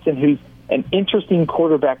Richardson, who's an interesting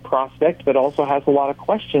quarterback prospect, but also has a lot of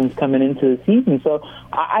questions coming into the season. So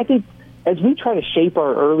I think as we try to shape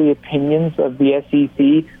our early opinions of the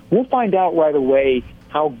SEC, we'll find out right away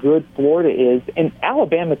how good Florida is. And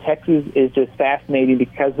Alabama, Texas is just fascinating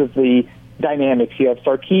because of the dynamics. You have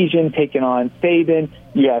Sarkisian taking on Saban.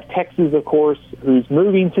 You have Texas, of course, who's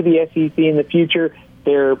moving to the SEC in the future.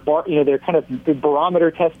 Their kind of the barometer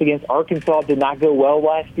test against Arkansas did not go well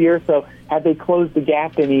last year. So had they closed the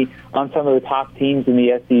gap any on some of the top teams in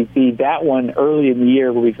the SEC, that one early in the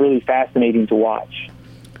year will be really fascinating to watch.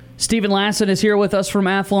 Steven Lassan is here with us from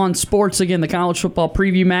Athlon Sports. Again, the College Football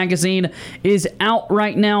Preview magazine is out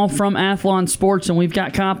right now from Athlon Sports, and we've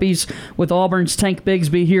got copies with Auburn's Tank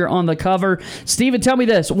Bigsby here on the cover. Steven, tell me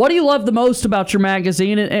this. What do you love the most about your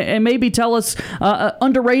magazine? And maybe tell us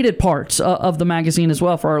underrated parts of the magazine as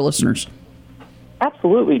well for our listeners.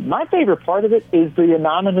 Absolutely. My favorite part of it is the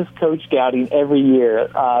anonymous coach scouting every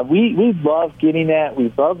year. We love getting that.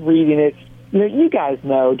 We love reading it. You guys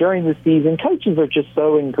know during the season, coaches are just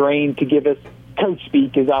so ingrained to give us coach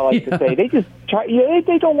speak, as I like to say. They just try.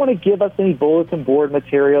 They don't want to give us any bulletin board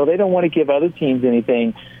material. They don't want to give other teams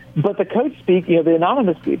anything. But the coach speak, the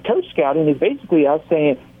anonymous coach scouting is basically us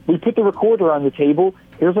saying, we put the recorder on the table.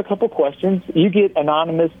 Here's a couple questions. You get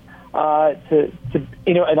anonymous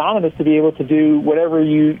anonymous to be able to do whatever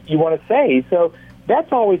you want to say. So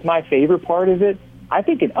that's always my favorite part of it. I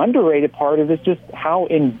think an underrated part of it is just how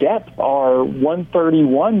in-depth our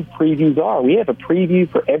 131 previews are. We have a preview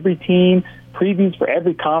for every team, previews for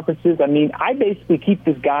every conferences. I mean, I basically keep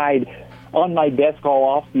this guide on my desk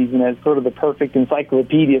all offseason as sort of the perfect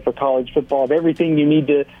encyclopedia for college football of everything you need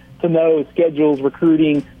to know, schedules,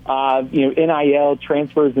 recruiting, NIL,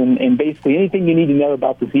 transfers, and basically anything you need to know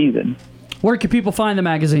about the season. Where can people find the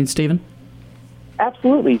magazine, Steven?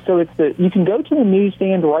 Absolutely. So you can go to the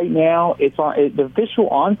newsstand right now. The official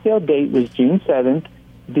on sale date was June 7th.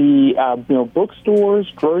 The bookstores,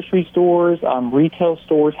 grocery stores, retail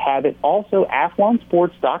stores have it. Also,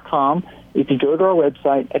 athlonsports.com. If you go to our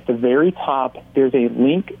website, at the very top, there's a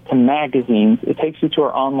link to magazines. It takes you to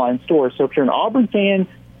our online store. So if you're an Auburn fan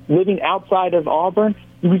living outside of Auburn,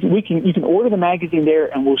 you can order the magazine there,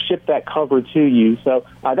 and we'll ship that cover to you. So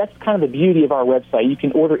that's kind of the beauty of our website. You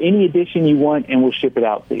can order any edition you want, and we'll ship it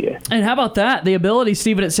out to you. And how about that? The ability,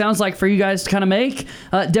 Steven, it sounds like for you guys to kind of make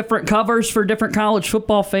different covers for different college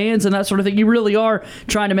football fans and that sort of thing. You really are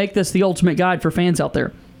trying to make this the ultimate guide for fans out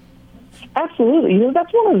there. Absolutely.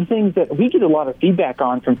 That's one of the things that we get a lot of feedback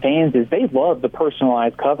on from fans is they love the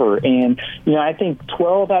personalized cover. And, I think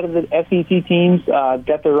 12 out of the SEC teams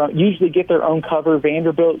usually get their own cover.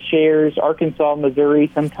 Vanderbilt shares, Arkansas, Missouri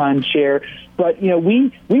sometimes share. But,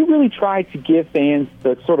 we really try to give fans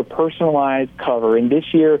the sort of personalized cover. And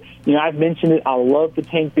this year, I've mentioned it, I love the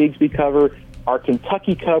Tank Bigsby cover. Our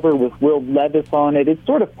Kentucky cover with Will Levis on it, it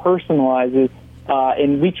sort of personalizes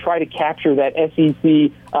and we try to capture that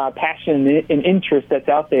SEC passion and interest that's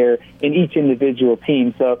out there in each individual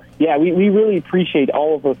team. So, yeah, we really appreciate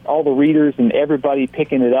all the readers and everybody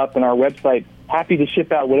picking it up on our website. Happy to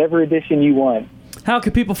ship out whatever edition you want. How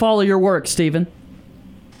can people follow your work, Steven?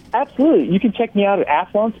 Absolutely. You can check me out at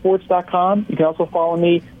athlonsports.com. You can also follow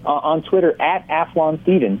me on Twitter at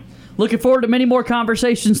AthlonSteven. Looking forward to many more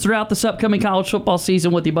conversations throughout this upcoming college football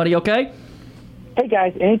season with you, buddy, okay? Hey,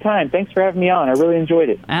 guys, anytime. Thanks for having me on. I really enjoyed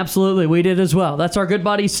it. Absolutely. We did as well. That's our good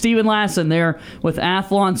buddy Steven Lassan there with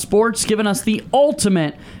Athlon Sports, giving us the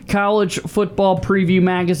ultimate college football preview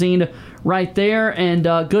magazine right there. And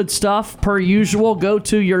good stuff, per usual. Go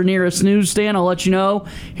to your nearest newsstand. I'll let you know,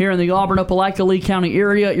 here in the Auburn-Opelika Lee County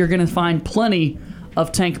area, you're going to find plenty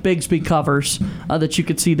of Tank Bigsby covers that you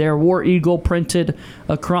could see there. War Eagle printed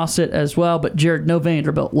across it as well. But, Jared, no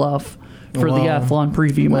Vanderbilt love for the Athlon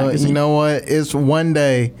Preview magazine. You know what? It's one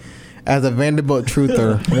day, as a Vanderbilt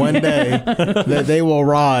truther, one day that they will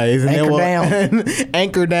rise and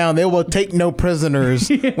anchor down. They will take no prisoners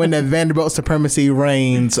when the Vanderbilt supremacy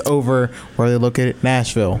reigns over where they look at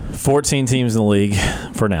Nashville. 14 teams in the league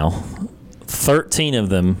for now. 13 of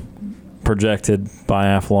them projected by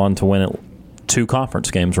Athlon to win 2 conference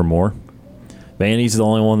games or more. Vandy's the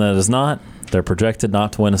only one that is not. They're projected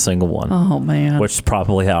not to win a single one. Oh, man. Which is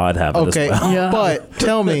probably how I'd have it Okay, as well. Yeah. but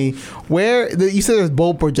tell me, you said there's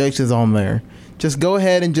bold projections on there. Just go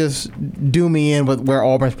ahead and just do me in with where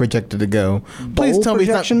Auburn's projected to go. Please Bold tell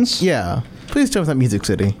projections? me it's not. Yeah. Please tell me it's not Music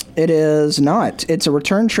City. It is not. It's a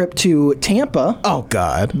return trip to Tampa. Oh,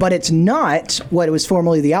 God. But it's not what it was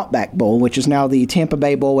formerly the Outback Bowl, which is now the Tampa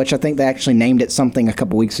Bay Bowl, which I think they actually named it something a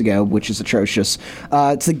couple weeks ago, which is atrocious.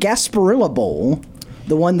 It's the Gasparilla Bowl,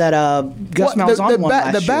 the one that Gus Malzahn won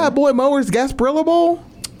last year. The Bad Boy Mowers Gasparilla Bowl?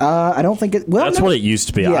 I don't think it. Well, That's what it used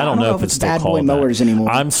to be. Yeah, I don't know if it's still Bad called Boy Mowers that anymore.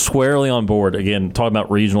 I'm squarely on board. Again, talking about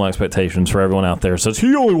regional expectations for everyone out there. Says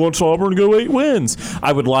he only wants Auburn to go 8 wins.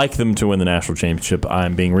 I would like them to win the national championship.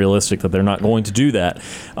 I'm being realistic that they're not going to do that.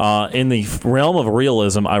 In the realm of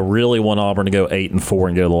realism, I really want Auburn to go 8-4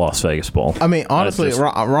 and go to the Las Vegas Bowl. I mean, honestly,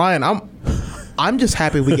 Ryan, I'm just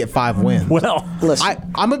happy we get 5 wins. Well, listen,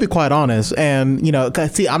 I'm gonna be quite honest, and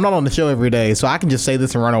see, I'm not on the show every day, so I can just say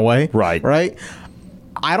this and run away. Right.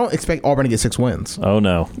 I don't expect Auburn to get 6 wins. Oh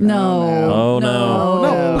no. No. Oh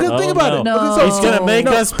no. Because think about it. No. He's gonna make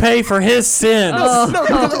us pay for his sins.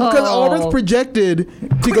 Because Auburn's projected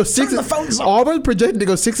to go 6. Auburn's projected to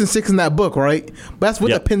go 6-6 in that book, right? But that's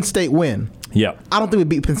with a Penn State win. Yeah. I don't think we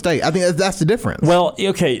beat Penn State. I think that's the difference. Well,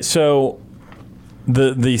 okay, so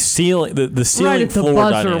the ceiling right at the floor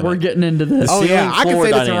buzzer, dynamic. we're getting into this. Oh yeah, I can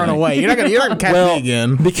say this and run away. You're not gonna catch me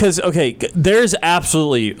again. Because there's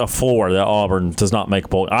absolutely a floor that Auburn does not make a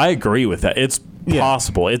bowl. I agree with that. It's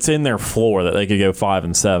possible. It's in their floor that they could go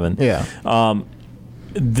 5-7. Yeah.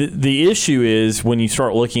 The issue is when you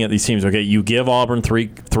start looking at these teams. Okay, you give Auburn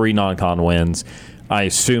three non-con wins. I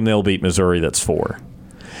assume they'll beat Missouri. That's 4.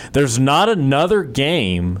 There's not another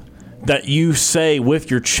game that you say with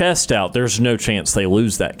your chest out, there's no chance they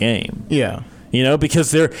lose that game. Yeah. Because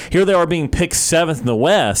they are being picked 7th in the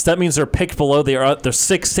West. That means they're picked below their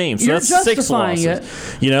 6 teams. So You're that's 6 justifying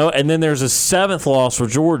losses. And then there's a 7th loss for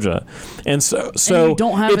Georgia. And so you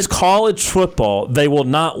don't have it's college football. They will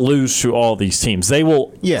not lose to all these teams. They will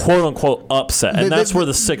quote unquote upset. And that's where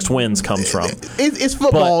the 6 wins comes from. It's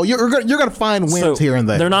football. You're gonna find wins here and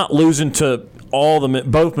there. They're not losing to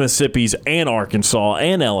both Mississippi's and Arkansas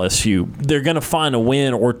and LSU. They're going to find a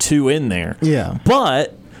win or 2 in there. Yeah.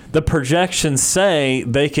 But the projections say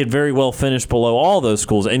they could very well finish below all those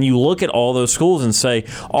schools. And you look at all those schools and say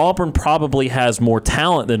Auburn probably has more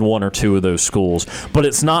talent than 1 or 2 of those schools. But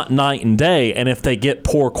it's not night and day. And if they get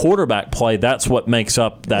poor quarterback play, that's what makes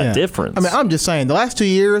up that difference. I mean, I'm just saying, the last 2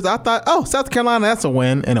 years, I thought, South Carolina, that's a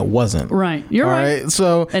win, and it wasn't. Right. You're right.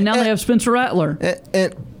 So, and now they have Spencer Rattler.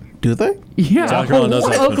 Do they? Yeah. South Carolina does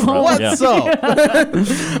have What's up?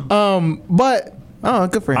 But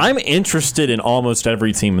good for him. I'm interested in almost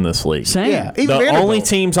every team in this league. Same. Yeah, The only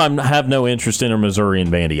teams I have no interest in are Missouri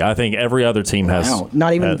and Vandy. I think every other team has. Wow.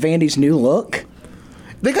 Not even Vandy's new look.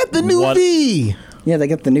 They got the new V. Yeah, they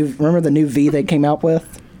got the new. Remember the new V they came out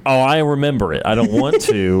with? Oh, I remember it. I don't want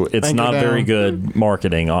to. It's not very good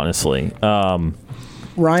marketing, honestly.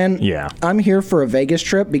 Ryan, yeah, I'm here for a Vegas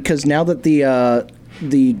trip because now that the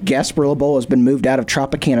Gasparilla Bowl has been moved out of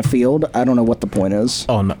Tropicana Field, I don't know what the point is.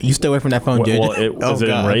 Oh no, you stay away from that phone, JJ. Well, was it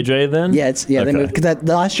in Ray J then? Yeah, they moved, cause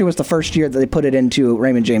the last year was the first year that they put it into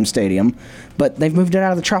Raymond James Stadium, but they've moved it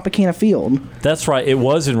out of the Tropicana Field. That's right. It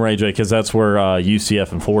was in Ray J because that's where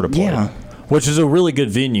UCF and Florida played. Yeah. Which is a really good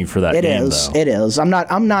venue for that game, though. It is.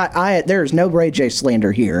 There's no Ray J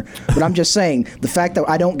slander here, but I'm just saying the fact that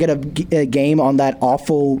I don't get a game on that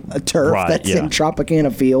awful turf that's in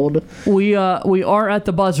Tropicana Field. We are at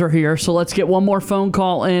the buzzer here, so let's get one more phone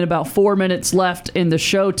call in. About 4 minutes left in the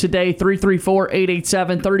show today.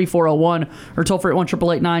 334-887-3401 or toll free at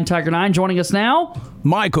 1-888-9-TIGER-9. Joining us now,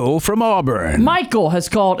 Michael from Auburn. Michael has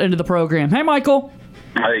called into the program. Hey, Michael.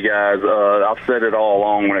 Hey guys, I've said it all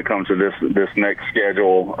along when it comes to this next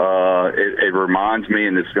schedule. It reminds me,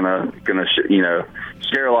 and it's gonna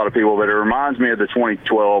scare a lot of people, but it reminds me of the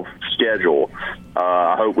 2012 schedule.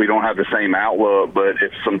 I hope we don't have the same outlook, but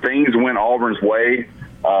if some things went Auburn's way,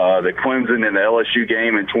 the Clemson and the LSU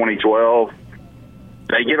game in 2012,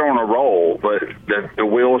 they get on a roll, but the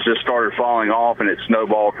wheels just started falling off, and it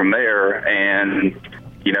snowballed from there. And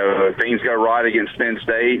if things go right against Penn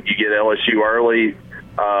State, you get LSU early.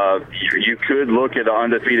 You could look at an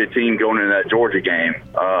undefeated team going into that Georgia game,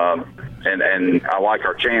 and I like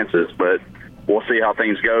our chances, but we'll see how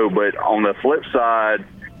things go. But on the flip side,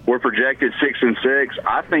 we're projected 6-6.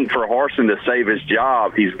 I think for Harsin to save his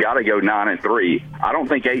job, he's got to go 9-3. I don't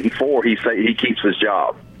think 8-4 he keeps his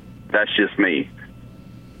job. That's just me.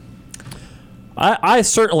 I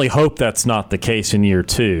certainly hope that's not the case in year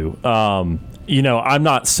 2. I'm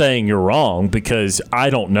not saying you're wrong because I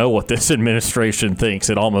don't know what this administration thinks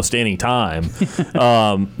at almost any time.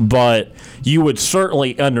 But you would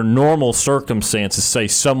certainly, under normal circumstances, say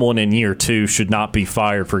someone in year 2 should not be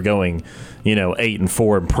fired for going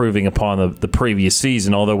 8-4, improving upon the previous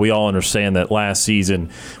season, although we all understand that last season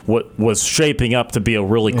what was shaping up to be a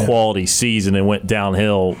really quality season and went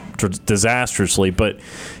downhill disastrously. But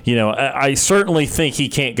I certainly think he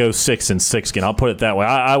can't go 6-6 again. I'll put it that way.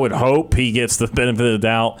 I would hope he gets the benefit of the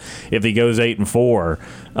doubt if he goes 8-4.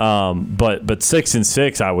 But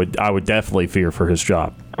 6-6, I would definitely fear for his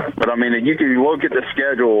job. But I mean, you can look at the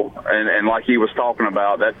schedule, and like he was talking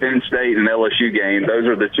about, that Penn State and LSU game, those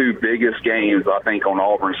are the 2 biggest games, I think, on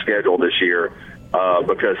Auburn's schedule this year,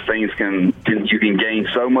 because things you can gain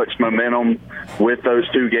so much momentum with those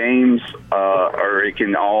 2 games, or it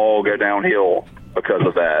can all go downhill because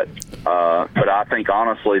of that. But I think,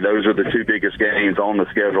 honestly, those are the 2 biggest games on the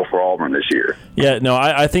schedule for Auburn this year. Yeah, no,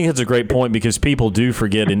 I think it's a great point because people do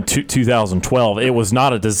forget in 2012, it was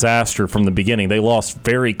not a disaster from the beginning. They lost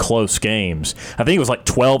very close games. I think it was like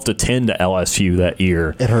 12-10 to LSU that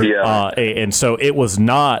year. It hurt. Yeah. And so it was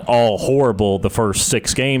not all horrible the first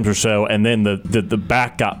 6 games or so, and then the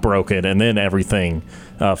back got broken, and then everything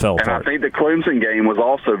fell apart. And I think the Clemson game was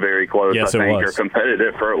also very close. Yes, I think, it was. or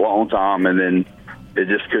competitive for a long time, and then it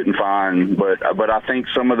just couldn't find. But I think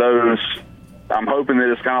some of those, I'm hoping that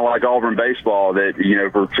it's kind of like Auburn baseball, that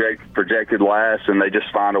projected last, and they just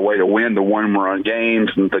find a way to win the 1-run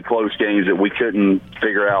games and the close games that we couldn't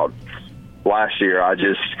figure out last year.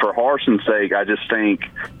 For Harson's sake, I just think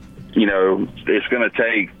it's going to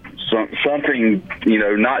take something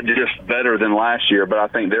not just better than last year, but I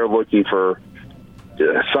think they're looking for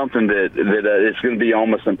something that it's going to be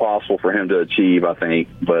almost impossible for him to achieve, I think.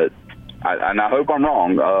 But I hope I'm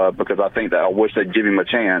wrong, because I think that I wish they'd give him a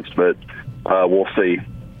chance, but we'll see.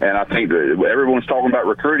 And I think that everyone's talking about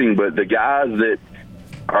recruiting, but the guys that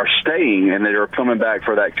are staying and that are coming back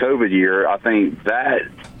for that COVID year, I think that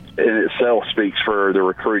in itself speaks for the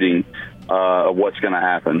recruiting of what's going to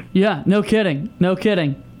happen. Yeah, no kidding.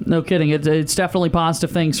 It's definitely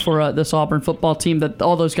positive things for this Auburn football team that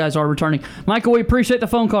all those guys are returning. Michael, we appreciate the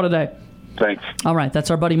phone call today. Thanks. All right, that's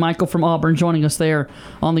our buddy Michael from Auburn joining us there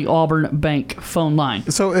on the Auburn Bank phone line.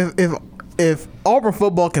 So if Auburn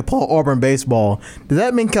football can play Auburn baseball, does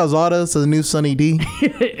that mean Calzada's the new Sonny D?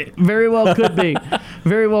 Very well could be.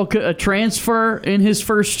 Very well could. A transfer in his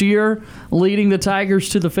first year, leading the Tigers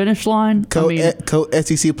to the finish line.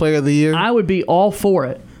 Co-SEC Player of the Year. I would be all for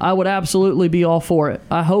it. I would absolutely be all for it.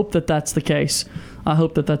 I hope that that's the case.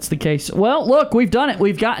 Well, look, we've done it.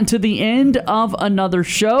 We've gotten to the end of another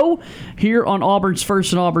show here on Auburn's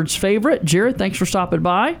First and Auburn's Favorite. Jared, thanks for stopping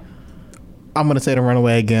by. I'm going to say to run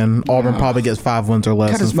away again. Auburn probably gets 5 wins or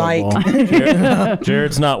less in football.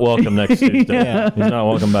 Jared's not welcome next Tuesday. Yeah. He's not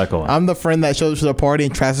welcome back on. I'm the friend that shows up to the party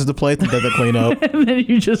and trashes the place and doesn't clean up. And then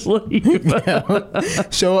you just leave.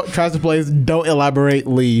 Show up, trash the place, don't elaborate,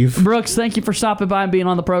 leave. Brooks, thank you for stopping by and being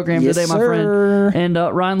on the program today, my friend. And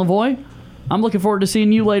Ryan Lavoie, I'm looking forward to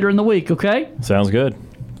seeing you later in the week, okay? Sounds good.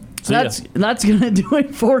 That's going to do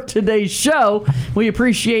it for today's show. We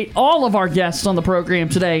appreciate all of our guests on the program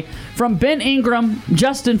today, from Ben Ingram,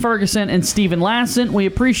 Justin Ferguson, and Stephen Lassen. We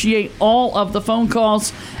appreciate all of the phone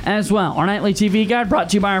calls as well. Our nightly TV guide brought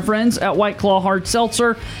to you by our friends at White Claw Hard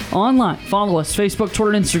Seltzer. Online, follow us, Facebook,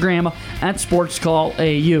 Twitter, and Instagram at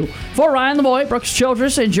SportsCallAU. For Ryan Lavoie, Brooks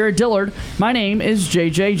Childress, and Jared Dillard, my name is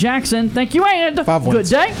JJ Jackson. Thank you, and 5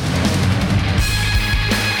 wins. Good day.